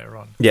later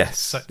on?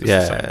 Yes.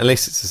 At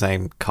least it's the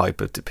same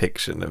type of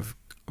depiction of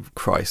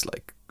Christ,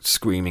 like,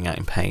 screaming out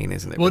in pain,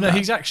 isn't it? Well, no,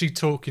 he's actually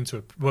talking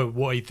to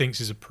what he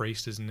thinks is a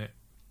priest, isn't it?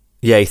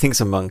 Yeah, he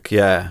thinks a monk,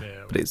 yeah.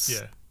 But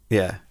it's...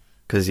 Yeah.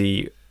 Because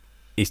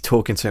he's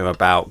talking to him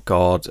about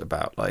God,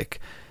 about,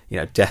 like,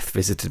 death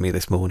visited me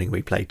this morning,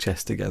 we played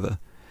chess together.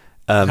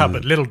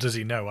 But little does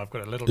he know, I've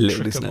got a little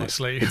trick up my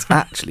sleeve. It's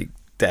actually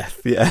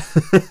death, yeah.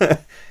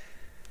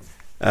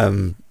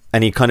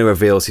 And he kind of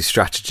reveals his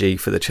strategy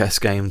for the chess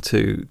game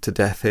to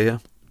Death here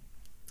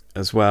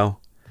as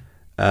well.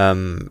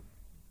 We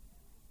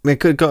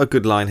got a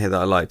good line here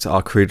that I liked.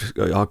 Our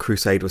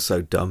crusade was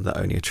so dumb that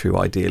only a true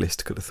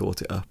idealist could have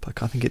thought it up.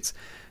 Like, I think it's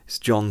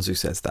Johns who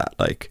says that.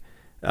 Like,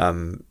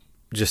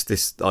 just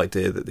this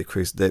idea that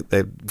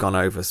they've gone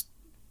over,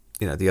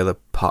 the other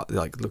part,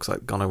 like, looks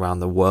like gone around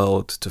the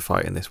world to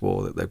fight in this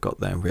war that they've got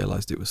there and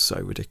realised it was so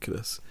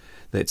ridiculous.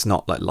 That it's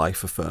not like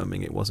life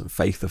affirming, it wasn't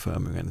faith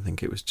affirming or anything,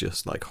 it was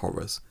just like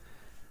horrors.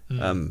 We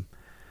kind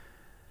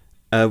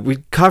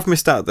of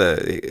missed out that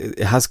it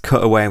has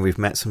cut away and we've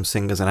met some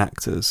singers and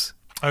actors.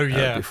 Oh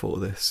yeah, before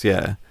this,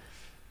 yeah.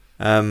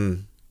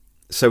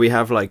 So we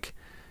have, like,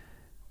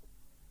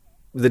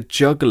 the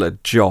juggler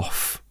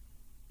Joff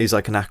is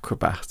like an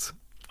acrobat.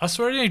 I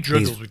swear he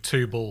juggles with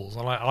two balls.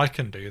 I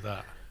can do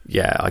that.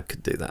 Yeah, I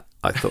could do that.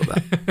 I thought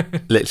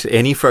that. Literally,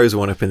 and he throws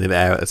one up in the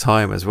air at a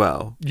time as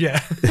well.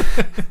 Yeah.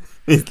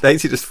 He's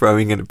basically just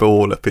throwing a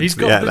ball up into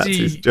the air. That's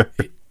his job.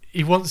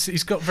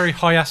 He's got very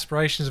high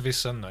aspirations of his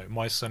son, though.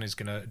 My son is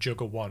going to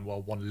juggle one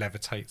while one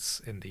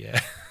levitates in the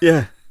air.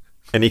 Yeah.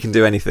 And he can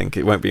do anything.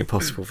 It won't be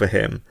impossible for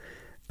him.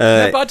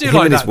 But I do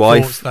like that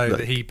thought, though,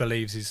 that he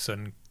believes his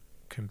son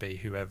can be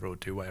whoever or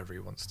do whatever he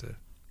wants to.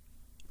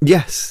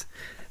 Yes.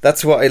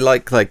 That's what I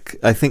like. Like,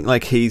 I think,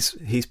 like, he's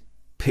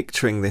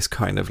picturing this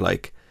kind of,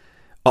 like,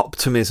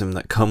 optimism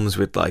that comes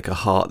with, like, a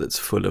heart that's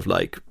full of,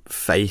 like,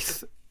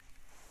 faith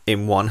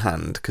in one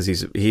hand, because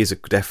he is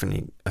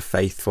definitely a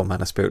faithful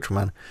man, a spiritual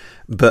man,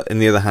 but in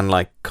the other hand,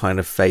 like, kind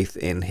of faith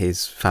in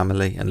his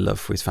family and love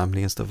for his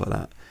family and stuff like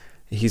that.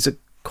 He's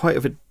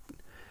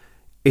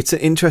it's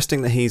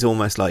interesting that he's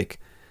almost like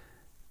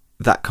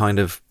that kind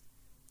of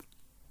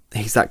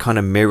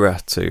mirror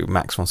to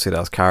Max von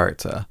Sydow's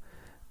character,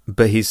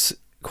 but he's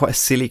quite a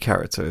silly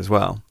character as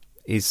well.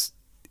 He's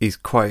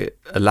quite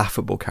a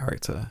laughable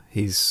character.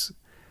 He's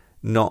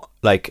not,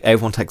 like,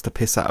 everyone takes the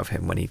piss out of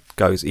him when he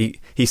goes. He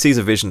sees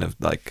a vision of,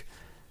 like,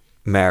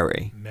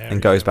 Mary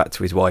and goes back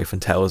to his wife and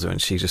tells her,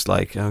 and she's just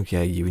like, "Oh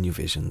yeah, you and your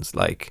visions."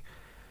 Like,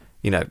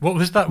 what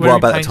was that? Where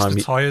he paints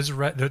the tires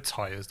red?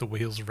 The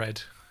wheels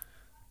red.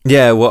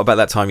 Yeah, what about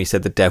that time you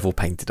said the devil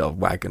painted a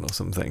wagon or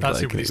something?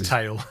 That's like, it with his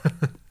tail.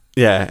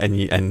 Yeah,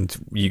 and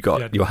you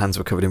got your hands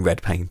were covered in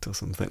red paint or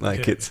something.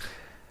 Like, it's.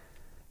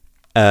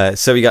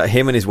 So we got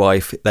him and his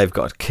wife. They've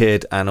got a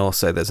kid, and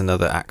also there's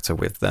another actor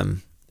with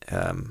them,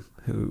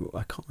 who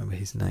I can't remember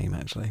his name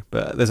actually,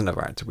 but there's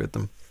another actor with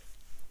them,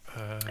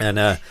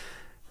 and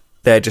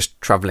they're just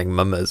travelling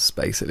mummers,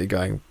 basically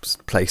going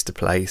place to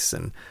place.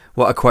 And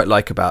what I quite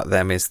like about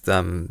them is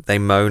they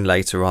moan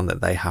later on that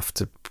they have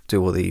to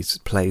do all these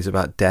plays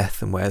about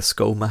death and wear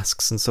skull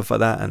masks and stuff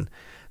like that, and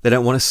they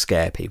don't want to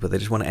scare people. They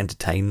just want to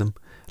entertain them.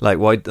 Like,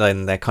 why?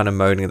 Then they're kind of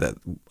moaning that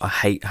I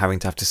hate having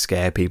to have to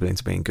scare people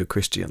into being good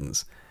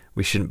Christians.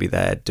 We shouldn't be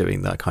there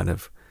doing that kind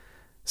of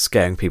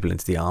scaring people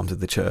into the arms of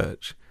the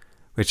church,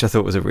 which I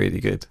thought was a really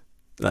good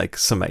like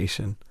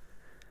summation.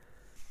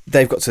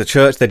 They've got to the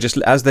church. They're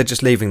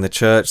just leaving the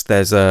church.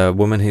 There's a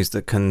woman who's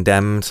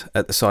condemned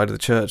at the side of the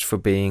church for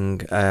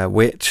being a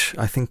witch.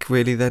 I think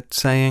really they're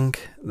saying,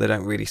 they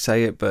don't really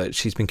say it, but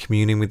she's been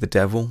communing with the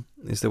devil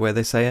is the way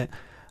they say it.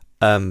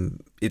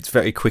 It's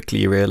very quickly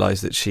you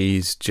realise that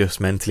she's just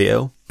mentally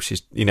ill.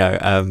 She's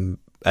and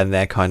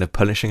they're kind of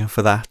punishing her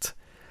for that.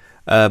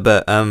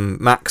 But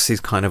Max is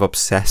kind of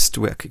obsessed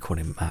with. I could call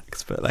him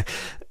Max, but like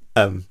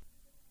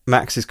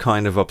Max is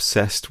kind of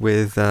obsessed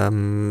with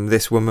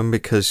this woman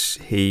because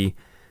he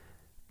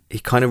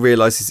kind of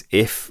realises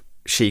if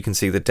she can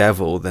see the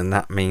devil, then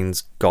that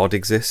means God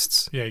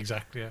exists. Yeah,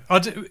 exactly. Yeah.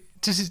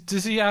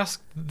 Does he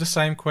ask the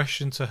same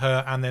question to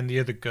her and then the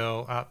other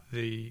girl at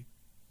the?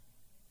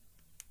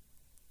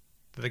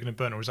 Are they going to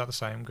burn her? Or is that the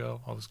same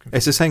girl? I was confused.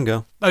 It's the same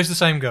girl. Oh, it's the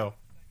same girl.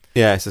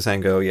 Yeah, it's the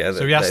same girl. Yeah.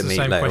 So he asked the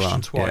same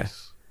question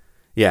twice.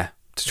 Yeah,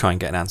 to try and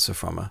get an answer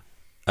from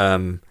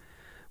her.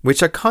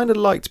 Which I kind of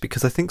liked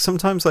because I think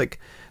sometimes like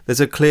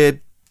there's a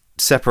clear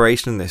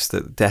separation in this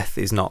that death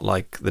is not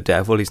like the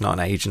devil. He's not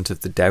an agent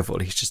of the devil.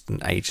 He's just an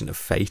agent of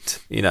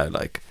fate.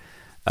 Like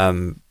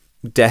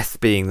death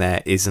being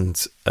there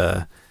isn't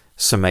a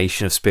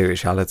summation of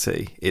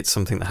spirituality. It's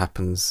something that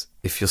happens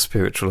if you're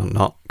spiritual or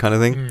not, kind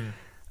of thing.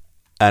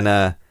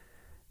 And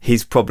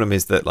his problem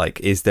is that like,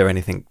 is there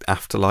anything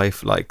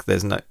afterlife? Like,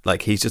 there's no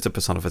like. He's just a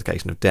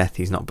personification of death.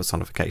 He's not a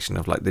personification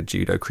of like the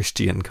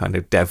Judeo-Christian kind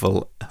of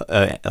devil,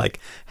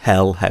 like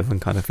hell, heaven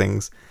kind of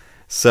things.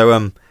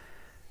 So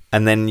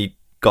and then you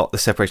got the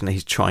separation that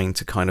he's trying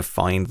to kind of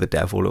find the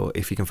devil, or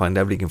if he can find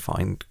the devil, he can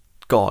find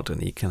God,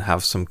 and he can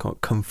have some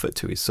comfort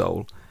to his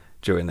soul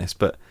during this.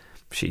 But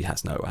she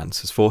has no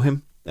answers for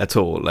him at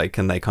all. Like,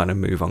 and they kind of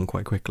move on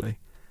quite quickly,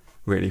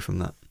 really, from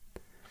that.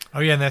 Oh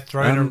yeah, and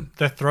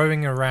they're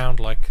throwing around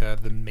like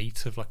the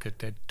meat of like a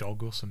dead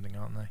dog or something,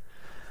 aren't they?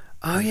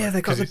 Oh yeah,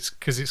 they got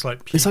because it's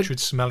like putrid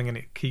smelling and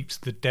it keeps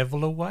the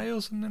devil away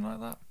or something like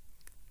that.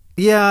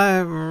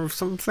 Yeah,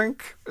 something.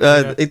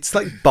 It's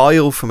like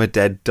bile from a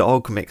dead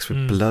dog mixed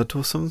with blood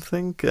or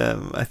something.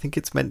 I think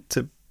it's meant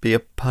to be a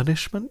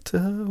punishment to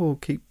her or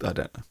keep. I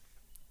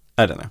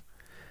don't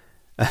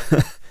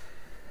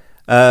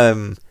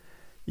know.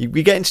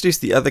 We get introduced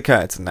to the other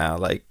character now,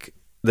 like.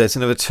 There's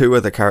another two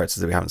other characters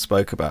that we haven't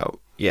spoke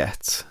about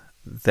yet.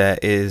 There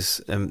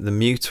is the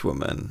mute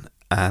woman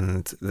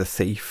and the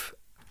thief.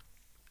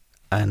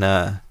 And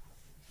I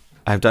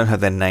don't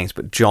have their names,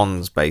 but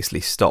Johns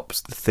basically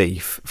stops the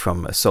thief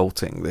from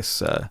assaulting this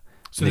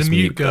So this the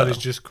mute girl is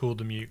just called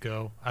the mute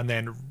girl, and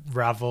then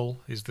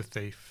Ravel is the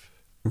thief.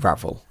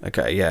 Ravel,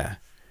 okay, yeah.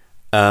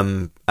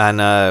 And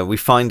we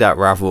find out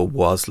Ravel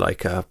was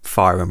like a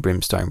fire and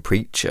brimstone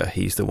preacher.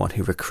 He's the one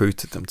who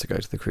recruited them to go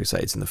to the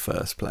Crusades in the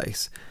first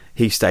place.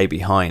 He stayed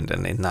behind,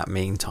 and in that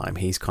meantime,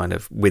 he's kind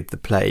of with the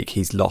plague.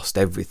 He's lost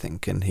everything,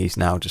 and he's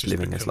now just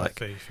living as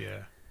like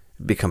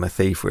become a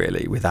thief,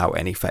 really, without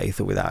any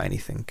faith or without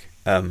anything.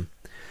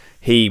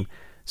 He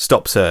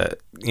stops her,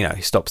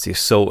 he stops the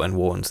assault and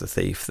warns the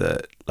thief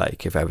that,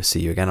 like, if I ever see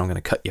you again, I'm going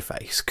to cut your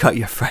face.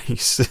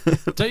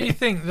 Don't you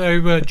think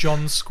though?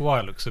 John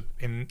Squire looks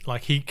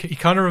like he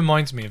kind of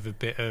reminds me of a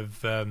bit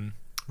of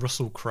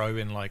Russell Crowe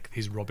in like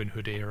his Robin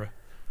Hood era.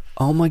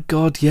 Oh my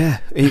god, yeah,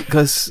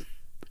 because.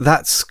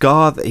 That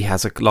scar that he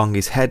has along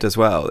his head as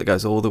well, that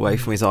goes all the way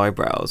from his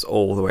eyebrows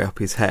all the way up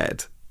his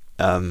head,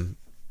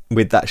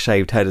 with that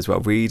shaved head as well,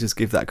 really does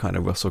give that kind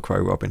of Russell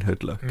Crowe Robin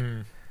Hood look.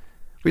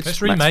 Which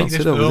let's remake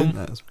this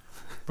film.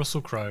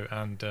 Russell Crowe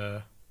and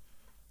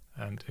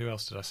who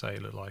else did I say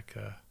looked like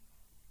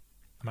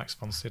Max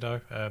von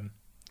Sydow?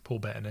 Paul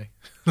Bettany.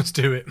 Let's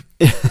do it.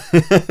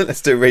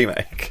 Let's do a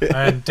remake.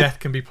 And Death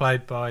can be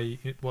played by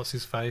what's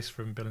his face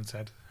from Bill and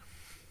Ted.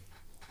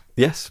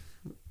 Yes,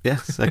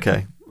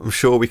 okay. I'm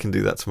sure we can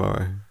do that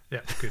tomorrow. Yeah,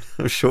 good.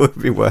 I'm sure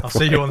it'd be worth. I'll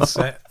see you on the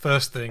set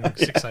first thing,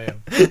 6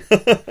 a.m.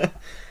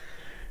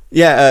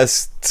 Yeah,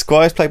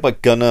 Squire's played by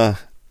Gunnar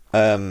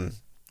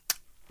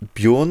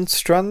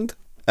Bjornstrand,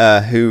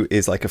 who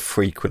is like a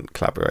frequent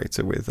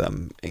collaborator with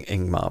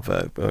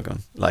Ingmar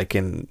Bergman, like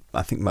in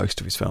I think most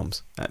of his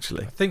films,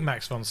 actually. I think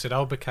Max von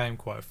Sydow became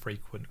quite a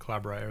frequent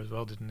collaborator as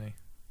well, didn't he?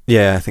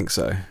 Yeah, I think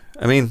so.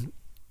 I mean,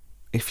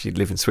 if you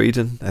live in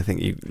Sweden, I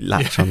think you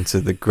latch onto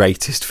the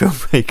greatest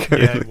filmmaker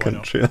in the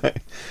country. Not?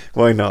 Like,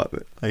 why not?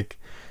 Like,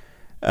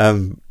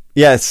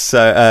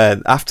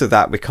 So after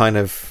that, we kind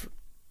of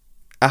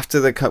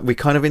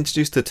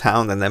introduced the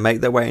town. Then they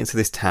make their way into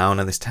this town,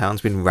 and this town's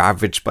been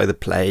ravaged by the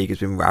plague. It's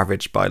been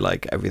ravaged by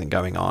like everything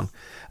going on.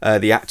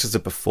 The actors are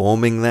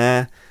performing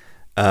there,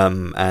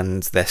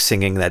 and they're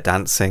singing, they're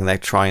dancing, they're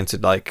trying to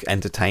like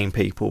entertain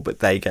people.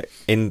 But they get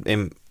in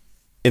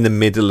the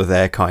middle of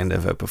their kind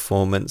of a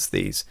performance.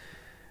 These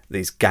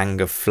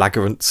gang of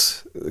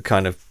flagrants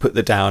kind of put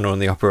the downer on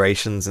the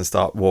operations and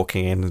start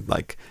walking in and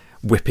like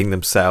whipping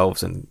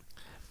themselves and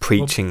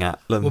preaching at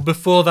them. Well,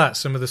 before that,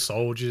 some of the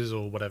soldiers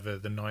or whatever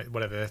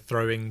they're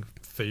throwing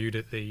food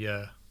at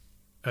the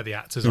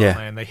actors, aren't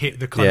they? And they hit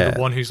the kind of the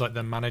one who's like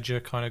the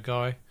manager kind of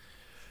guy.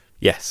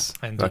 Yes,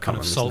 and he kind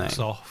of sulks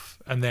off,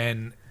 and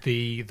then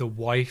the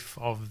wife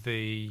of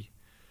the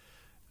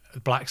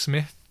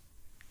blacksmith,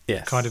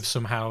 kind of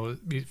somehow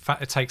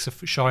it takes a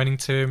shining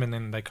to him, and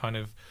then they kind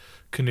of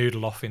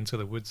canoodle off into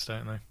the woods,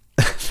 don't they?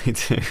 They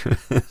do.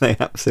 They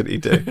absolutely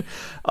do.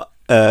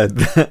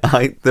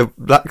 The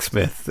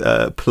blacksmith,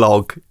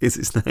 Plog is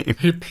his name.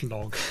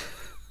 Plog.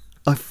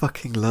 I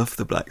fucking love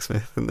the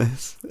blacksmith in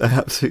this. I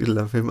absolutely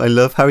love him. I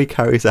love how he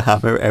carries a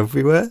hammer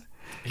everywhere.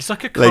 He's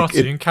like a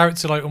cartoon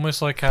character, like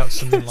almost like out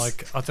something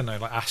like, I don't know,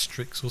 like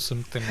Asterix or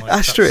something like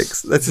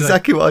Asterix. That's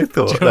exactly what I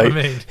thought. Do you know what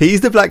I mean? He's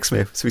the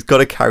blacksmith, so he's got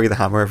to carry the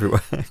hammer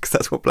everywhere because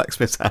that's what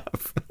blacksmiths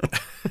have.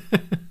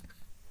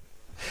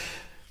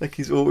 Like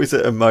he's always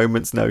at a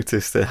moment's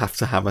notice to have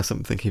to hammer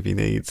something if he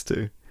needs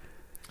to.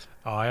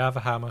 I have a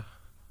hammer.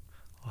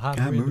 I'll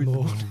hammer in the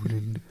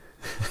morning.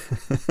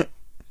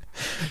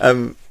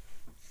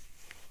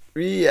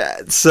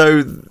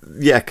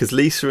 Because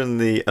Lisa and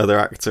the other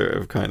actor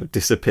have kind of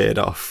disappeared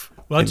off.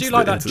 Well, I do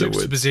like that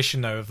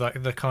juxtaposition though of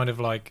like the kind of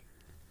like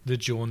the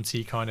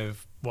jaunty kind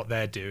of what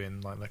they're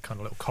doing, like the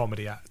kind of little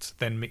comedy act,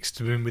 then mixed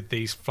in with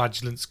these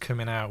flagellants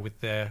coming out with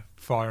their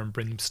fire and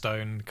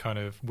brimstone, kind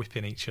of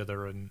whipping each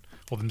other or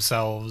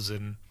themselves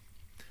and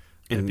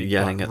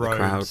yelling at the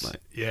crowd.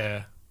 Like,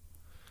 yeah,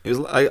 it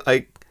was.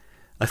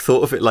 I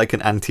thought of it like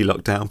an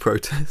anti-lockdown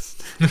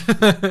protest.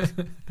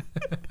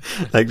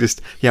 Like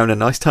just having a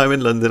nice time in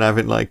London,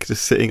 having like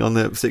just sitting on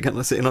a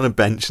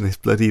bench, and this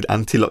bloody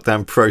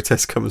anti-lockdown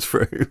protest comes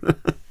through,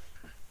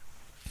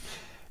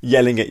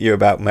 yelling at you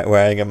about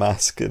wearing a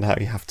mask and how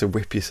you have to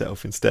whip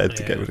yourself instead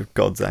to get rid of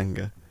God's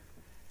anger.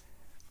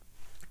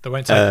 They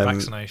won't take the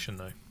vaccination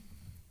though.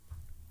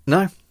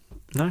 No,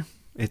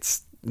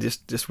 it's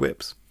just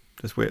whips.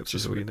 Just whips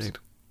is all you need.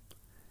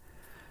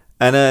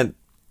 And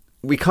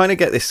we kind of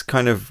get this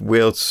kind of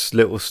weird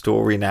little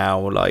story now,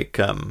 like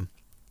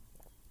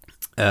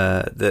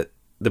that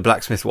the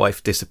blacksmith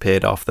wife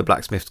disappeared off. The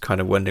blacksmith's kind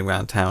of wandering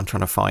around town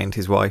trying to find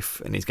his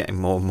wife, and he's getting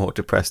more and more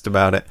depressed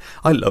about it.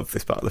 I love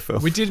this part of the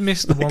film. We did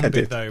miss the one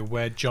bit though,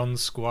 where John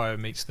Squire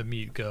meets the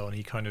mute girl, and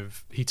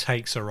he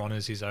takes her on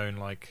as his own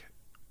like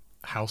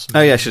housemate.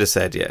 Oh yeah, I should have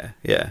said yeah.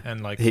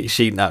 And like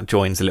she now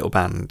joins a little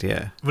band.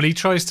 Yeah. Well, he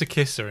tries to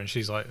kiss her, and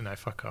she's like, "No,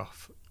 fuck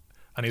off."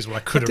 And he's like, "I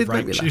could have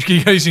raped you."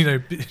 He goes, "You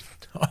know,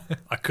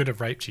 I could have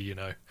raped you. You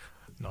know,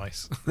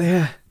 nice."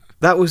 Yeah,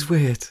 that was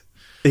weird.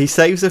 He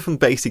saves her from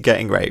basically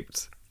getting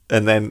raped,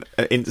 and then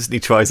instantly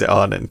tries it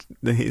on, and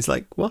he's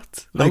like,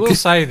 "What?" I will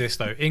say this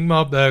though,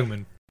 Ingmar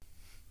Bergman.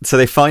 So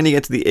they finally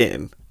get to the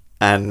inn,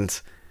 and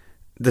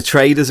the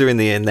traders are in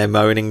the inn. They're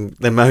moaning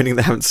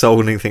they haven't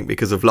sold anything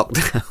because of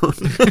lockdown.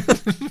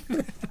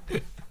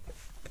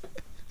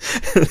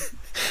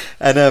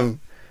 And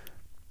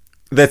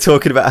they're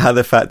talking about how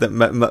the fact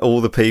that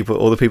all the people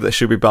that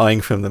should be buying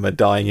from them are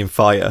dying in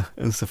fire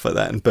and stuff like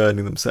that, and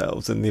burning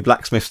themselves. And the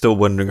blacksmith's still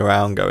wandering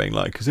around, going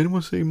like, "Has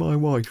anyone seen my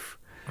wife?"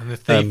 And the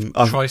thief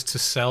tries to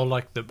sell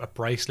like a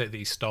bracelet that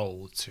he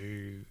stole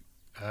to.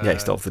 He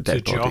stole the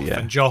dead body.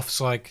 And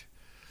Joff's like,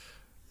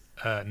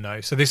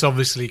 no. So this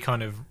obviously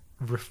kind of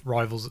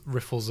ravel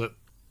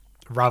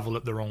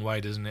up the wrong way,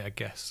 doesn't it? I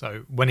guess.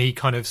 So when he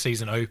kind of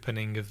sees an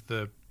opening of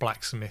the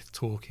blacksmith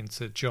talking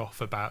to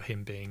Joff about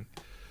him being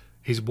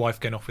his wife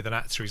going off with an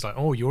actor, he's like,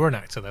 "Oh, you're an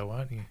actor though,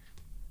 aren't you?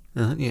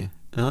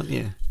 Aren't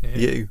you? Yeah.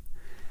 You."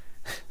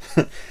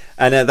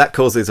 And that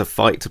causes a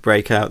fight to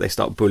break out. They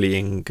start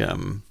bullying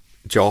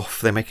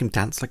Joff. They make him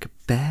dance like a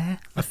bear.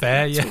 What's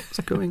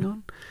going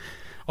on?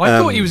 I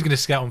thought he was going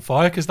to get on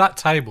fire because that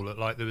table looked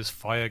like there was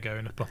fire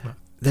going up on it.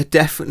 There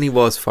definitely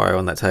was fire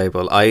on that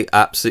table. I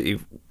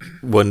absolutely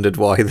wondered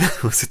why there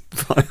was a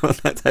fire on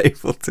that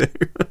table too.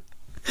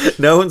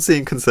 No one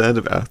seemed concerned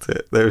about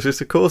it. There was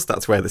just, of course,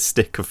 that's where the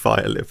stick of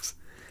fire lives.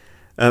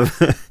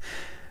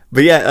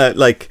 But yeah,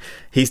 like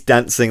he's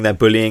dancing, they're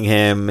bullying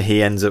him.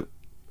 He ends up,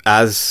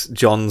 as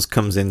Johns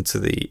comes into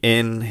the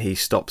inn, he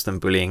stops them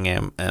bullying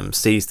him,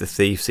 sees the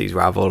thief, sees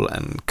Ravel,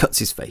 and cuts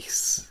his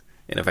face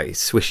in a very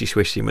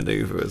swishy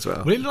manoeuvre as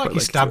well. Well, it looked like he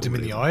stabbed him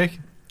in the eye.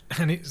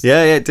 And it's,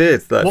 yeah, it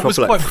did. What was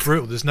quite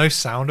brutal, there's no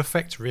sound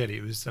effect really.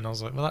 It was, and I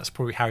was like, well, that's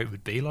probably how it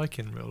would be like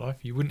in real life.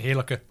 You wouldn't hear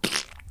like a...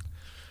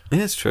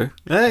 Yeah, it's true.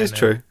 Yeah, it's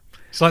true.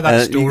 It's like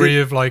that story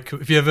of like,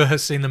 have you ever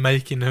seen the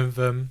making of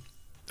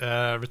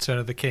Return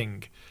of the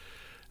King?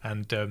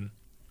 And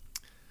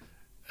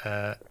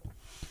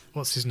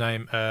what's his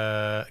name?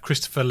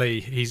 Christopher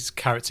Lee. His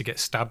character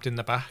gets stabbed in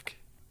the back.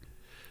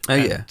 Oh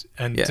yeah.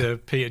 And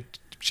Peter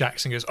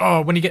Jackson goes,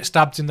 "Oh, when you get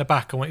stabbed in the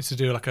back, I want you to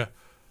do like a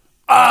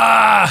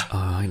ah."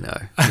 Oh, I know.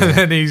 Yeah. And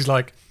then he's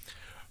like,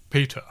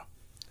 "Peter,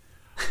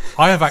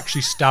 I have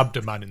actually stabbed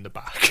a man in the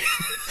back."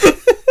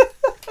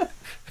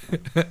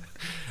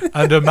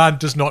 And a man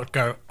does not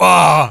go,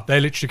 "Ah!" They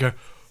literally go,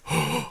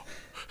 "Oh."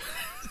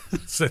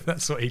 So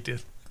that's what he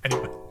did.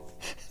 Anyway.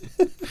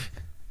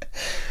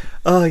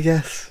 Oh,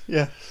 yes.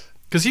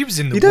 Because he was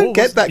in the war. You don't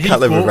get that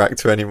caliber of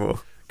actor anymore.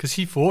 Because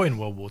he fought in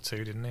World War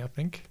II, didn't he? I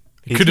think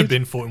he He could have did?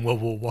 been fought in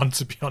World War One.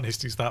 To be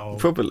honest, he's that old.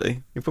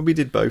 Probably. He probably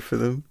did both of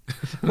them.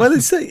 Well,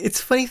 it's a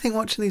funny thing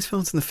watching these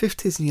films in the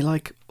 50s and you're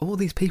like, all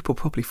these people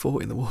probably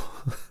fought in the war.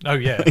 Oh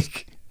yeah.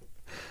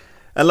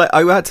 And like,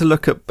 I had to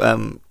look up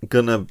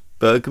Gunnar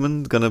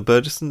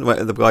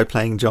Bergerson, the guy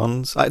playing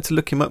Johns. I had to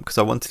look him up because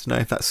I wanted to know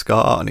if that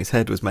scar on his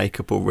head was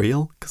makeup or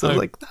real. Because I was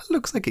like, that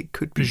looks like it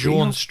could be real.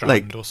 Bjornstrand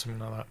Like, or something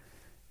like that.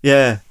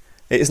 yeah,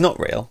 it's not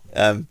real.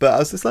 But I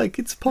was just like,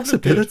 it's a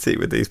possibility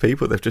with these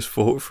people. They've just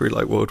fought through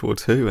like World War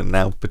II and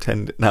now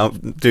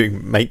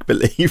doing make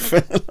believe.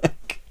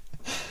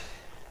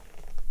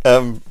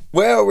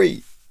 Where are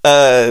we?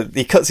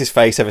 He cuts his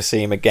face, ever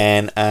see him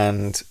again,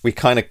 and we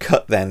kind of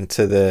cut then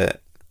to the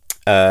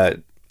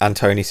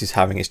Antonius is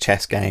having his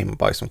chess game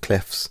by some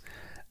cliffs,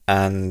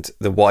 and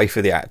the wife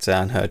of the actor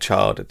and her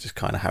child are just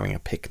kind of having a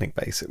picnic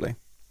basically.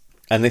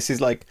 And this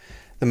is like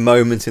the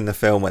moment in the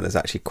film where there's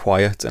actually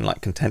quiet and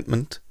like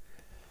contentment,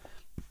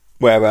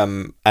 where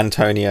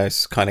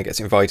Antonius kind of gets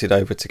invited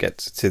over to get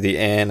to the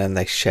inn, and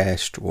they share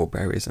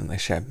strawberries and they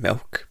share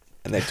milk,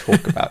 and they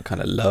talk about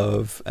kind of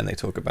love, and they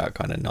talk about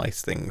kind of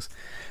nice things.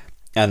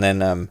 And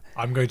then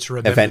I'm going to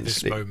remember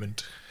eventually, this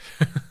moment.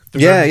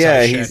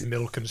 He's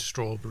milk and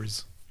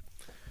strawberries.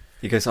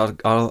 He goes,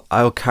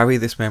 I'll carry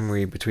this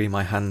memory between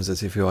my hands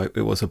as if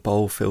it was a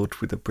bowl filled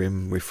with the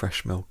brim with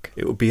fresh milk.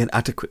 It will be an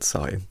adequate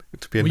sign.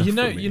 It will be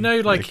enough for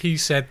me. Like he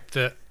said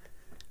that,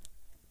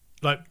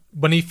 like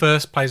when he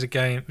first plays a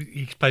game,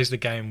 he plays the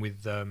game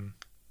with. I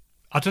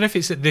don't know if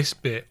it's at this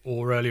bit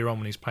or earlier on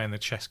when he's playing the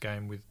chess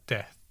game with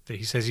Death. That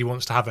he says he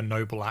wants to have a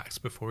noble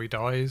act before he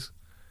dies.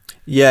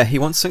 Yeah, he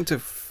wants something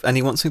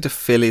to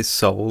fill his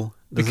soul.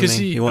 Because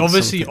he wants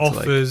obviously something to,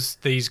 offers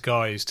these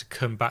guys to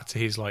come back to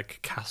his like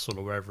castle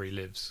or wherever he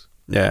lives.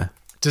 Yeah.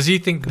 Does he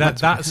think that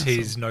that's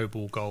his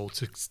noble goal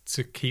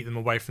to keep them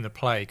away from the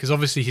play? Because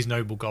obviously his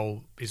noble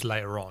goal is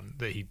later on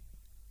that he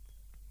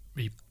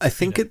I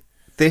think at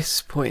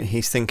this point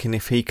he's thinking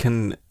if he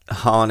can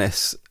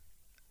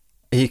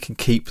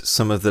keep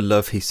some of the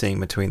love he's seeing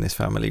between this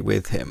family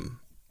with him,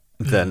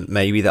 then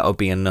maybe that'll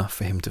be enough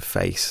for him to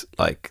face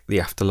like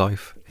the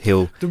afterlife.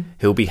 He'll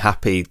be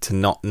happy to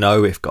not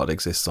know if God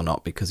exists or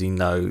not because he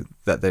know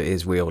that there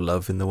is real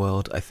love in the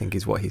world, I think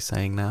is what he's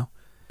saying now.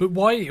 But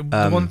why?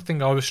 The one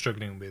thing I was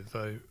struggling with,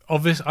 though,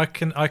 obviously, I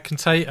can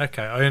say,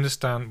 okay, I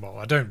understand. Well,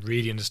 I don't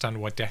really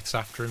understand why Death's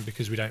after him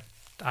because we don't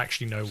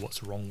actually know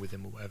what's wrong with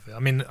him or whatever. I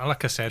mean,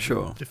 like I said,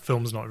 sure, the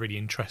film's not really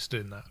interested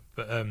in that.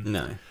 But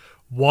no,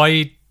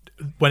 why?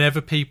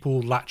 Whenever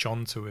people latch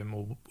onto him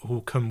or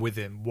who come with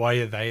him, why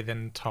are they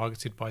then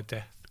targeted by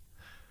Death?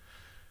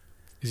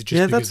 Is it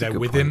just because they're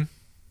with him?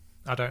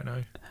 I don't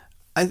know.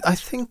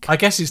 I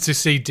guess it's to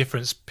see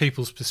different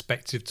people's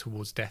perspective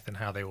towards Death and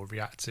how they all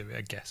react to it,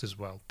 I guess, as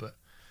well. But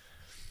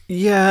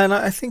yeah, and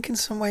I think in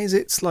some ways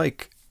it's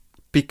like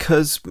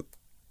because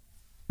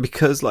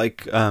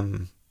like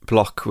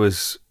Block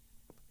was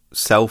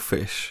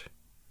selfish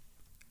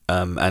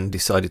and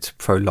decided to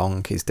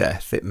prolong his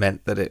death, it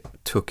meant that it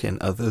took in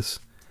others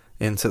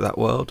into that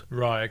world.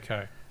 Right,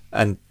 okay.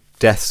 And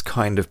Death's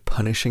kind of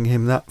punishing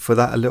him for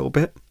that a little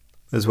bit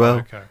as well.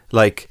 Okay.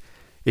 Like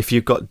if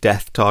you've got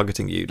Death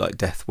targeting you, like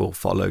Death will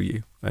follow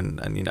you,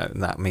 and you know,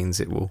 and that means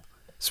it will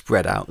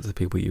spread out to the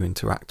people you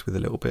interact with a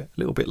little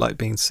bit like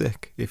being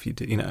sick. If you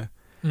do, you know,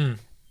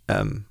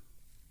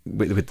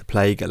 with the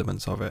plague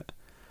elements of it.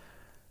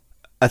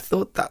 I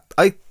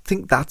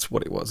think that's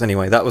what it was.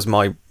 Anyway, that was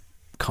my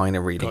kind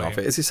of reading of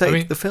it. As you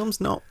say, the film's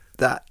not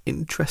that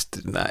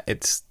interested in that.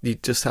 It's you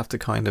just have to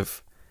kind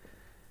of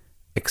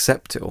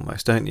accept it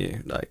almost, don't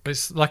you? Like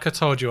it's like I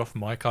told you off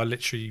mic, I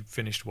literally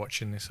finished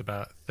watching this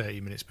about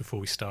 30 minutes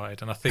before we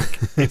started, and I think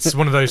it's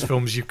one of those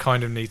films you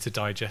kind of need to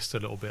digest a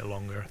little bit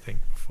longer, I think,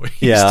 before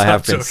you I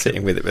have been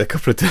sitting with it for a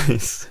couple of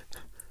days.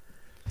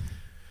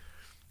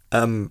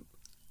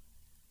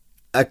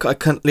 I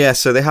can't. Yeah,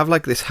 so they have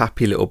like this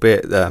happy little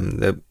bit.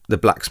 The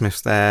blacksmith's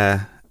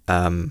there.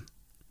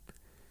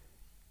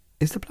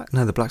 Is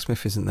the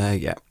blacksmith isn't there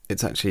yet.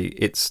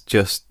 It's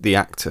just the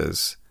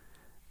actors.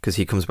 Because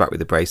he comes back with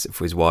the bracelet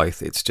for his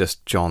wife. It's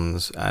just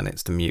John's, and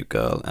it's the mute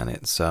girl, and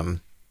it's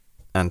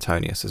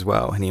Antonius as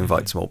well. And he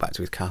invites them all back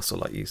to his castle,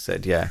 like you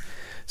said, yeah.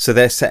 So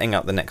they're setting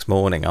up the next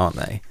morning, aren't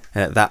they?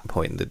 And at that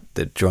point,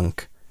 the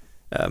drunk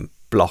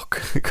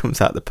Block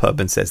comes out the pub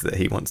and says that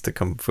he wants to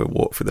come for a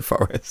walk through the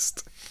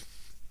forest.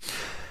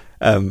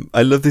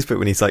 I love this bit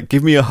when he's like,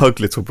 "Give me a hug,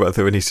 little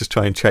brother," and he's just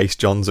trying to chase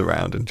John's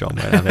around, and John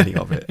won't have any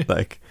of it.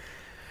 Like,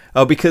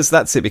 because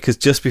that's it. Because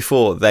just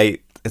before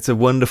it's a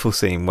wonderful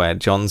scene where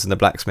Johns and the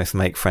blacksmith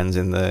make friends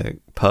in the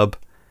pub,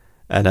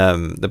 and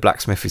the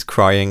blacksmith is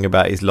crying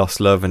about his lost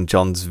love, and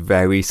John's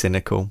very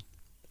cynical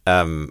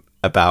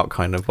about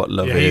kind of what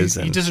love is.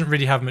 He doesn't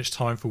really have much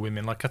time for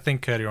women. Like I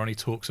think earlier on he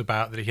talks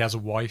about that he has a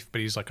wife,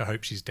 but he's like, I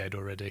hope she's dead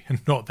already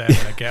and not there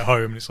when I get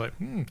home. And it's like,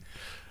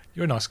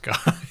 you're a nice guy.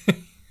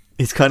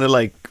 He's kind of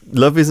like,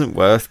 love isn't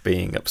worth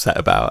being upset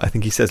about. I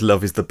think he says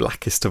love is the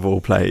blackest of all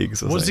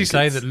plagues. What does he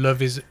say? That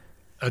love is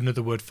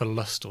another word for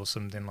lust or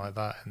something like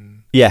that?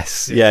 And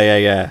yes,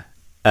 yeah.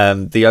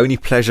 The only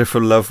pleasure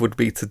from love would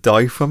be to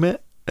die from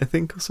it, I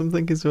think, or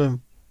something is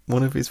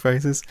one of his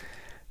phrases.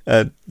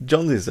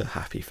 John is a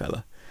happy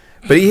fella.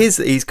 But he's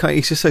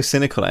just so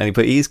cynical,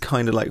 but he is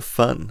kind of like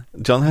fun.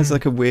 John has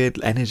like a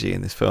weird energy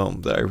in this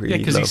film that I really love.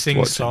 because he sings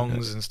watching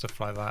songs and stuff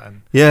like that.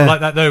 And yeah, I like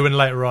that though. When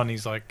later on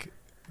he's like,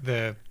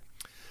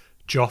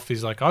 Joff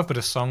is like, I've got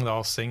a song that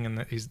I'll sing, and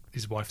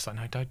his wife's like,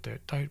 no, don't do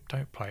it,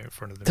 don't play it in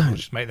front of them, We'll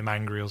just make them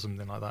angry or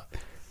something like that.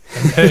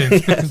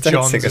 And Yeah,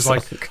 John's is song.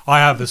 like, I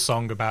have a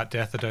song about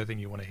death. I don't think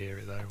you want to hear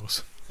it though. Or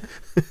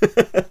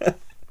something.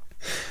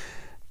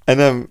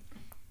 And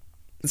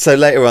so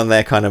later on,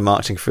 they're kind of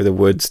marching through the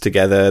woods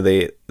together.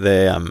 The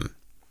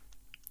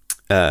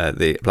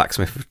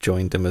blacksmith have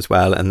joined them as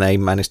well, and they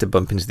managed to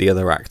bump into the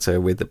other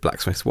actor with the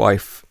blacksmith's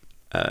wife,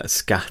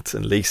 Scat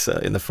and Lisa,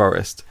 in the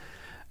forest.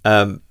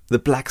 The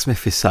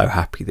blacksmith is so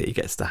happy that he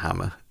gets the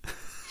hammer.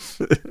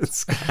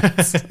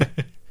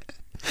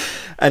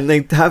 And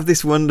they have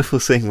this wonderful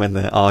scene when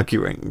they're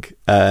arguing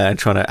and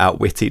trying to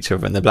outwit each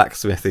other, and the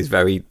blacksmith is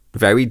very,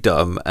 very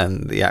dumb,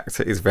 and the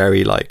actor is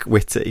very like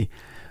witty.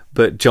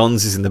 But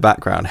Johns is in the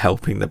background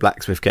helping the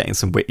blacksmith getting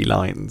some witty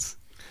lines.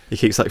 He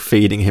keeps like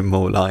feeding him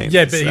more lines.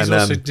 Yeah, but he's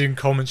also doing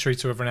commentary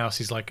to everyone else.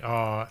 He's like,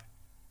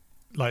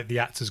 like the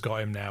actor's got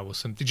him now or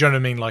something. Do you know what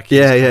I mean? Like,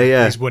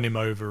 he's won him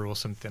over or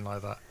something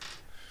like that.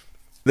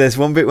 There's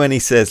one bit when he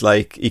says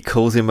like he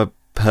calls him a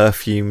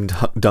perfumed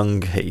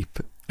dung heap,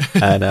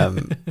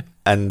 and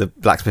and the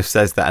blacksmith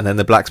says that, and then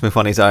the blacksmith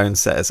on his own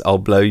says, I'll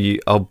blow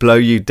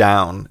you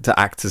down to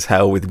act as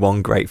hell with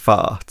one great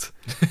fart.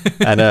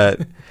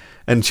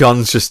 And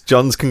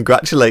Johns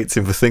congratulates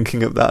him for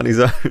thinking of that on his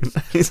own.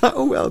 He's like,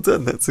 oh, well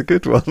done, that's a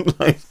good one.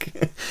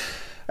 Like,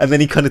 and then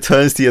he kind of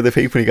turns to the other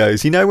people and he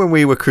goes, when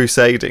we were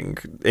crusading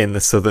in the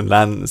southern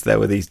lands, there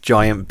were these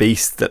giant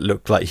beasts that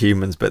looked like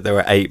humans, but they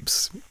were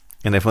apes.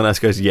 And everyone else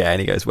goes, yeah,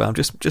 and he goes, well, I'm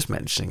just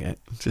mentioning it,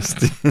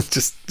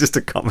 just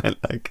a comment,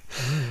 like.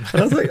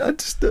 And I was like,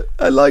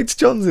 I liked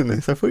Johns in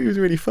this. I thought he was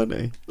really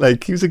funny.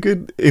 Like, he was a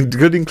good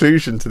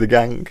inclusion to the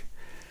gang.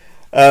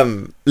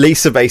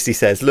 Lisa basically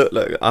says, look,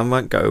 I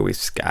won't go with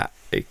Scat.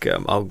 Like,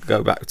 I'll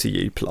go back to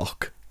you,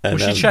 Plock.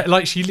 And,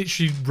 she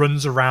literally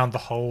runs around the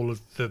whole of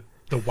the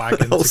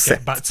wagon to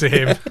get back to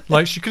him.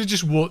 Like, she could have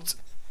just walked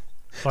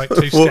like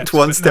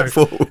one step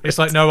forward. It's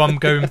like, no, I'm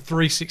going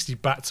 360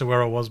 back to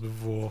where I was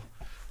before,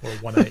 or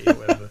 180 or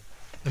whatever.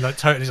 And like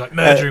totally, he's like,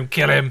 murder him,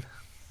 kill him.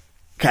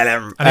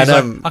 And he's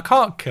like, I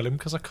can't kill him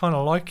because I kind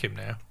of like him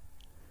now.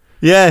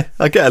 Yeah,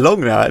 I get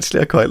along now.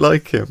 Actually, I quite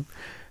like him.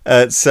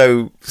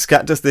 So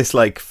Scat does this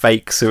like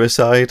fake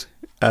suicide,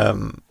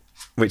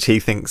 which he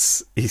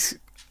thinks he's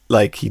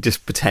like, he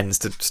just pretends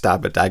to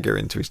stab a dagger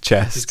into his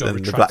chest,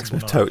 and the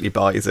blacksmith totally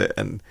buys it,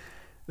 and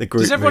the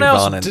group does everyone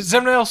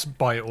else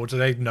buy it, or do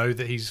they know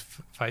that he's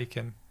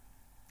faking?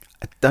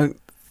 I don't,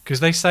 because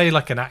they say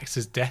like an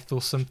actor's death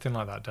or something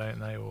like that, don't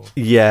they? Or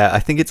yeah, I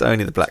think it's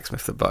only the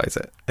blacksmith that buys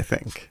it, I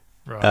think.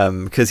 Right.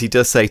 Because he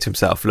does say to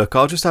himself, look,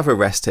 I'll just have a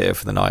rest here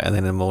for the night, and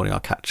then in the morning I'll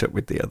catch up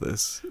with the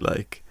others,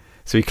 like.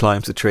 So he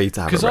climbs a tree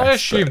to have a rest. Because I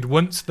assumed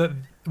once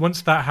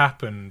that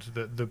happened,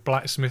 that the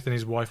blacksmith and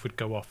his wife would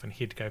go off and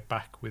he'd go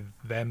back with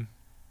them.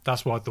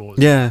 That's what I thought was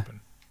going to happen.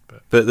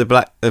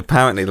 But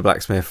apparently the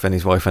blacksmith and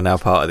his wife are now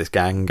part of this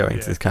gang going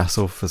to this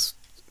castle for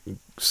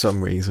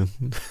some reason.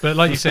 But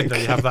like you said, though,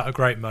 you have that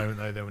great moment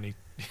though when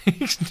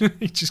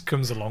he just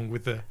comes along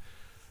with the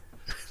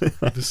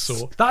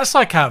sword. That's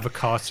like out of a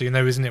cartoon,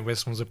 though, isn't it? Where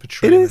someone's up a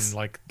tree and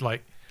like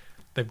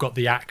they've got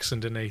the axe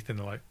underneath and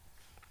they're like.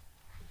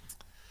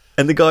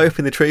 And the guy up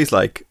in the tree is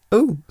like,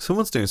 oh,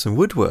 someone's doing some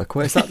woodwork.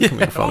 Where's that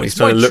coming from? He's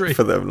trying to look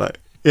for them. Like,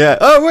 yeah,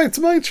 oh, wait, it's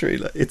my tree.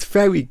 Like, it's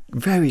very,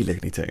 very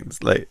Looney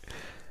Tunes. Like,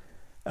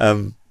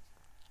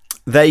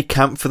 they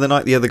camp for the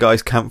night. The other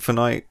guys camp for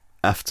night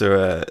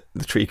after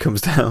the tree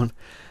comes down.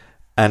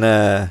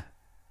 And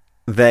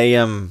they...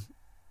 Oh,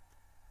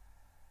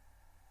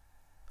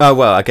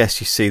 well, I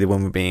guess you see the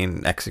woman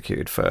being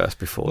executed first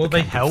before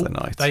they help for the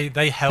night.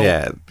 They help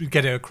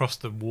get it across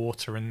the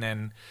water, and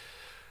then...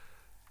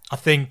 I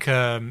think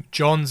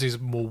Johns is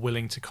more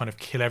willing to kind of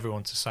kill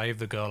everyone to save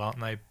the girl, aren't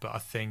they? But I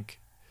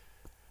think,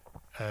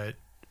 but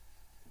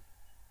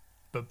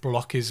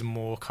Block is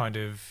more kind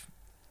of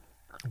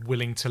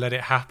willing to let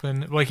it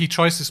happen. Like, he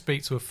tries to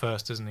speak to her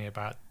first, doesn't he?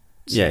 About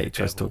he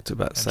tries to talk to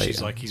her about Satan.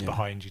 She's like, he's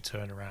behind you,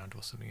 turn around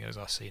or something. He goes,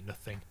 I see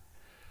nothing.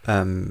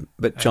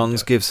 But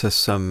Johns gives her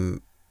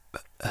some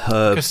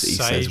herbs that he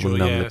says will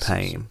numb the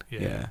pain.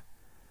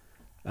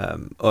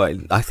 Or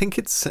I think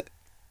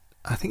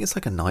it's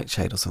like a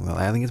nightshade or something like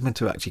that. I think it's meant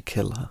to actually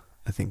kill her.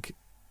 I think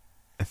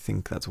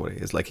that's what it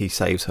is. Like, he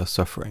saves her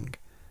suffering,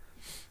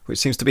 which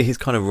seems to be his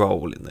kind of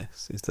role in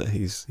this, is that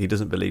he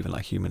doesn't believe in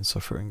like human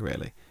suffering,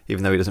 really,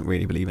 even though he doesn't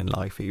really believe in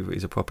life either.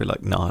 He's a proper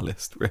like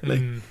nihilist,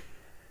 really.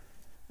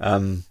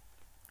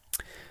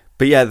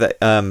 But yeah,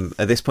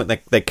 at this point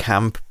they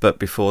camp, but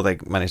before they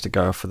manage to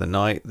go off for the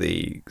night,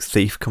 the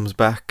thief comes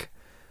back,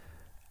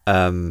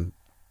 and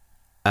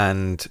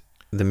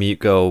the mute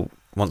girl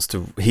wants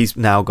to. He's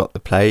now got the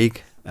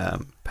plague.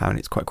 Apparently,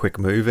 it's quite quick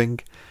moving,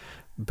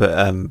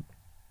 but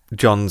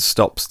John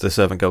stops the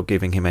servant girl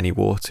giving him any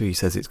water. He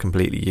says it's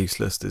completely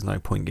useless. There's no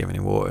point giving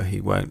him water.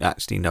 He won't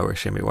actually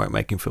nourish him. It won't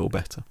make him feel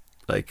better.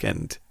 Like,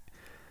 and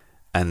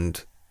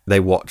they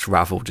watch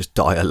Ravel just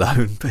die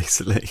alone,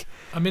 basically.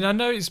 I mean, I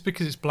know it's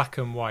because it's black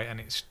and white and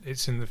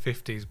it's in the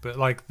 50s, but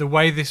like the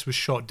way this was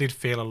shot did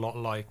feel a lot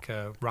like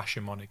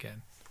Rashomon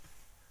again.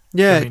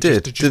 Yeah, I mean, it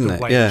did, didn't it?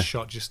 The way Yeah. it was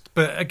shot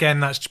but again,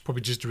 that's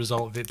probably just a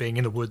result of it being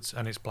in the woods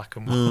and it's black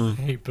and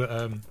white.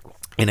 But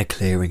In a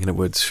clearing in the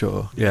woods,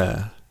 sure.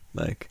 Yeah,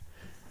 like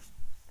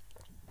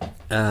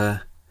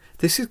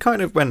this is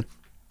kind of when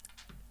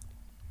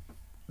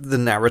the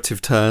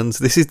narrative turns.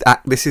 This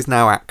is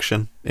now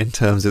action in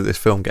terms of this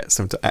film gets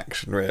them to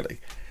action, really,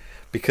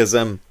 because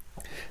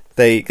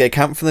they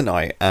camp for the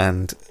night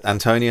and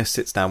Antonius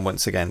sits down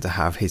once again to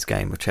have his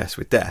game of chess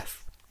with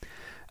Death,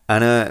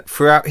 and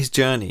throughout his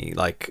journey,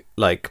 like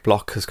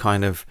Block has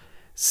kind of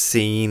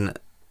seen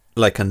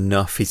like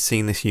enough. He's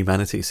seen this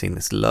humanity, he's seen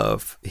this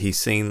love, he's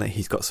seen that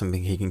he's got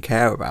something he can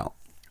care about,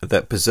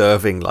 that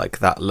preserving like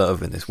that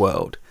love in this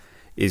world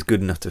is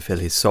good enough to fill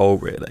his soul,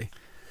 really.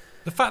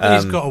 the fact that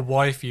he's got a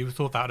wife, you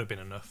thought that would have been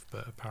enough,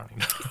 but apparently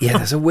not. Yeah,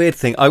 there's a weird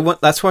thing.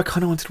 That's why I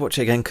kind of wanted to watch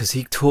it again, because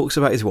he talks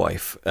about his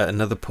wife at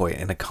another point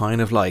in a kind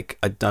of like,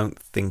 I don't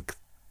think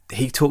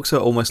he talks to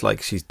her almost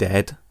like she's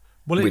dead.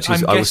 Well, which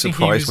is, I was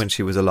surprised when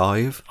she was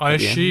alive. I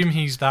assume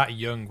he's that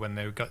young when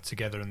they got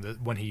together and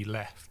when he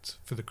left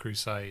for the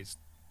Crusades,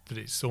 that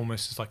it's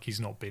almost as like he's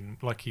not been,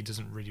 like he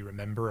doesn't really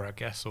remember her, I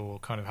guess, or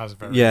kind of has a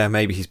very... Yeah,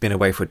 maybe he's been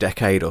away for a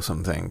decade or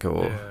something,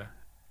 or...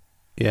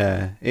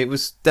 Yeah, it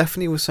was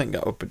definitely something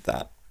up with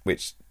that,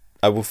 which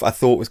I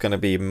thought was going to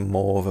be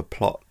more of a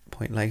plot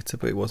point later,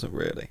 but it wasn't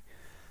really.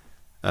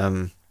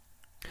 But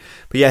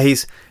yeah,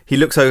 he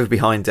looks over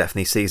behind Death and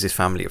he sees his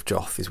family of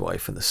Joff, his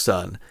wife, and the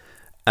son,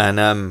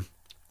 and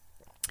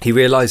he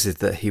realizes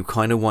that he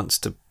kind of wants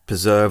to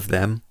preserve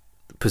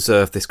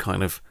this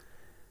kind of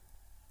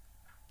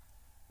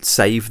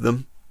save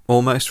them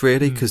almost,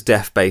 really, because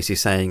Death basically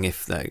saying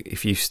if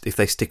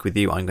they stick with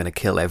you, I'm going to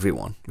kill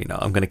everyone. You know,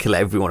 I'm going to kill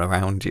everyone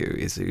around you.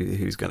 Is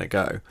who's going to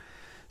go.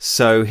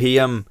 So he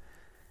in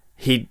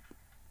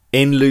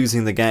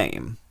losing the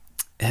game,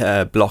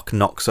 Block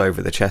knocks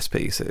over the chess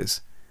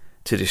pieces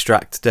to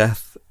distract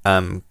Death,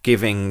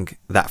 giving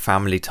that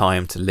family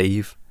time to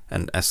leave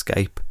and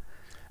escape.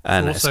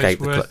 And also, escape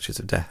the clutches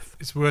of Death.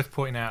 It's worth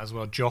pointing out as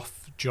well, Joff,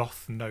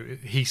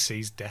 he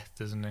sees Death,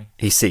 doesn't he?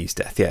 He sees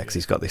Death, yeah, because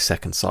he's got this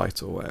second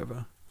sight or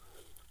whatever.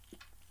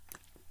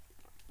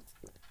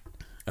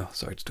 Oh,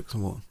 sorry, just took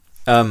some water.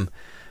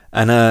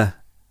 And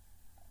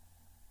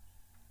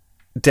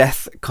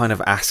Death kind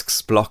of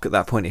asks Block at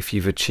that point if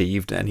you've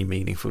achieved any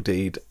meaningful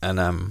deed,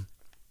 and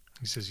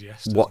he says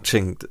yes.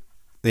 Watching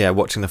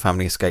the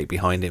family escape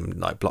behind him,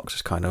 like Block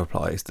just kind of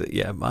replies that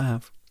yeah, I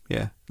have,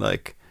 yeah,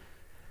 like.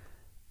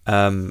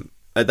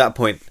 At that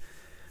point,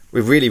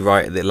 we're really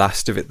right at the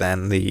last of it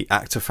then. The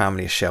actor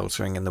family is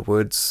sheltering in the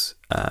woods,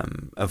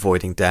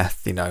 avoiding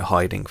Death,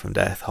 hiding from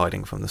Death,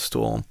 hiding from the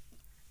storm.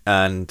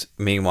 And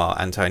meanwhile,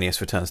 Antonius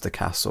returns to the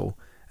castle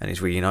and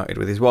is reunited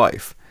with his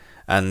wife.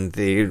 And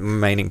the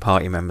remaining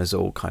party members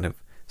all kind of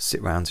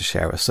sit round to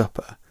share a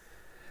supper.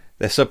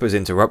 Their supper is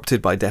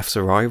interrupted by Death's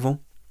arrival.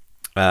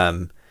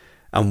 And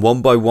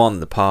one by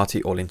one, the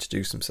party all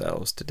introduce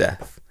themselves to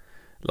Death.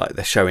 Like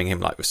they're showing him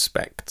like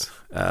respect,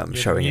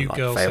 showing him like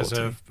girl fealty.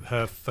 Says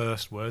her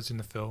first words in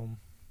the film.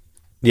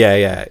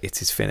 Yeah,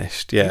 it is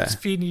finished. Yeah, it's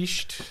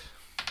finished.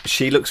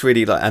 She looks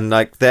really and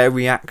their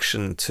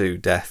reaction to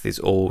Death is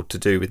all to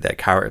do with their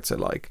character.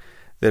 Like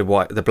the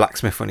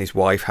blacksmith and his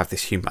wife have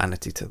this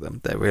humanity to them.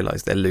 They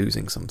realise they're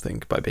losing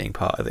something by being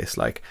part of this.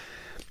 Like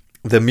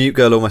the mute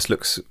girl almost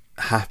looks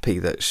happy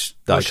that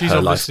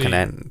her life can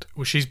end.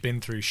 Well, she's been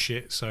through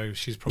shit, so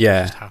she's probably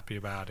just happy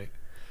about it.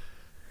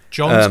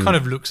 John's kind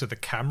of looks at the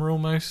camera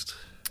almost.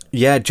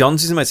 Yeah,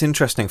 John's is the most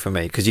interesting for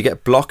me because you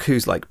get Block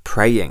who's like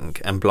praying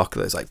and Block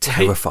that's like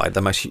terrified,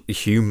 the most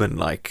human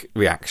like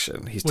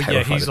reaction. He's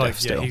terrified of death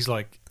still. He's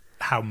like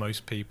how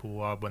most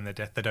people are when they're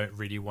dead. They don't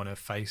really want to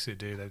face it,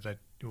 do they? They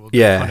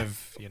kind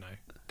of,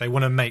 they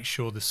want to make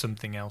sure there's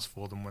something else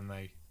for them when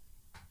they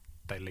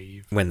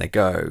leave. When they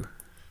go.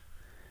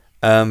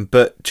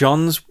 But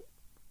John's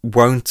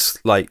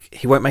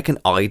he won't make an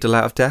idol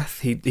out of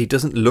Death. He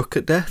doesn't look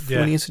at Death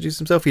when he introduces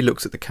himself. He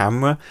looks at the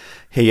camera.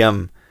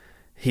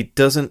 He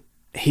doesn't.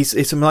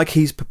 It's like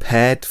he's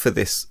prepared for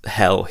this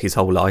hell his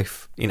whole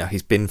life.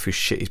 He's been through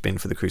shit. He's been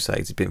for the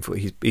Crusades.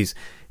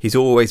 He's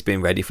always been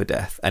ready for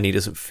Death, and he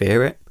doesn't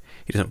fear it.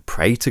 He doesn't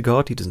pray to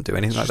God. He doesn't do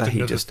anything like that.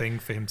 He just thing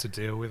for him to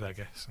deal with, I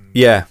guess.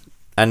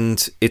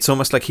 And it's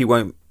almost like he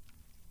won't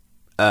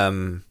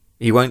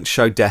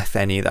show Death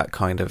any of that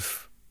kind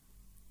of.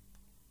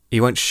 He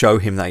won't show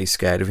him that he's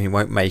scared of him. He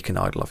won't make an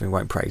idol of him. He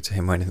won't pray to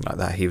him or anything like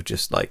that. He would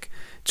just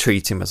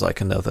treat him as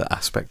another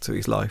aspect of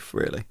his life,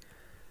 really.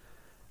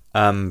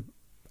 And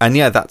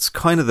yeah, that's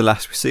kind of the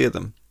last we see of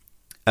them.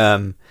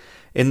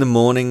 In the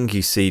morning,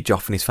 you see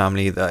Joff and his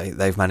family.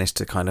 They've managed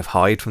to kind of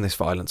hide from this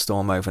violent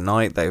storm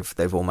overnight.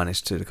 They've all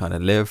managed to kind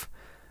of live.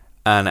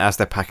 And as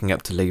they're packing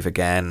up to leave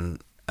again,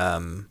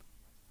 in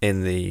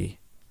the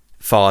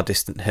far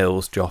distant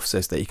hills. Joff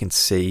says that he can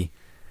see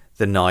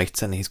the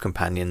knight and his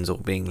companions all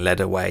being led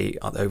away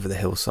over the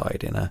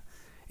hillside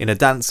in a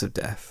dance of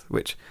death,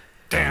 which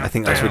I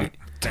think that's really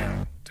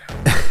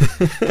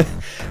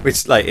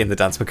which like in the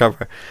Dance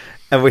Macabre,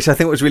 and which I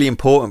think was really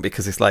important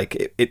because it's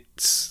like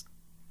it's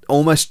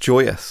almost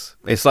joyous.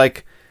 It's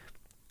like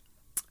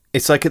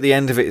at the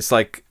end of it, it's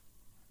like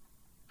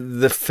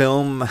the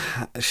film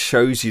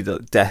shows you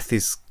that death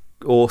is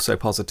also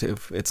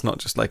positive. It's not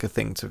just like a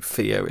thing to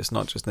fear. It's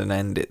not just an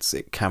end.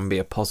 It can be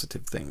a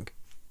positive thing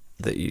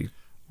that you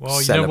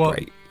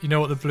celebrate. You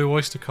know what the Blue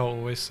Oyster Cult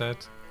always said?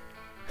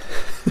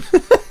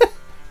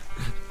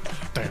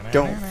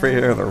 Don't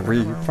fear the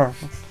reaper.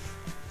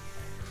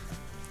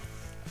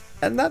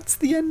 And that's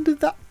the end of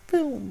that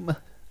film.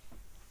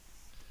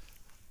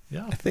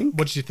 Yeah, I think.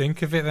 What did you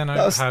think of it then?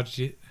 How did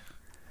you?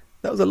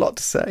 That was a lot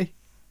to say.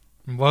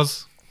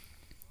 Was.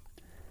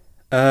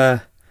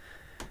 I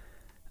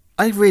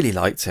really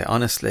liked it,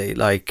 honestly.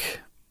 Like,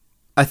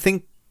 I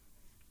think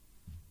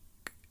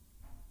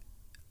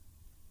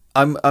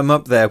I'm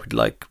up there with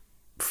like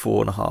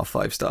 4.5,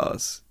 5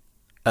 stars.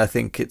 I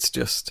think it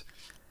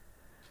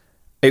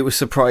was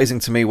surprising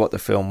to me what the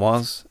film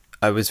was.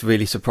 I was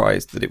really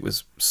surprised that it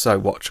was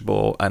so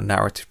watchable and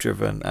narrative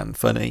driven and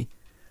funny.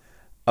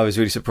 I was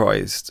really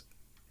surprised.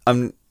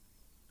 I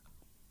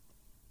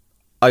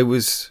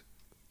was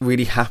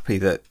really happy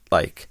that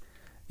like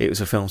it was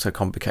a film so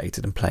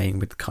complicated and playing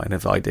with the kind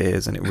of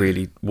ideas, and it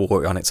really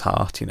wore it on its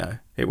heart, you know.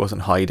 It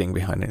wasn't hiding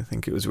behind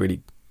anything. It was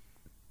really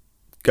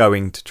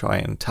going to try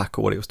and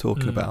tackle what it was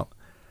talking about.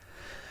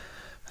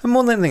 And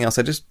more than anything else,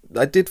 I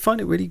did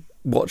find it really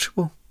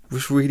watchable. It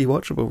was really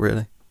watchable,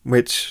 really.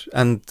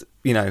 And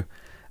you know,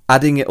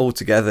 adding it all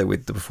together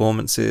with the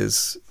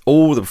performances,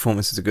 all the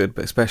performances are good,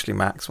 but especially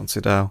Max von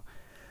Sydow.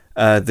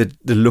 The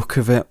look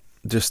of it,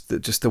 just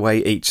the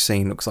way each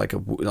scene looks like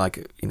you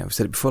know, I've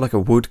said it before, like a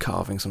wood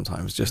carving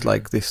sometimes, just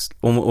like this,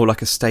 or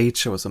like a stage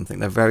show or something.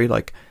 They're very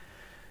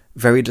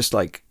just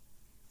like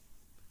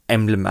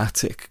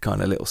emblematic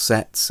kind of little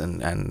sets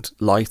and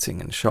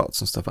lighting and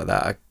shots and stuff like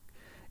that.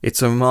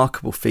 It's a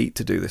remarkable feat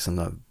to do this on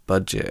a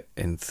budget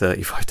in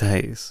 35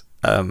 days.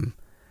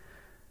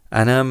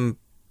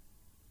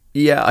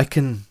 Yeah,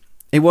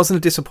 it wasn't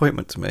a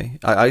disappointment to me.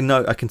 I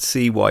know, I can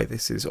see why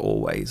this is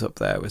always up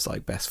there as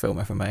like best film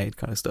ever made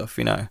kind of stuff,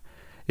 you know.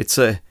 It's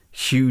a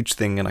huge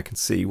thing, and I can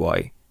see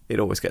why it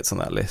always gets on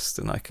that list,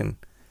 and I can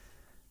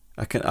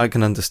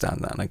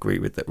understand that and agree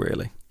with it,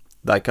 really.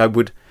 Like, I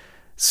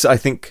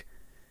think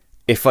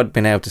if I'd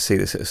been able to see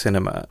this at a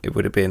cinema, it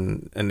would have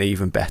been an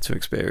even better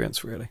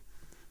experience, really.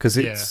 Because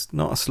it's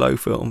not a slow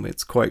film,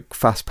 it's quite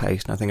fast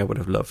paced, and I think I would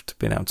have loved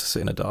being able to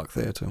sit in a dark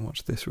theatre and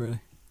watch this, really.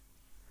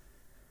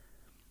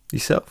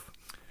 Yourself?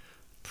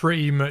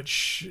 Pretty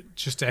much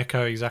just to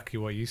echo exactly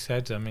what you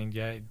said. I mean,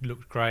 yeah, it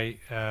looked great,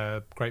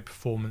 great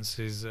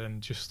performances,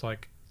 and just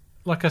like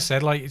I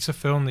said, like it's a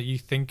film that you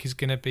think is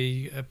going to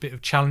be a bit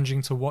of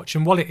challenging to watch,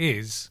 and while it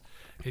is,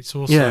 it's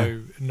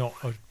also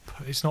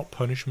it's not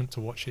punishment to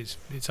watch.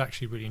 It's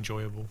actually really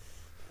enjoyable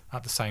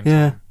at the same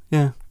time.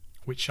 Yeah.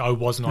 Which I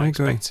was not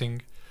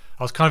expecting.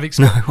 I was kind of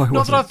expecting. No,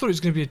 not that I thought it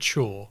was going to be a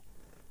chore,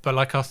 but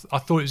like I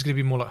thought it was going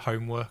to be more like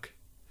homework,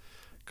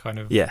 kind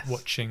of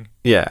watching.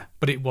 Yeah.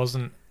 But it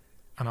wasn't,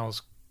 and I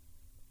was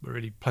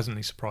really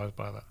pleasantly surprised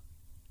by that.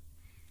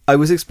 I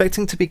was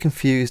expecting to be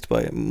confused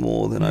by it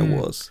more than I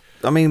was.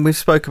 I mean, we've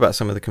spoke about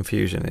some of the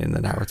confusion in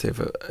the narrative,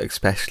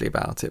 especially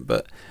about it,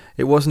 but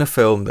it wasn't a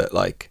film that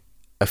like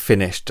I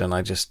finished and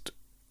I just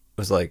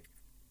was like,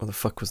 what the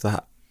fuck was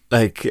that?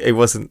 Like, it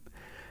wasn't,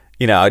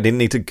 you know, I didn't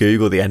need to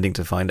Google the ending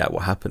to find out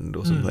what happened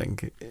or something.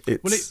 I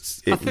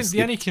think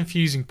the only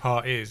confusing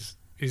part is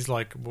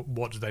like,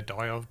 what do they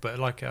die of? But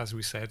like, as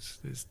we said,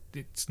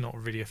 it's not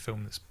really a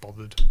film that's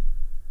bothered.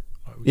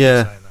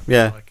 Like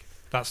Like,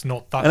 that's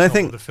not what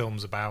the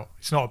film's about.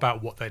 It's not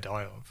about what they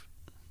die of.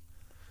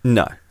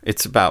 No,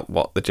 it's about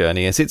what the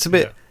journey is. It's a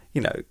bit, you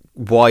know,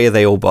 why are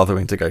they all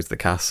bothering to go to the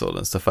castle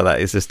and stuff like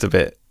that? It's just a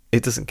bit,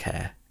 it doesn't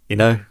care, you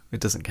know? It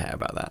doesn't care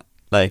about that.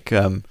 Like,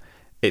 it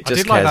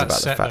just cares about the fact. I did like that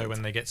set, though,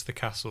 when they get to the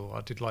castle.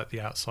 I did like the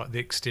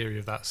exterior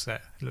of that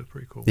set. It looked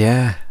pretty cool.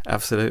 Yeah,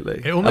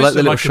 absolutely. It almost I like the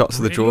little like shots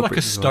of the drawbridge. Like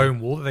a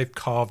stone wall that they've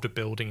carved a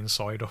building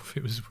inside of.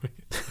 It was weird.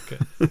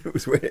 It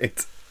was weird.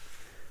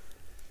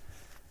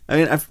 I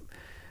mean,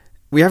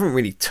 we haven't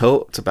really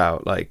talked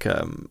about like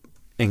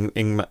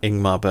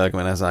Ingmar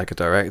Bergman as like a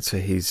director.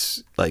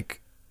 He's like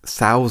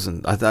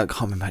 1,000. I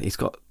can't remember. He's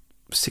got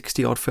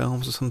 60 odd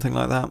films or something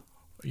like that.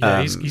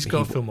 Yeah, he's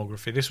got a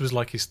filmography. This was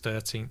like his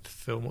 13th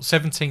film, or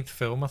 17th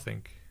film, I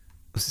think.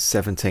 This is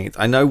 17th.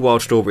 I know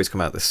Wild Strawberries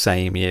come out the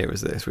same year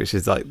as this, which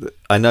is like,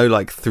 I know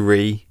like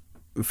 3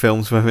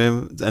 films from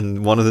him,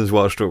 and one of them is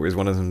Wild Strawberries,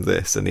 one of them is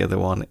this, and the other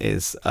one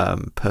is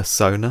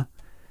Persona,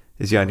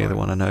 is the only other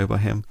one I know by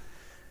him.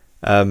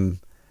 But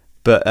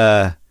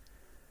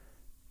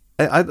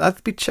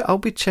I'll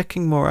be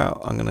checking more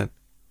out.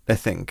 I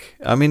think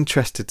I'm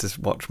interested to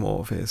watch more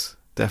of his.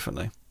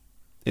 Definitely,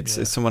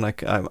 it's someone I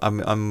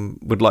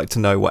would like to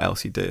know what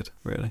else he did.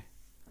 Really.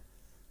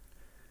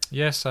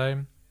 Yeah,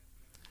 same.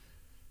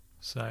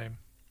 So, I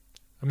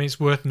mean, it's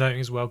worth noting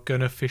as well.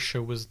 Gunnar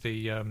Fisher was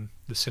the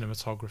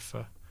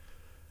cinematographer.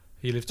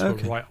 He lived to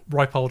a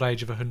ripe old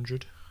age of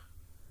 100.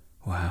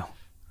 Wow.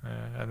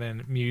 And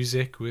then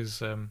music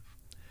was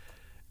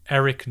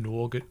Eric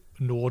Nordgren.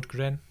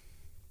 Nordgren.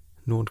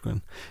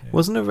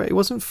 Yeah. It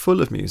wasn't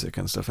full of music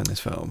and stuff in this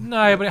film.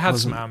 No, but it had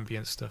some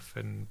ambient stuff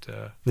and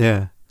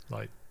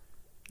like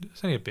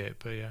it's only a bit,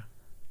 but yeah.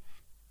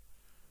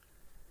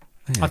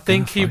 I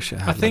think a huge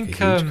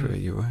career,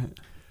 you're right.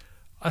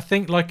 I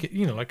think like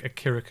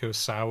Akira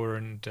Kurosawa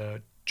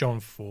and John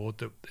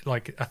Ford. I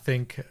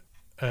think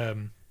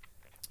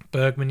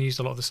Bergman used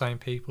a lot of the same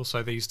people,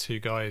 so these two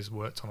guys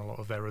worked on a lot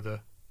of their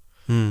other.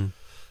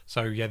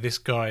 So yeah, this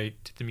guy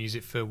did the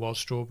music for Wild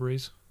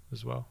Strawberries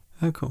as well.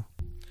 Oh, cool.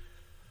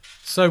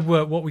 So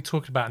what we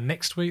talking about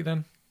next week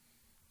then?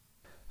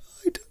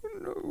 I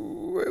don't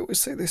know. I always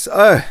say this.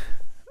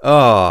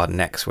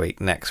 Next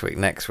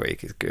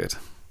week is good.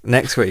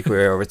 Next week we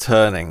are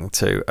returning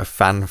to a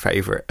fan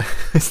favourite.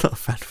 It's not a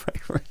fan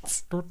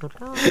favourite.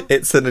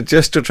 It's an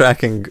Adjust Your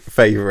Tracking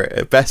favourite,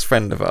 a best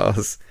friend of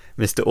ours,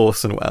 Mr.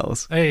 Orson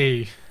Welles.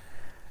 Hey.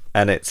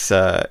 And it's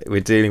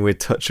we're dealing with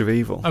Touch of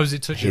Evil. Oh, is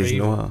it Touch of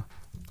Evil? Noir.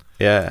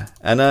 Yeah.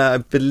 And I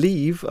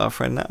believe our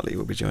friend Natalie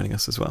will be joining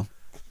us as well.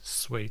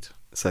 Sweet.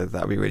 So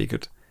that'll be really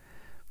good.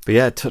 But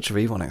yeah, Touch of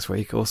Evil next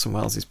week. Orson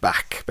Welles is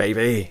back,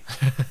 baby.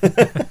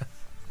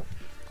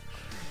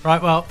 Right,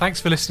 well,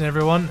 thanks for listening,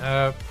 everyone.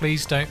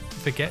 Please don't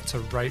forget to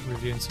rate,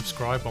 review, and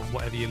subscribe on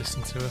whatever you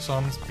listen to us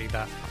on, be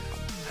that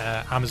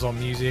Amazon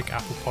Music,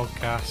 Apple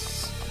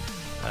Podcasts,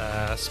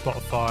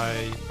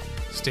 Spotify,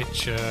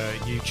 Stitcher,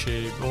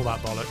 YouTube, all that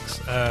bollocks.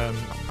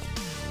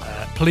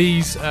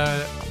 Please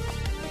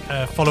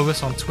follow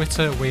us on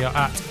Twitter. We are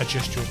at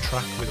Adjust Your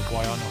Track with a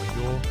Y on, not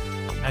your.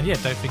 And yeah,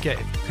 don't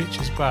forget, if the pitch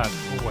is bad,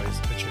 always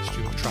adjust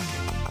your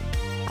tracking.